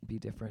much be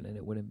different, and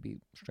it wouldn't be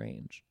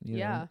strange. You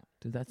Yeah. know?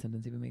 Does that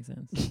sentence even make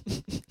sense?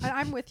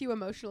 I'm with you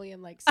emotionally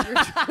and like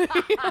spiritually.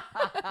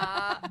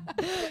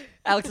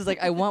 Alex is like,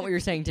 I want what you're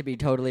saying to be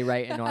totally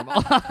right and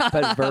normal,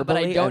 But verbally, but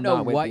I don't I'm know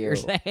not with what you. you're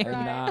saying. I'm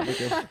Right. not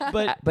with you.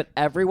 But But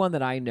everyone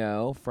that I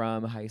know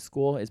from high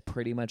school is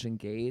pretty much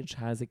engaged,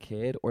 has a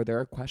kid, or there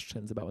are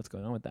questions about what's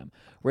going on with them.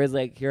 Whereas,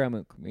 like, here I'm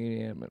a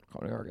comedian, I'm in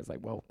New York. It's like,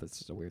 well,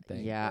 this is a weird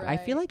thing. yeah, I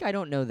feel Right. like I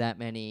don't know that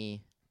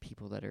many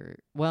people that are.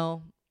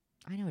 Well,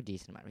 I know a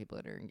decent amount of people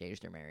that are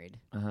engaged or married.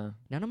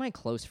 None of my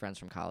close friends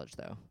from college,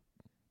 though.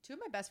 2 of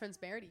my best friends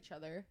married each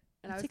other,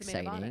 and That's I was the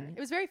maid of honor. exciting. It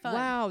was very fun.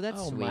 Wow, that's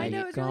Oh sweet. my I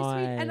know, it was really sweet.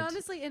 And God.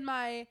 honestly, in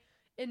my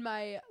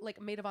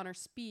like maid of honor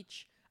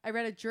speech, I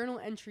read a journal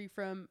entry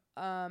from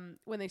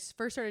when they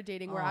first started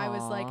dating, where I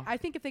was like, Aw. I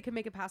think if they could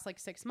make it past like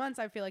 6 months,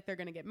 I feel like they're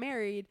gonna get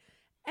married,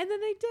 and then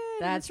they did.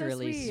 and That's it's so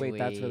really sweet. sweet. Wait,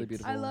 that's really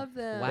beautiful. I love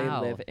them. Wow,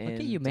 They live look at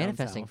in you down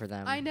manifesting south. for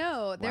them. I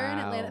know they're in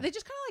Atlanta. Wow. They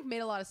just kind of like made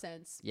a lot of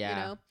sense. Yeah. You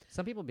know.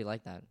 Some people be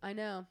like that. I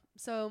know.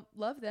 So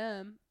love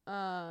them.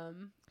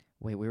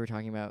 Wait, we were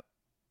talking about.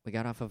 We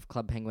got off of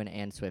Club Penguin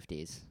and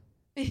Swifties.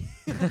 We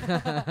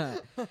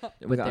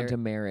With got their- into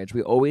marriage.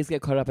 We always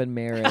get caught up in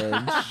marriage.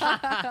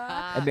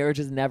 And marriage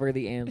is never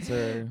the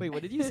answer. Wait,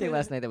 what did you say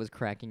last night that was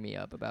cracking me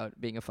up about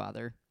being a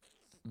father?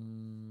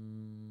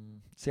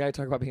 See, I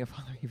talk about being a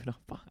father even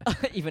off pod.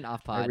 Even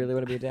off pod. I really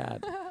want to be a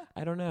dad.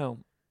 I don't know.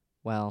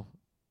 Well,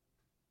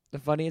 The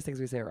funniest things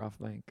we say are off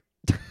mic.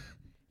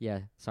 yeah.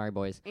 Sorry,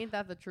 boys. Ain't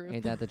that the truth?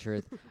 Ain't that the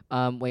truth?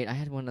 Wait, I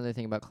had one other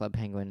thing about Club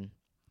Penguin.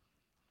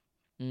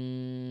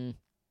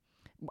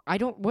 I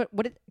don't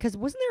because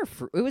wasn't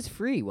there it was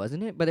free,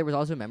 wasn't it? But there was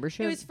also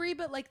membership. It was free,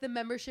 but like the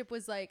membership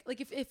was like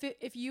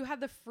if you had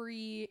the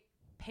free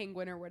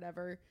penguin or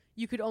whatever,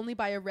 you could only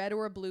buy a red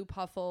or a blue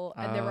puffle,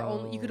 and there were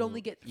only you could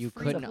only get you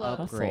free couldn't clothes.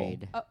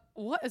 upgrade.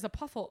 What is a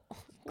puffle?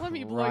 Let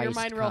me blow your Christ,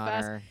 mind real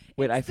fast. Connor.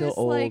 Wait, It's I feel this,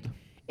 old. like,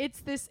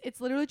 it's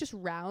literally just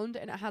round,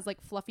 and it has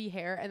like fluffy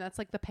hair, and that's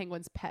like the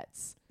penguin's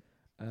pets.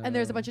 And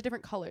there's a bunch of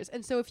different colors.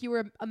 And so if you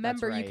were a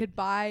member, you right. could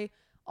buy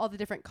all the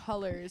different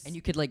colors. And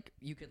you could like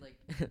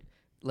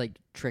like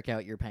trick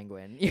out your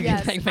penguin. You could,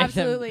 yes, like, make them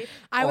absolutely.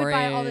 I would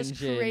buy all this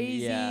orange and-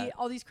 crazy, yeah.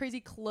 all these crazy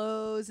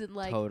clothes and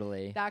like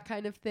Totally. that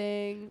kind of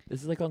thing.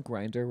 This is like on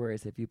Grindr,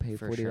 whereas if you pay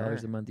For $40 sure.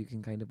 a month, you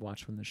can kind of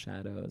watch from the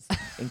shadows,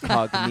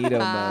 incognito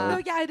No,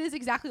 mode. yeah, it is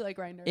exactly like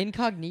Grindr.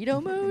 Incognito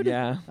mode?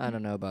 Yeah. I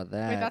don't know about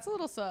that. Wait, that's a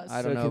little sus.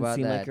 I So don't it know can about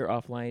seem that. like you're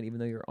offline, even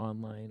though you're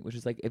online, which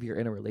is like if you're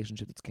in a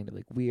relationship, it's kind of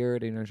like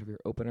weird, and you're not sure if you're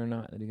open or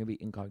not, then you're gonna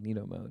be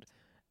incognito mode.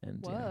 And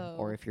Whoa.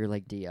 Or if you're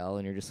like DL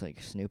and you're just like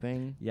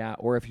snooping. yeah,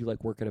 or if you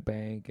like work at a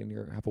bank and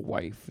you have a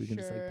wife, you can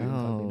just like be Sure.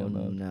 incognito Oh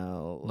mode.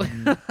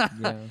 no.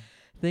 Yeah.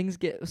 Things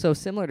get so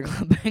similar to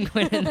Club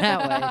Penguin in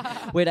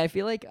that way. Wait, I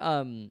feel like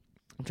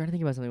I'm trying to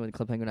think about something with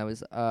Club Penguin. I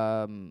was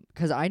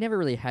because I never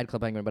really had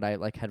Club Penguin, but I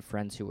like had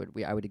friends who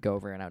I would go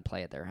over and I would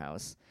play at their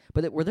house.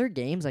 But were there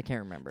games? I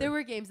can't remember. There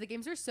were games. The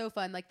games are so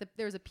fun. Like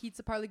there was a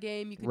pizza parlor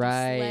game. You could do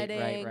right,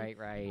 sledding.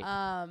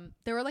 right.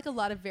 There were like a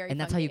lot of very And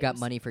that's fun how you got games.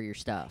 money for your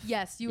stuff.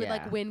 Yes, you would Yeah.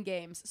 like win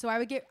games. So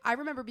I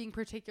remember being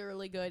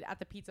particularly good at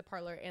the pizza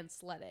parlor and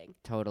sledding.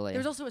 Totally. There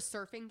was also a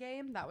surfing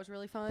game that was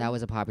really fun. That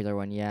was a popular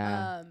one,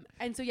 yeah.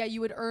 And so yeah, you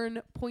would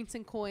earn points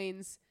and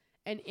coins,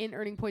 and in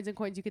earning points and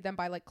coins, you could then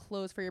buy like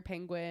clothes for your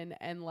penguin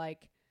and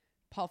like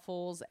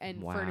puffles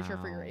and furniture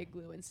for your Wow.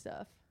 igloo and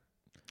stuff.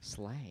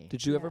 Slay.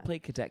 Did you ever Yeah. play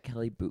Cadet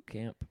Kelly Boot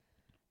Camp?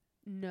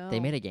 No, They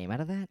made a game out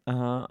of that?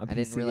 I I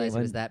didn't realize it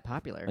was that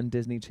popular. on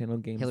Disney Channel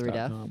Games. Hillary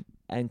Duff?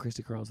 And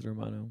Christy Carlson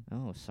Romano.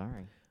 Oh,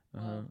 sorry.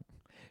 Uh-huh.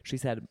 She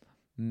said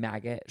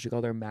maggot. She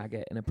called her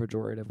maggot in a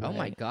pejorative way. Oh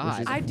my which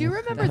God. is I do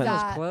remember That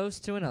that. was close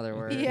to another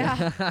word.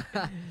 Yeah.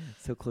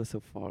 so close, so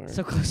far.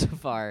 So close, so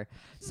far.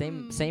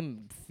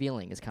 Same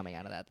feeling is coming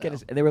out of that, though.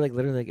 Get it? And they were like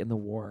literally like in the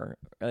war,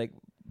 like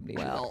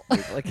Well,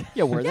 like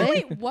yeah, were Yeah, they?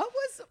 wait, what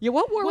was? Yeah,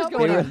 what war was What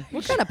going were on? they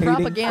What kind of shooting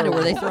propaganda for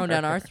were they war? throwing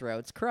down our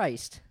throats?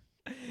 Christ.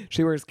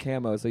 she wears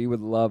camo, so you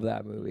would love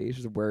that movie.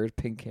 She just wears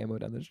pink camo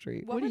down the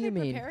street What do were you they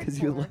mean? preparing because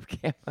you for? love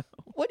camo.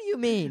 What do you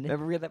mean?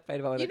 Remember we had that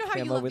fight about You whether know how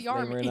you camo love was the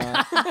lame or army.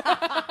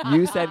 not.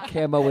 You said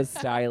camo was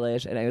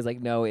stylish, and I was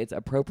like, no, it's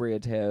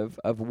appropriative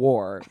of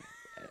war.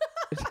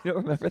 You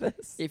don't remember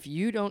this? If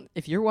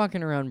you're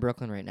walking around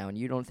Brooklyn right now and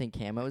you don't think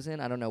camo's in,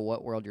 I don't know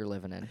what world you're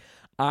living in.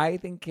 I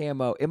think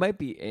camo. It might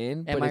be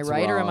in. Am but I it's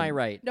right or am wrong. I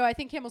right? No, I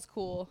think camel's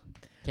cool.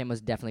 Camo's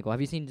definitely cool. Have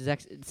you seen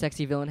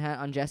Sexy Villain Hat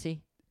on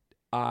Jesse?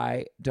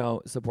 I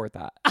don't support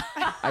that.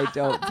 I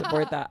don't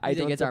support that. I You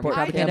think don't it's army support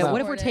propaganda? camo.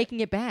 What if we're Support it. taking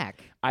it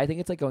back? I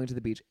think it's like going to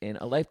the beach in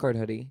a lifeguard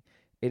hoodie.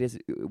 It is.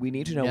 We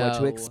need to know what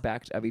to No.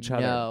 expect of each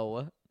other.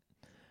 No.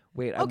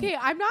 Wait. Okay,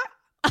 I'm not.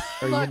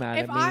 Are you Look,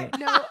 mad if at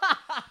me? no,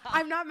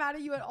 I'm not mad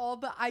at you at all.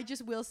 But I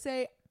just will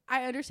say,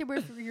 I understand where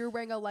if you're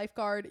wearing a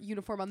lifeguard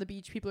uniform on the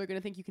beach, people are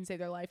gonna think you can save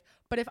their life.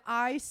 But if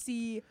I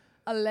see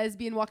a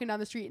lesbian walking down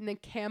the street in a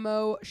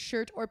camo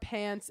shirt or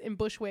pants in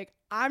Bushwick,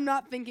 I'm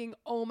not thinking,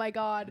 oh my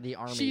God, The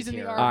army's she's in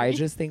here. the army. I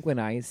just think when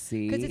I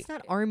see, Because it's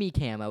not army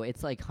camo,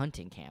 it's like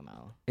hunting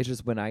camo. it's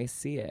just when I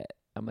see it,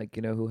 I'm like,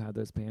 you know who had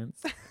those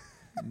pants?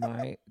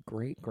 my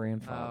great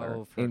grandfather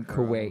Oh, for in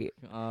girl. Kuwait.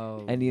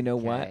 Oh, And you know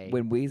what? okay.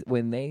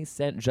 When they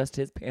sent just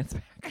his pants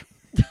back,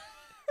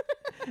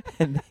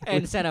 and,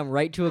 And sent them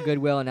right to a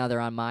Goodwill, and now they're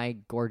on my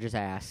gorgeous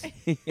ass.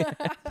 yeah,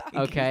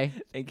 Okay,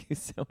 thank you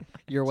so much.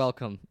 you're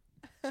welcome.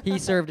 He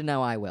served, and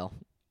now I will.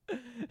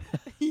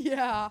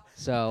 Yeah.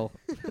 So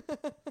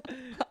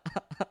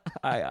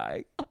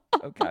I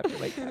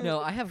okay, no,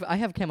 I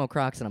have camo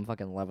Crocs, and I'm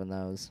fucking loving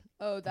those.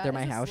 Oh, that They're is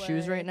my a house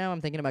shoes slay. right now.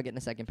 I'm thinking about getting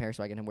a second pair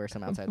so I can wear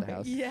some outside the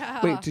house. Yeah.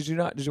 Wait, did you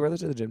wear those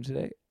to the gym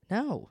today?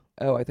 No,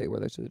 Oh, I thought you wore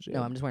those to the gym.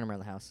 no, I'm just wearing them around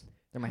the house.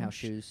 They're my Oh, house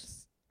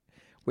shoes.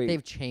 Wait,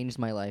 They've changed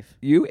my life.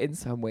 you in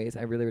some ways,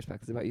 I really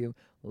respect this about you.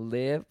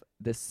 Live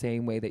the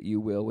same way that you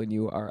will when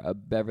you are a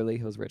Beverly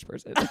Hills rich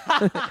person.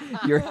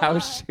 Your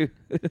house shoes.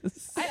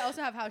 I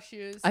also have house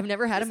shoes. I've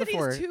never had This them city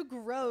before. is too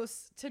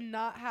gross to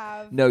not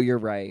have. No, you're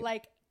right.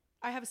 Like,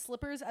 I have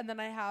slippers and then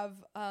I have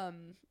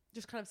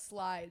just kind of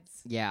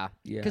slides. Yeah,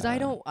 Yeah. because I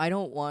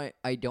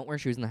don't wear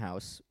shoes in the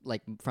house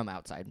like from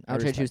outside. I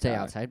Outside shoes respect stay that.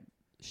 outside.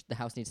 The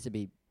house needs to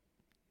be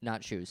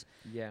not shoes.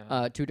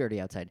 Yeah. Too dirty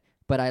outside.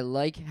 But I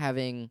like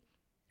having.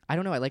 I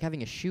don't know. I like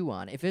having a shoe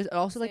on. If it's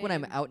also like when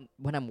I'm Same. out,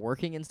 when I'm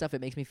working and stuff,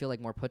 it makes me feel like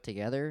more put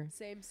together.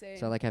 Same. So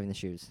I like having the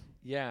shoes.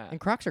 yeah. And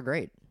Crocs are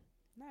great.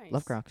 Nice.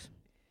 Love Crocs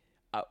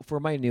For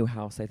my new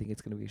house, I think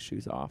it's gonna be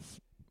shoes off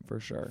for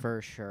sure.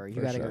 for sure. You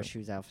For gotta go sure.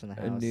 shoes off in the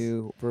a house.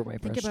 new for my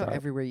Think fresh about start.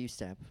 everywhere you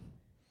step.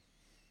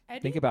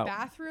 Any about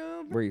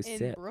bathroom where you in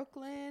sit.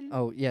 Brooklyn.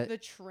 Oh yeah, The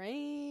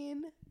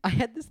train. I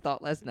had this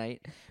thought last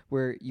night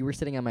where you were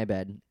sitting on my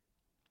bed,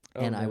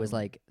 and I was no.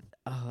 like,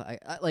 oh,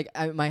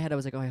 in my head I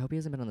was like, oh, I hope he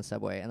hasn't been on the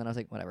subway. And then I was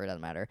like, whatever, it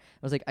doesn't matter.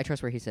 I was like, I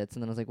trust where he sits.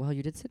 And then I was like, well,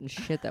 you did sit in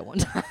shit that one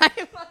time.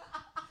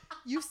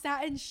 You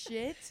sat in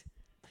shit.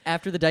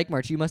 After the Dyke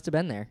March, you must have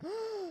been there.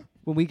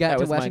 When we got that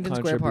to was my Washington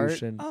Square Park,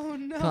 contribution. Oh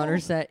no. Connor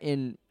sat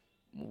in.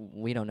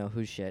 We don't know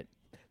whose shit.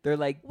 They're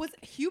like, was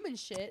human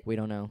shit. We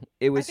don't know.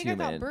 it was I think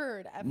human. I got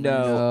bird. At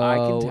No, I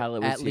can tell it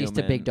was at least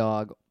a human. big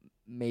dog,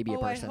 maybe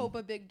least. a Oh, I person. hope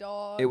a big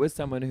dog. It was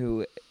someone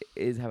who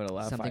is having a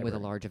lot Something of with a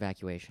fiber. large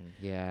evacuation.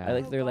 Yeah. I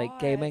like. Oh, They're like,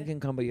 gay men God. can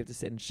come, but you have to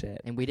sit in shit.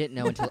 And we didn't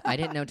know until I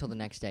didn't know until the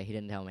next day. He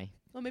didn't tell me.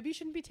 Well, maybe you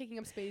shouldn't be taking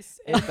up space.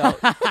 It felt.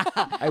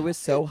 I was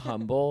so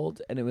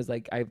humbled, and it was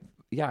like, I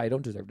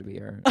don't deserve to be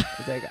here.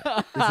 It's like,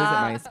 this isn't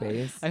my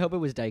space. I hope it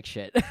was Dyke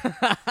shit.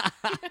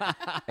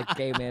 A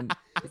gay man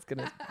is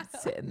gonna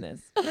sit in this.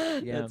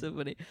 Yeah. That's so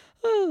funny.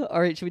 All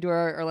right, should we do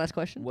our last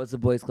question? What's the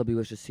boys' club you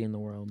wish to see in the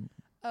world?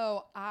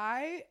 Oh,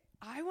 I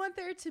want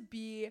there to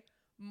be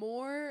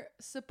more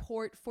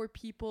support for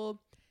people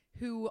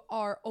who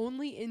are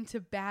only into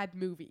bad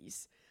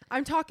movies.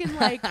 I'm talking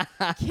like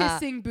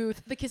Kissing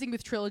Booth, the Kissing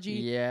Booth trilogy,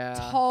 Yeah.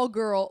 Tall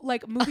Girl,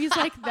 like movies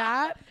like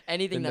that.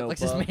 Anything The Netflix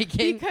is Notebook.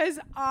 making. Because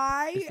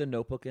Is the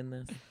Notebook in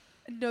this?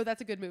 no, that's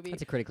a good movie.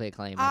 That's a critically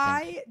acclaimed,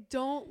 I think. I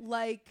don't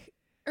like,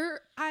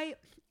 I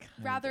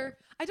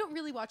don't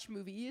really watch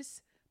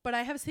movies, but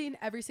I have seen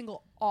every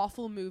single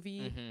awful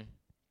movie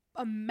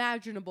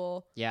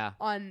imaginable Yeah.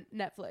 on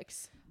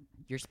Netflix.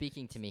 You're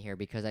speaking to me here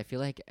because I feel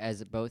like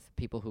as both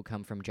people who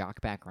come from jock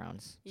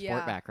backgrounds, Yeah.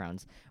 sport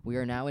backgrounds, we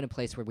are now in a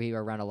place where we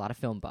are around a lot of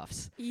film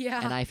buffs.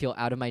 Yeah. And I feel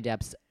out of my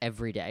depths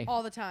every day.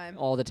 all the time.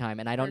 All the time.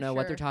 And I don't For know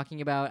what they're sure.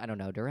 talking about. I don't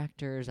know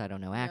directors. I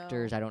don't know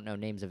actors. No. I don't know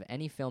names of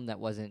any film that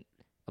wasn't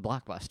a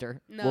blockbuster.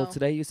 No. Well,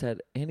 today you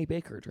said Annie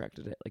Baker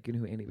directed it. Like, you know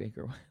who Annie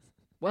Baker was.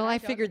 Well, I I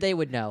don't figured they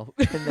would know.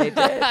 And they did.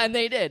 And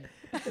they did.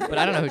 But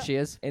I don't know who she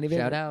is. Annie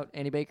Shout Baker. out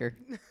Annie Baker.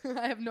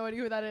 I have no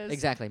idea who that is.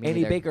 Exactly. Me Annie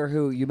neither. Baker,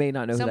 who you may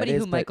not know Somebody who that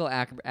who is, but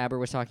Michael Aber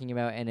was talking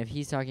about, and if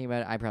he's talking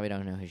about it, I probably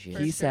don't know who she is.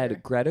 For he sure.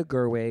 said Greta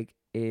Gerwig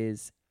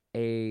is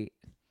a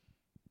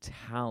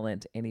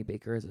talent. Annie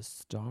Baker is a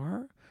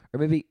star? Or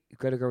maybe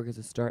Greta Gerwig is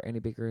a star, Annie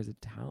Baker is a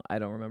talent? I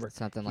don't remember.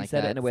 Something He like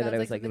said that. it in a way Sounds that I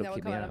was like, something it'll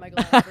that keep would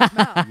me come out. out of Michael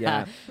Aber's mouth.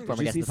 Yeah. Former Did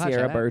you guest see of the pod,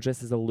 Sierra shout out.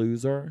 Burgess is a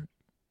loser?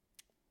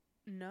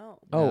 No.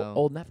 Oh, No.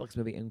 old Netflix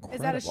movie. Incredible.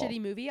 Is that a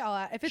shitty movie?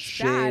 If it's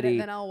bad, Shitty.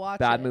 then I'll watch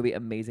Bad it. movie,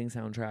 amazing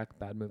soundtrack,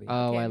 bad movie.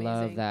 Oh, Okay, I love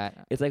amazing.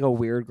 that. It's like a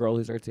weird girl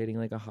who starts dating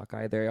like a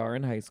Hawkeye. They are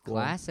in high school.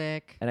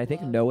 Classic. And I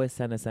think Love. Noah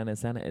Senna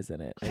is in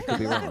it. I could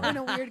be when wrong.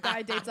 a weird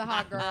guy dates a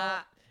hot girl.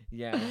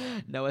 Yeah.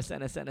 Noah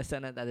Senna,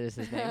 that is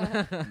his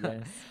name.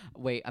 Yes.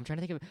 Wait, I'm trying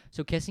to think of.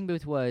 So Kissing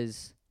Booth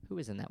was who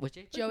was in that? Was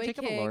Joey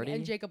Jacob King Elordi?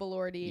 and Jacob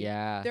Elordi.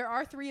 Yeah, There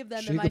are 3 of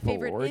them, and my Jacob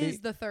favorite Elordi? is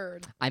the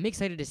third. I'm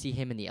excited to see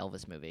him in the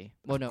Elvis movie.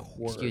 Well, no,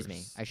 excuse me.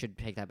 course. I should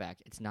take that back.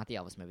 It's not the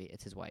Elvis movie.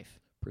 It's his wife.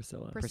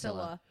 Priscilla.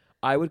 Priscilla.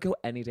 I would go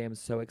any day. I'm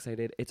so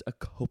excited. It's a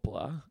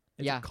Coppola.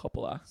 It's Yeah. a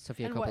Coppola.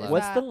 Sophia And what Coppola. is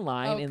What's that? the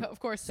line Oh, in of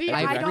course. See,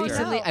 I I don't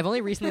recently- know. I've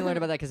only recently learned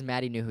about that because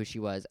Maddie knew who she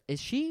was. Is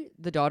she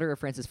the daughter of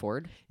Francis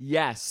Ford?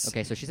 Yes.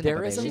 Okay, so she's in There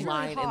Nepo is a Baby. She's really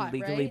line hot, in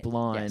Legally right?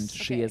 Blonde, Yes.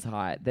 she Okay. is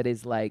hot, that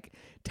is like,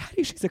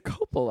 Daddy, she's a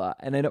Coppola.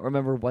 And I don't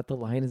remember what the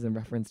line is in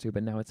reference to,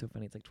 but now it's so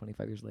funny. It's like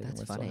 25 years later That's and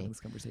we're still funny. having this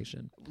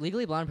conversation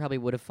Legally Blonde probably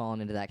would have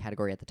fallen into that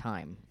category at the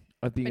time.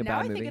 of being But a now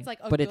bad I movie. think it's like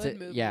a But good it's a-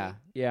 movie. yeah.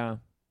 yeah. Legally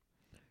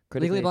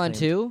Critically Blonde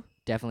acclaimed. 2,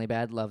 definitely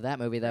bad. Love that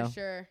movie though. For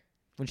sure.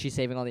 When she's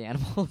saving all the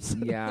animals.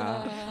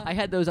 Yeah. I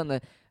had those on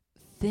the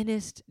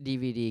thinnest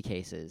DVD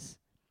cases.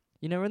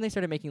 You know when they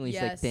started making these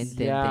like thin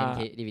Yes.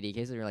 DVD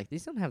cases, you're like,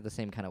 these don't have the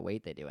same kind of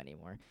weight they do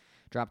anymore.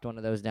 Dropped one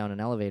of those down an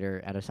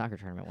elevator at a soccer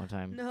tournament one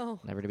time. No.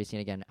 Never to be seen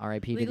again.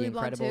 R.I.P. to The Legally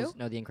Blonde Incredibles. 2?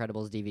 No, The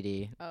Incredibles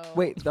DVD. Oh.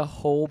 Wait, the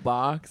whole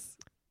box?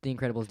 The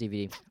Incredibles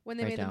DVD. When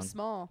they right made them down.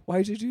 small.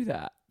 Why'd you do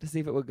that? To see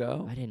if it would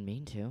go? I didn't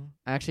mean to.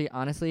 Actually,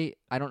 honestly,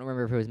 I don't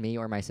remember if it was me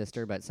or my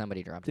sister, but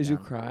somebody dropped it Did you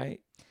down. cry?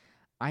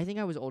 I think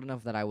I was old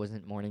enough that I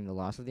wasn't mourning the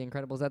loss of The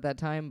Incredibles at that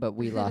time, but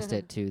we lost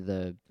it to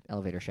the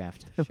elevator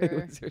shaft. Wait,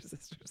 Sure. was your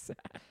sister sad?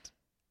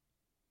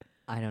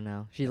 I don't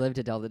know. She lived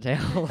to tell the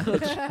tale. A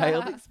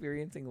child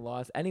experiencing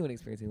loss, anyone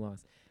experiencing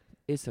loss,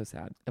 is so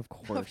sad. Of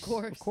course.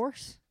 course. Of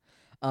course.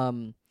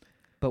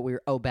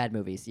 But bad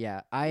movies.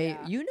 Yeah.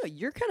 Yeah. You know,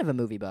 you're kind of a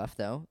movie buff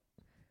though.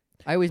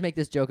 I always make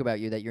this joke about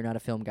you that you're not a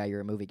film guy,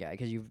 you're a movie guy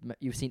because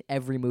you've seen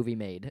every movie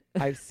made.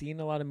 I've seen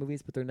a lot of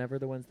movies, but they're never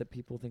the ones that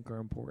people think are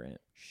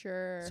important.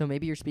 Sure. So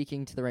maybe you're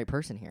speaking to the right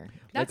person here.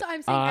 That's Like, what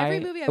I'm saying. Every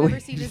movie I've Wait, ever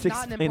seen is just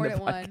not an explain the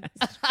important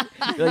one.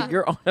 podcast. Like,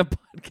 you're on a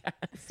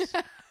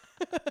podcast.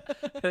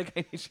 Like,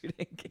 I need you to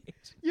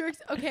engage. You're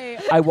okay.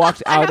 I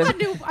walked I out have of a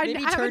new. I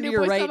Maybe have a turn new to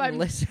your voice right club. and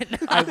listen.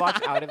 I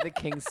walked out of the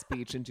King's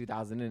Speech in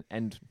 2000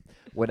 and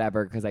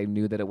whatever because I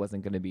knew that it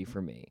wasn't going to be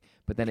for me.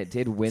 But then it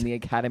did win the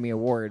Academy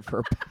Award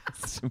for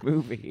Best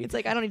Movie. It's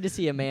like I don't need to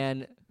see a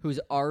man who's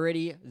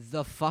already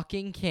the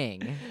fucking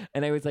king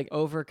And I was like,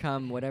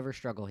 overcome whatever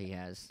struggle he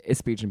has. a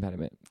speech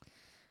impediment.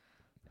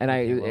 And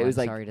Okay, well, it was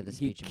I'm like, sorry to the he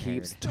speech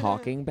keeps impaired.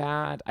 talking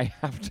bad. I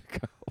have to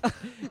go.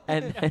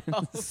 And then,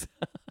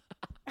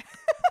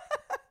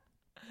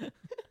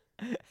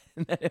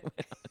 and then it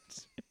went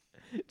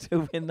on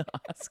to win the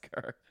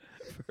Oscar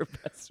for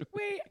Best Movie.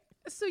 Wait.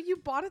 So you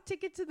bought a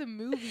ticket to the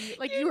movie?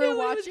 Like you knew were it was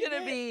watching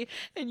gonna it? be,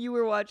 and you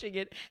were watching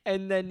it,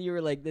 and then you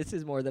were like, "This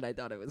is more than I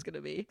thought it was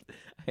gonna be."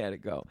 I had to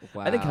go.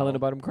 Wow. I think Helena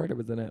Bonham Carter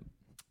was in it.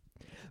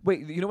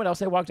 Wait, you know what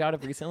else I walked out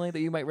of recently that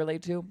you might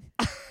relate to?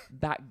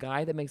 That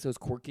guy that makes those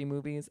quirky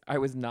movies. I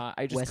was not.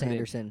 I just Wes couldn't.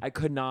 Anderson. I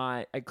could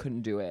not. I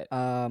couldn't do it.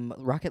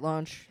 Rocket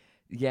launch.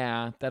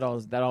 Yeah, that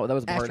was part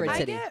of Asteroid it.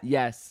 City.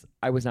 Yes,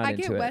 I was not I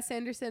into get it. Wes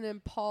Anderson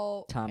and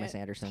Paul Thomas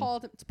Anderson.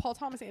 Paul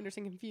Thomas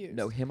Anderson confused.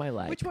 No, him I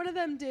like. Which one of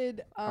them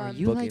did Are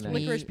you Boogie like Nights.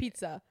 me? Licorice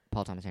Pizza?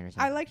 Paul Thomas Anderson.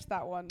 I liked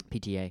that one.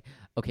 PTA.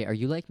 Okay, are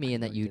you like me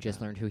in that no you idea just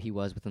that. learned who he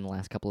was within the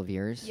last couple of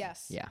years?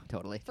 Yes. Yeah,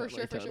 totally. For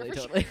totally, sure, for sure,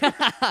 totally, for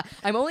totally.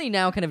 I'm only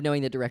now kind of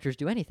knowing that directors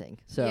do anything.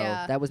 So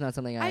Yeah. that was not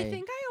something I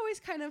think I always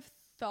kind of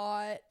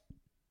thought.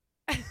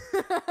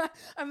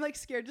 I'm like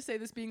scared to say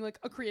this being like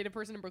a creative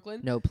person in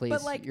Brooklyn. No, please.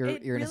 But like you're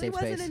it in a really safe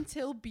wasn't space.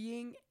 until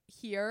being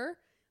here,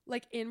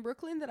 like in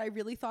Brooklyn, that I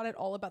really thought at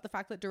all about the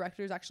fact that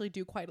directors actually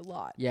do quite a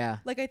lot. Yeah.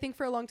 Like I think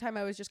for a long time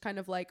I was just kind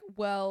of like,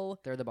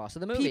 well, They're the boss of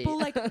the movie. people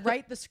like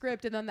write the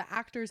script and then the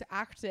actors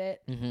act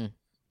it.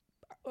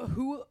 Mm-hmm.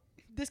 Who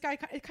this guy?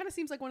 It kind of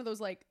seems like one of those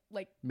like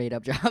Made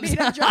up jobs. made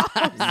up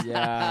jobs.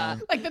 Yeah.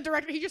 Like the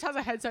director, he just has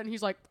a headset and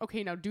he's like,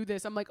 okay, now do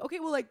this. I'm like, okay,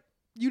 well, like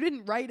you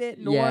didn't write it,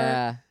 nor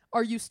Yeah.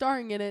 are you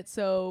starring in it,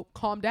 so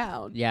calm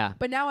down. Yeah.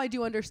 But now I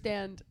do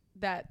understand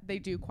that they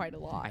do quite a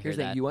lot. hear Here's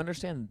the that. thing. You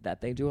understand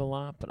that they do a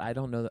lot, but I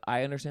don't know.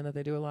 I understand that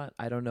they do a lot.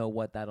 I don't know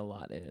what that a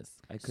lot is.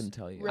 I couldn't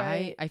tell you.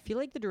 Right. I feel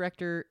like the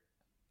director.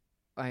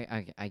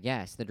 I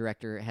guess the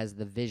director has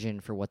the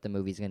vision for what the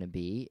movie's going to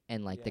be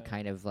and like the Yeah.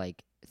 kind of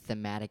like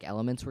thematic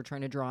elements we're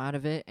trying to draw out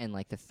of it and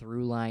like the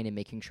through line and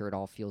making sure it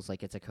all feels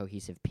like it's a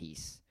cohesive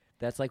piece.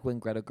 That's like when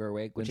Greta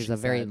Gerwig, when Which is she a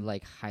very said-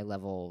 like high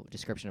level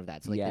description of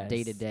that. So like Yes. the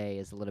day to day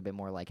is a little bit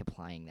more like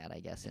applying that, I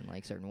guess, in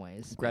like certain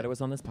ways. Greta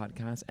was on this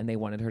podcast and they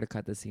wanted her to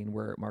cut the scene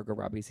where Margot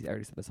Robbie, I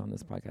already said this on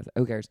this podcast.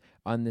 Who cares?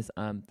 On this,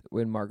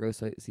 when Margot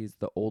sees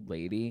the old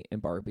lady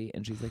in Barbie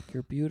and she's like,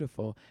 "You're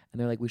beautiful," and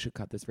they're like, "We should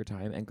cut this for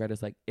time." And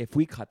Greta's like, "If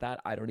we cut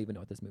that, I don't even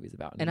know what this movie's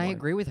about." And I anymore."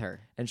 agree with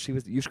her. And she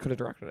was, you could have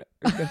directed it.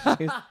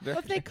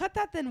 If they cut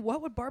that, then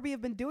what would Barbie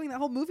have been doing? That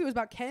whole movie was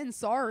about Ken.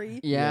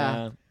 Sorry.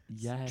 Yeah.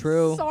 Yes.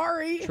 True.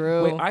 Sorry.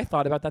 True. Wait, I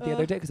thought about that the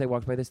other day because I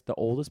walked by the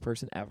oldest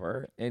person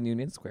ever in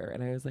Union Square,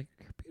 and I was like,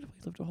 "You're beautiful.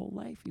 You lived a whole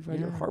life. You've had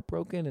your Yeah. heart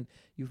broken, and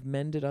you've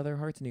mended other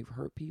hearts, and you've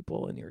hurt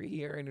people, and you're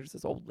here, and there's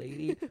this old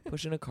lady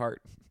pushing a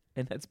cart,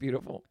 and that's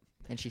beautiful."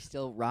 And she's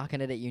still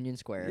rocking it at Union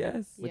Square.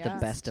 Yes, With Yeah.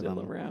 the best of still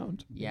them.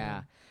 around.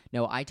 Yeah.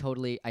 No, I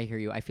hear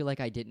you. I feel like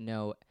I didn't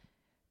know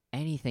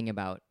anything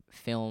about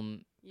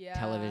film, Yeah.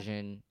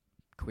 television,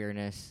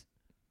 queerness,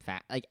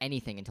 like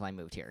anything until I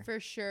moved here. For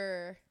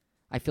sure.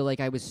 I feel like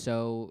I was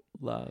so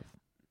Love.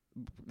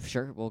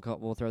 sure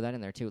we'll throw that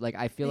in there too. Like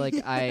I feel like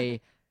I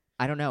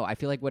don't know. I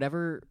feel like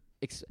whatever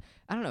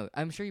I don't know.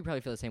 I'm sure you probably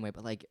feel the same way,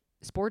 but like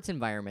sports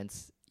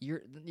environments,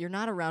 you're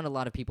not around a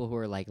lot of people who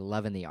are like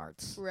loving the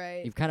arts.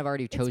 Right. You've kind of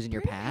already chosen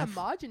your it's path. pretty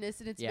homogenous,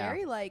 and it's Yeah.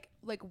 very like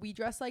we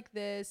dress like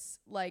this.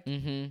 Like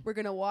Mm-hmm. we're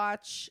gonna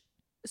watch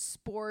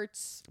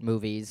sports.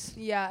 Movies.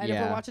 Yeah, and if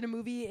Yeah. we're watching a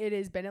movie, it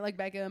is Bennett like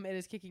Beckham. It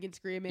is Kicking and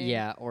Screaming.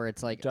 Yeah, or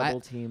it's like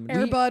Double team.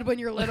 Air Bud when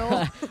you're little.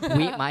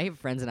 my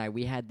friends and I,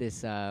 we had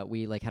this,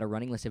 we like had a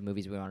running list of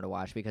movies we wanted to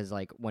watch because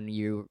like when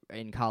you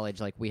in college,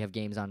 like we have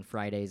games on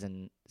Fridays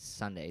and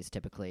Sundays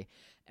typically,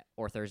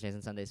 or Thursdays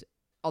and Sundays.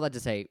 all that to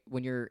say,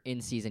 when you're in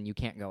season, you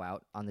can't go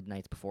out on the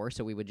nights before.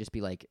 So we would just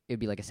be like, it'd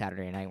be like a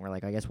Saturday night, and we're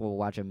like, I guess we'll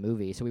watch a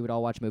movie. So we would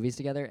all watch movies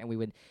together, and we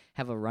would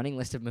have a running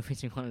list of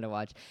movies we wanted to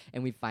watch.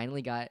 And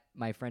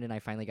my friend and I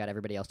finally got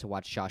everybody else to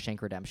watch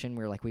Shawshank Redemption.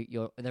 We were like,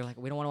 they're like,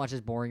 we don't want to watch this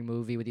boring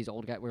movie with these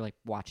old guys. We're like,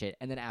 watch it.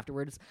 And then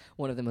afterwards,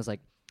 one of them was like,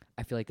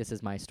 I feel like this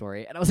is my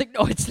story. And I was like,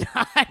 no, it's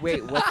not.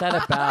 Wait, what's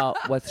that about?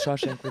 What's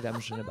Shawshank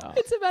Redemption about?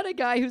 It's about a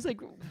guy who's like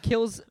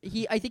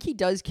I think he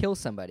does kill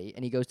somebody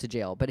and he goes to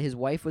jail, but his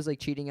wife was like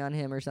cheating on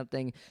him or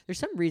something. There's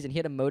some reason he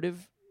had a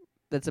motive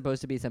that's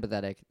supposed to be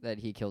sympathetic that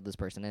he killed this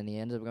person, and he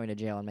ends up going to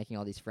jail and making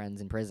all these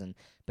friends in prison,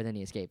 but then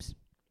he escapes.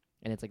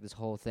 And it's like this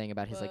whole thing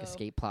about his like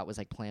escape plot was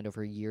like planned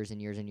over years and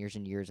years and years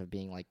and years of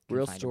being like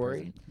real confined in story.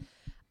 prison.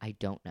 I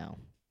don't know.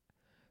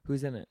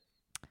 Who's in it?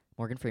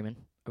 Morgan Freeman.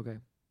 Okay.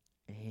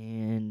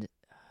 And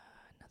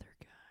another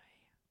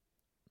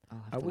guy.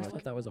 I always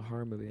thought that was a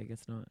horror movie. I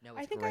guess not. No,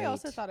 I it's think great. I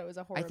also thought it was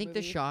a horror I think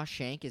movie. the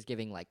Shawshank is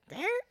giving like,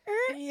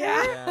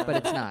 Yeah. but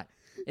it's not.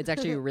 It's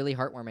actually really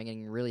heartwarming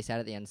and really sad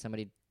at the end.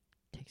 Somebody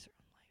takes their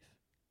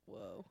own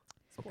life. Whoa.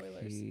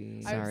 Spoilers.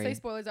 Okay. I would Sorry. say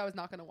spoilers. I was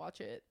not going to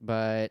watch it.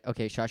 But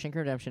okay, Shawshank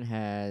Redemption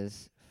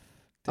has.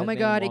 Oh Dead my Man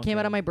God! It came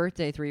out Walking. on my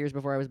birthday 3 years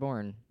before I was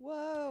born.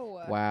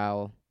 Whoa.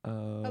 Wow.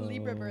 A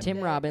Libra birthday.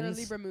 Tim Robbins.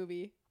 A Libra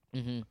movie.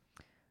 Mm-hmm.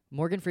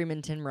 Morgan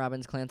Freeman, Tim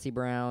Robbins, Clancy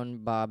Brown,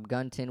 Bob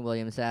Gunton,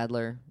 William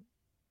Sadler.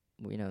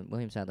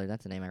 William Sadler.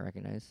 That's a name I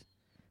recognize.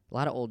 A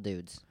lot of old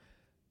dudes.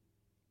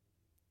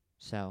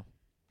 So,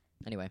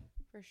 anyway,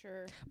 For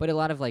sure. but a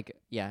lot of like,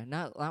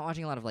 not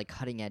watching a lot of like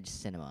cutting edge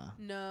cinema.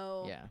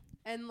 No. Yeah.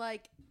 And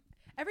like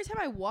every time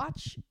I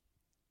watch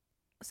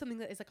something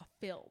that is like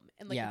a film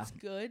and like Yeah. it's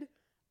good,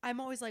 I'm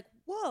always like,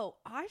 whoa,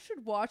 I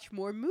should watch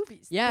more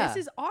movies. Yeah. This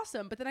is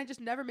awesome. But then I just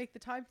never make the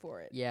time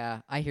for it. Yeah,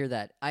 I hear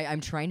that.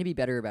 I'm trying to be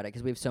better about it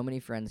because we have so many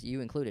friends,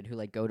 you included, who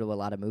like go to a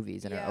lot of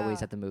movies and are always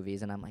Yeah. at the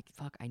movies, and I'm like,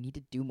 fuck, I need to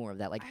do more of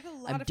that. Like, I have a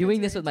lot I'm of doing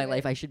friends this who are with my into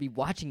life. it. I should be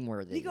watching more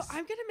of these. Nico,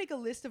 I'm gonna make a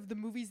list of the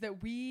movies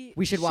that we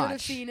should have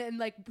watch. seen and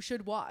like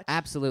should watch.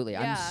 Absolutely,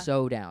 Yeah. I'm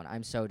so down.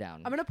 I'm so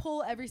down. I'm gonna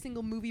pull every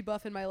single movie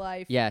buff in my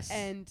life. Yes.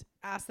 And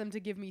ask them to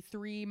give me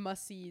 3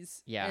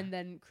 must-sees. Yeah. And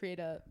then create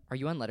a Are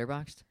you on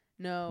Letterboxd?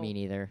 no. Me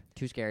neither.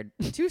 Too scared.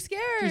 Too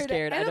scared. Too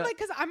scared. I And I'm don't- like,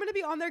 because I'm gonna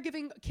be on there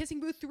giving Kissing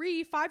Booth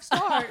 5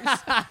 stars.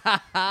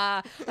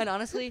 And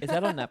honestly, Is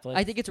that on Netflix?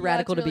 I think it's Yeah,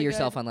 radical it's to be really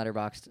yourself good. on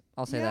Letterboxd.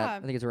 I'll say that. Yeah.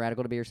 I think it's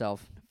radical to be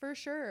yourself. For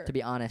sure. To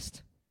be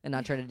honest, and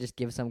not try to just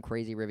give some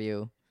crazy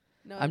review.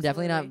 No, I'm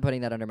definitely not absolutely.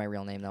 putting that under my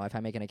real name though. If I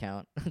make an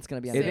account, it's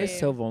gonna be It under. is Same.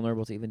 so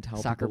vulnerable to even tell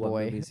Soccer people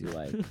boy. what movies you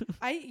like.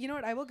 You know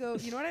what? I will go.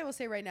 You know what I will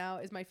say right now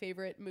is my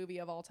favorite movie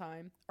of all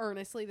time.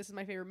 Earnestly, this is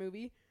my favorite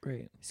movie.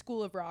 Great.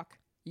 School of Rock.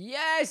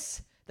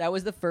 Yes, that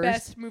was the first.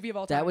 Best movie of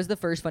all time. That was the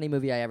first funny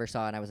movie I ever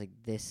saw, and I was like,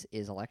 "This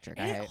is electric."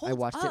 And it I holds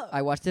watched it. up.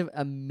 I watched it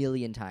a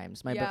million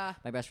times. Yeah.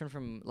 My best friend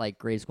from like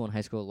grade school and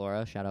high school,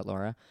 Laura. Shout out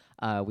Laura.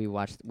 We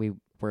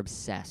were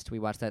obsessed. We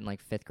watched that in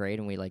like 5th grade,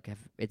 and we like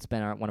it's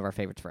been one of our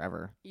favorites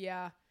forever.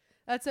 Yeah.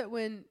 That's it.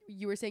 When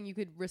you were saying you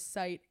could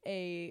recite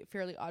a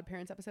Fairly Odd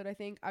Parents episode, I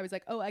think I was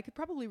like, oh, I could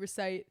probably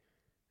recite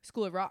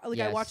School of Rock. Like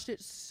I Yes. watched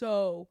it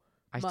so.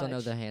 I still know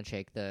much. the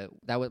handshake. That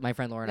was my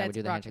friend Laura and I would Let's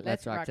do the rock- handshake.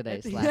 let's Let's rock rock today.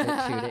 it. Slap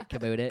it, shoot it,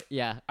 kaboot it.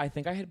 Yeah. I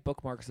think I had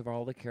bookmarks of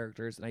all the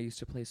characters, and I used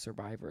to play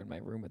Survivor in my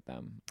room with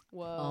them.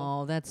 Whoa.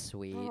 Oh, that's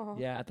sweet. Oh.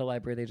 Yeah, at the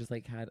library, they just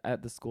like had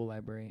at the school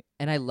library.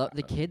 And I love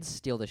the kids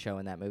steal the show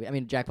in that movie. I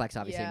mean, Jack Black's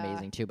obviously Yeah.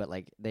 amazing too, but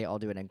like they all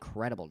do an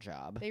incredible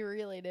job. They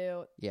really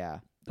do. Yeah.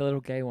 The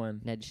little gay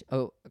one.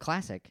 A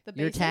classic. The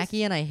You're bassist?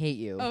 tacky and I hate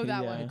you. Oh,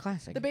 that Yeah. A one.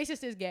 classic. The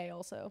bassist is gay,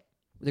 also.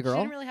 The She girl?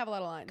 didn't really have a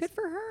lot of lines. Good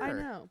for her. I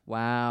know.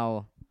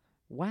 Wow.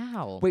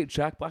 Wow. Wait,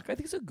 Jack Black, I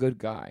think he's a good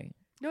guy.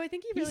 No, I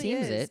think he he really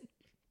seems is. it.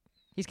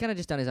 He's kind of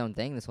just done his own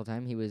thing this whole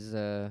time. He was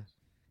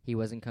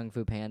in Kung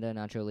Fu Panda,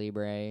 Nacho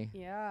Libre,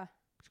 Yeah.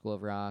 School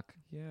of Rock.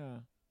 Yeah.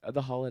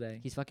 The Holiday.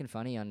 He's fucking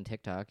funny on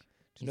TikTok. Do you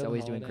He's know The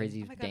always doing Holiday?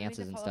 crazy Oh my God, I need to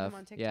dances and follow him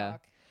stuff. on Yeah.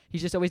 TikTok.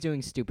 He's just always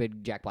doing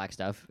stupid Jack Black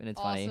stuff, and it's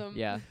funny. Awesome.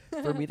 Yeah.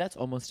 For me, that's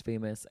Almost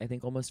Famous. I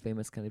think Almost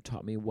Famous kind of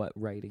taught me what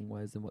writing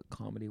was and what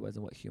comedy was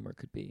and what humor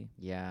could be.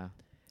 Yeah.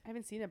 I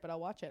haven't seen it, but I'll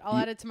watch it. I'll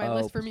You- add it to my oh,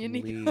 list for me and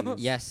Nico.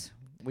 please. Yes,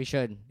 we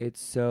should. It's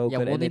so Yeah,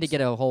 good. we'll and need to it's-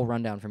 get a whole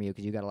rundown from you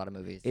because you got a lot of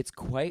movies. It's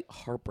quite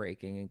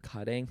heartbreaking and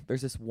cutting.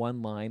 There's this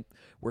one line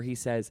where he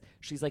says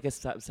she's like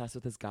obsessed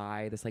with this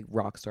guy, this like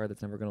rock star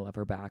that's never gonna love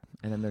her back.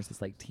 And then there's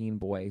this like teen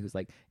boy who's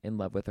like in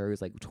love with her,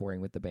 who's like touring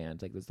with the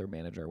band, like was their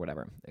manager or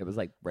whatever. It was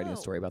like writing a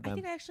story about I them.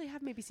 think I actually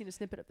have maybe seen a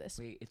snippet of this.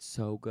 Wait, it's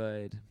so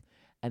good.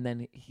 And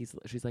then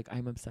she's like,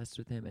 I'm obsessed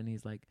with him, and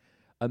he's like,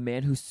 a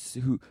man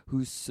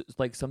who's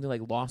like something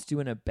like lost you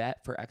in a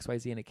bet for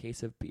XYZ in a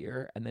case of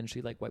beer, and then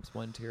she like wipes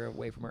one tear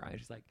away from her eye.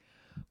 She's like,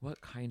 what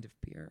kind of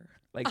beer?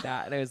 Like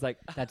that. And I was like,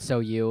 That's so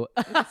you.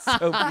 it's so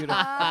beautiful.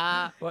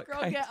 What Girl,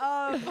 kind get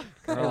of- up.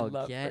 I Girl,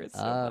 love get her so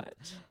up.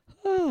 much.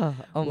 Oh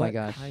my What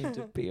gosh. kind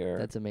of beer?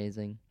 That's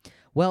amazing.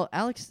 Well,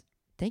 Alex,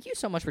 thank you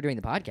so much for doing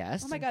the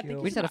podcast. Oh my Thank God, you. thank you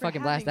We just so had a much for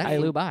fucking blast. That having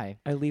me. flew by.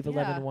 I leave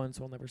Yeah. 11-1,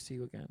 so I'll never see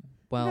you again.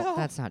 Well, No.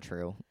 that's not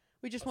true.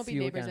 We just won't See be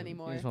you neighbors again.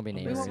 anymore. You just won't be We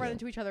neighbors. won't run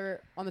into each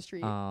other on the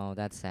street. Oh,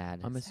 that's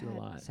sad. I'll miss you a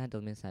Sad. lot. Sad,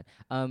 don't miss sad.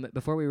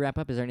 Before we wrap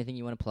up, is there anything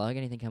you want to plug?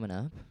 Anything coming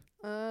up?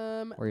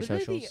 Or your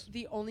Literally socials?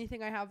 the only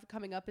thing I have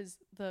coming up is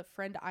the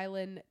Friend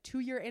Island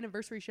 2-year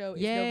anniversary show.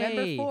 It's Yay.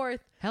 November 4th.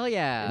 Hell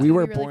yeah. It's We gonna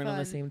were be really born on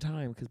the fun. same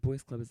time because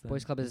Boys Club is then.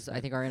 Boys Club is,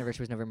 I think our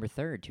anniversary was November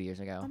 3rd, 2 years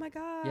ago. Oh my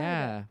god.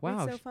 Yeah.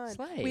 Wow. It's so fun.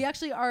 Slay. We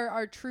actually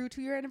our true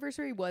 2-year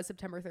anniversary was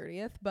September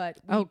 30th, but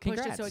we Oh, pushed it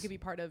so congrats. it could be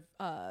part of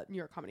New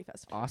York Comedy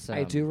Festival. Awesome.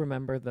 I do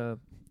remember the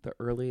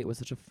early. It was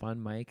such a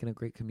fun mic and a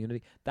great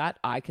community. That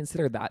I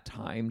consider that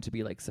time to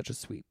be like such a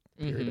sweet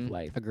period of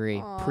life. Agree.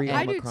 Aw, Pre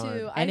I do Omicron.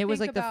 too. And I it was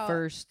think like the about-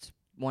 first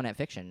one at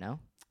Fiction, no?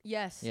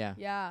 Yes. Yeah.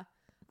 Yeah.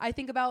 I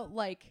think about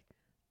like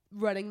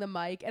running the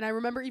mic, and I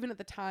remember even at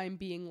the time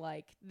being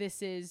like,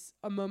 this is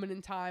a moment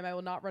in time. I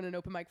will not run an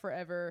open mic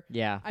forever.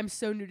 Yeah. I'm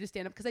so new to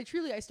stand up because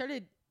I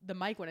started the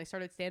mic when I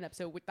started stand up,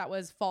 so that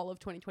was fall of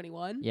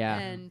 2021. Yeah.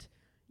 And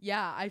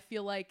yeah, I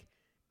feel like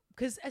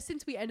because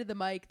since we ended the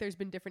mic, there's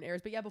been different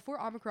eras. But yeah,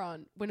 before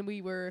Omicron, when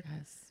we were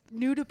Yes.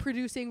 new to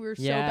producing, we were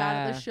so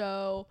bad at the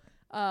show.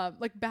 I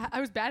was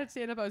bad at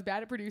stand up. I was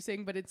bad at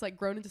producing, but it's like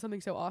grown into something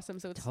so awesome.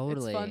 So it's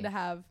Totally. fun to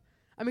have.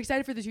 I'm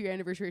excited for the 2-year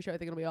anniversary show. I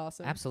think it'll be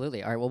awesome.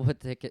 Absolutely. All right, we'll put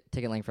the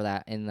ticket link for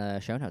that in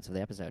the show notes of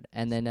the episode.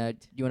 And then, do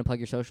you want to plug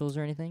your socials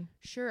or anything?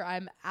 Sure.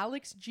 I'm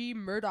Alex G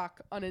Murdoch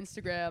on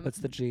Instagram. What's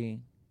the G?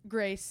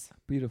 Grace.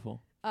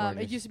 Beautiful. It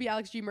Gorgeous. used to be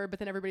Alex G Murd, but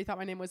then everybody thought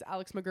my name was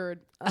Alex McGurd.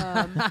 So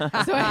I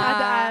had to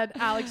add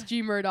Alex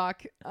G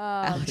Murdoch.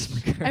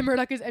 And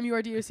Murdoch is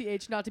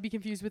Murdoch, not to be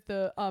confused with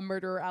the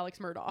murderer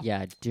Alex Murdoch.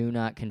 Yeah, do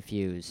not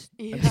confuse.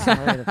 I'm Yeah.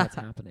 sorry that that's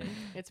happening.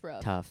 It's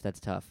rough. Tough. That's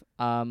tough.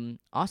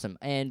 Awesome.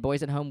 And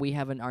boys at home, we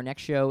have our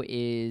next show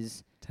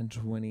is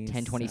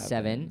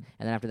 10:27, and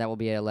then after that will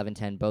be at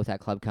 11:10, both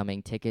at Club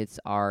Coming. Tickets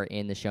are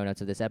in the show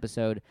notes of this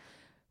episode.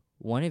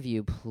 One of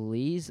you,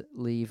 please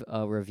leave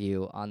a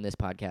review on this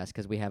podcast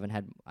because we haven't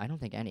had, I don't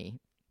think any.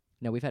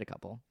 No, we've had a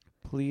couple.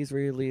 Please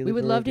really. We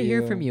would love to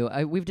hear from you.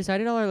 We've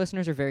decided all our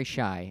listeners are very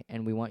shy,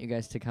 and we want you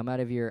guys to come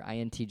out of your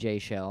INTJ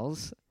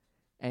shells.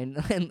 And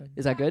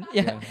is that good?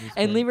 Yeah.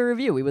 And leave a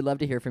review. We would love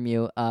to hear from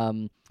you.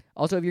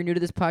 Also, if you're new to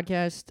this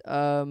podcast,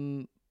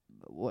 I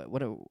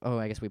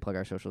guess we plug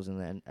our socials in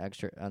the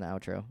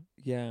outro.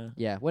 Yeah.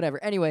 Yeah, whatever.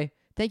 Anyway,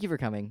 thank you for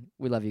coming.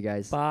 We love you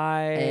guys.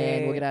 Bye.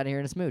 And we'll get out of here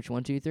in a smooch.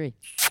 1, 2, 3.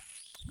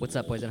 What's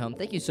up, boys at home?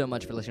 Thank you so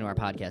much for listening to our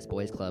podcast,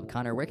 Boys Club.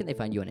 Connor, where can they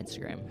find you on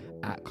Instagram?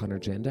 At Connor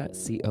Janda,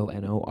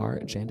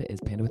 CONOR. Janda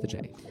is Panda with a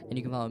J. And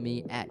you can follow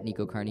me at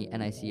Nico Carney,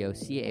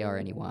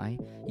 NICOCARNEY.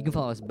 You can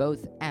follow us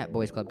both at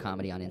Boys Club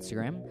Comedy on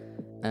Instagram.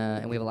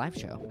 And we have a live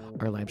show.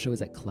 Our live show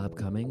is at Club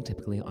Coming,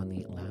 typically on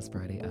the last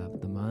Friday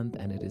of the month,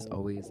 and it is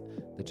always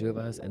the two of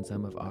us and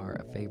some of our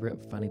favorite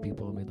funny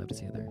people, and we'd love to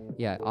see you there.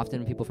 Yeah,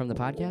 often people from the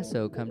podcast,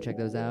 so come check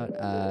those out.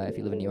 If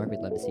you live in New York, we'd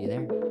love to see you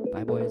there.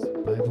 Bye, boys.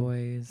 Bye,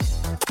 boys.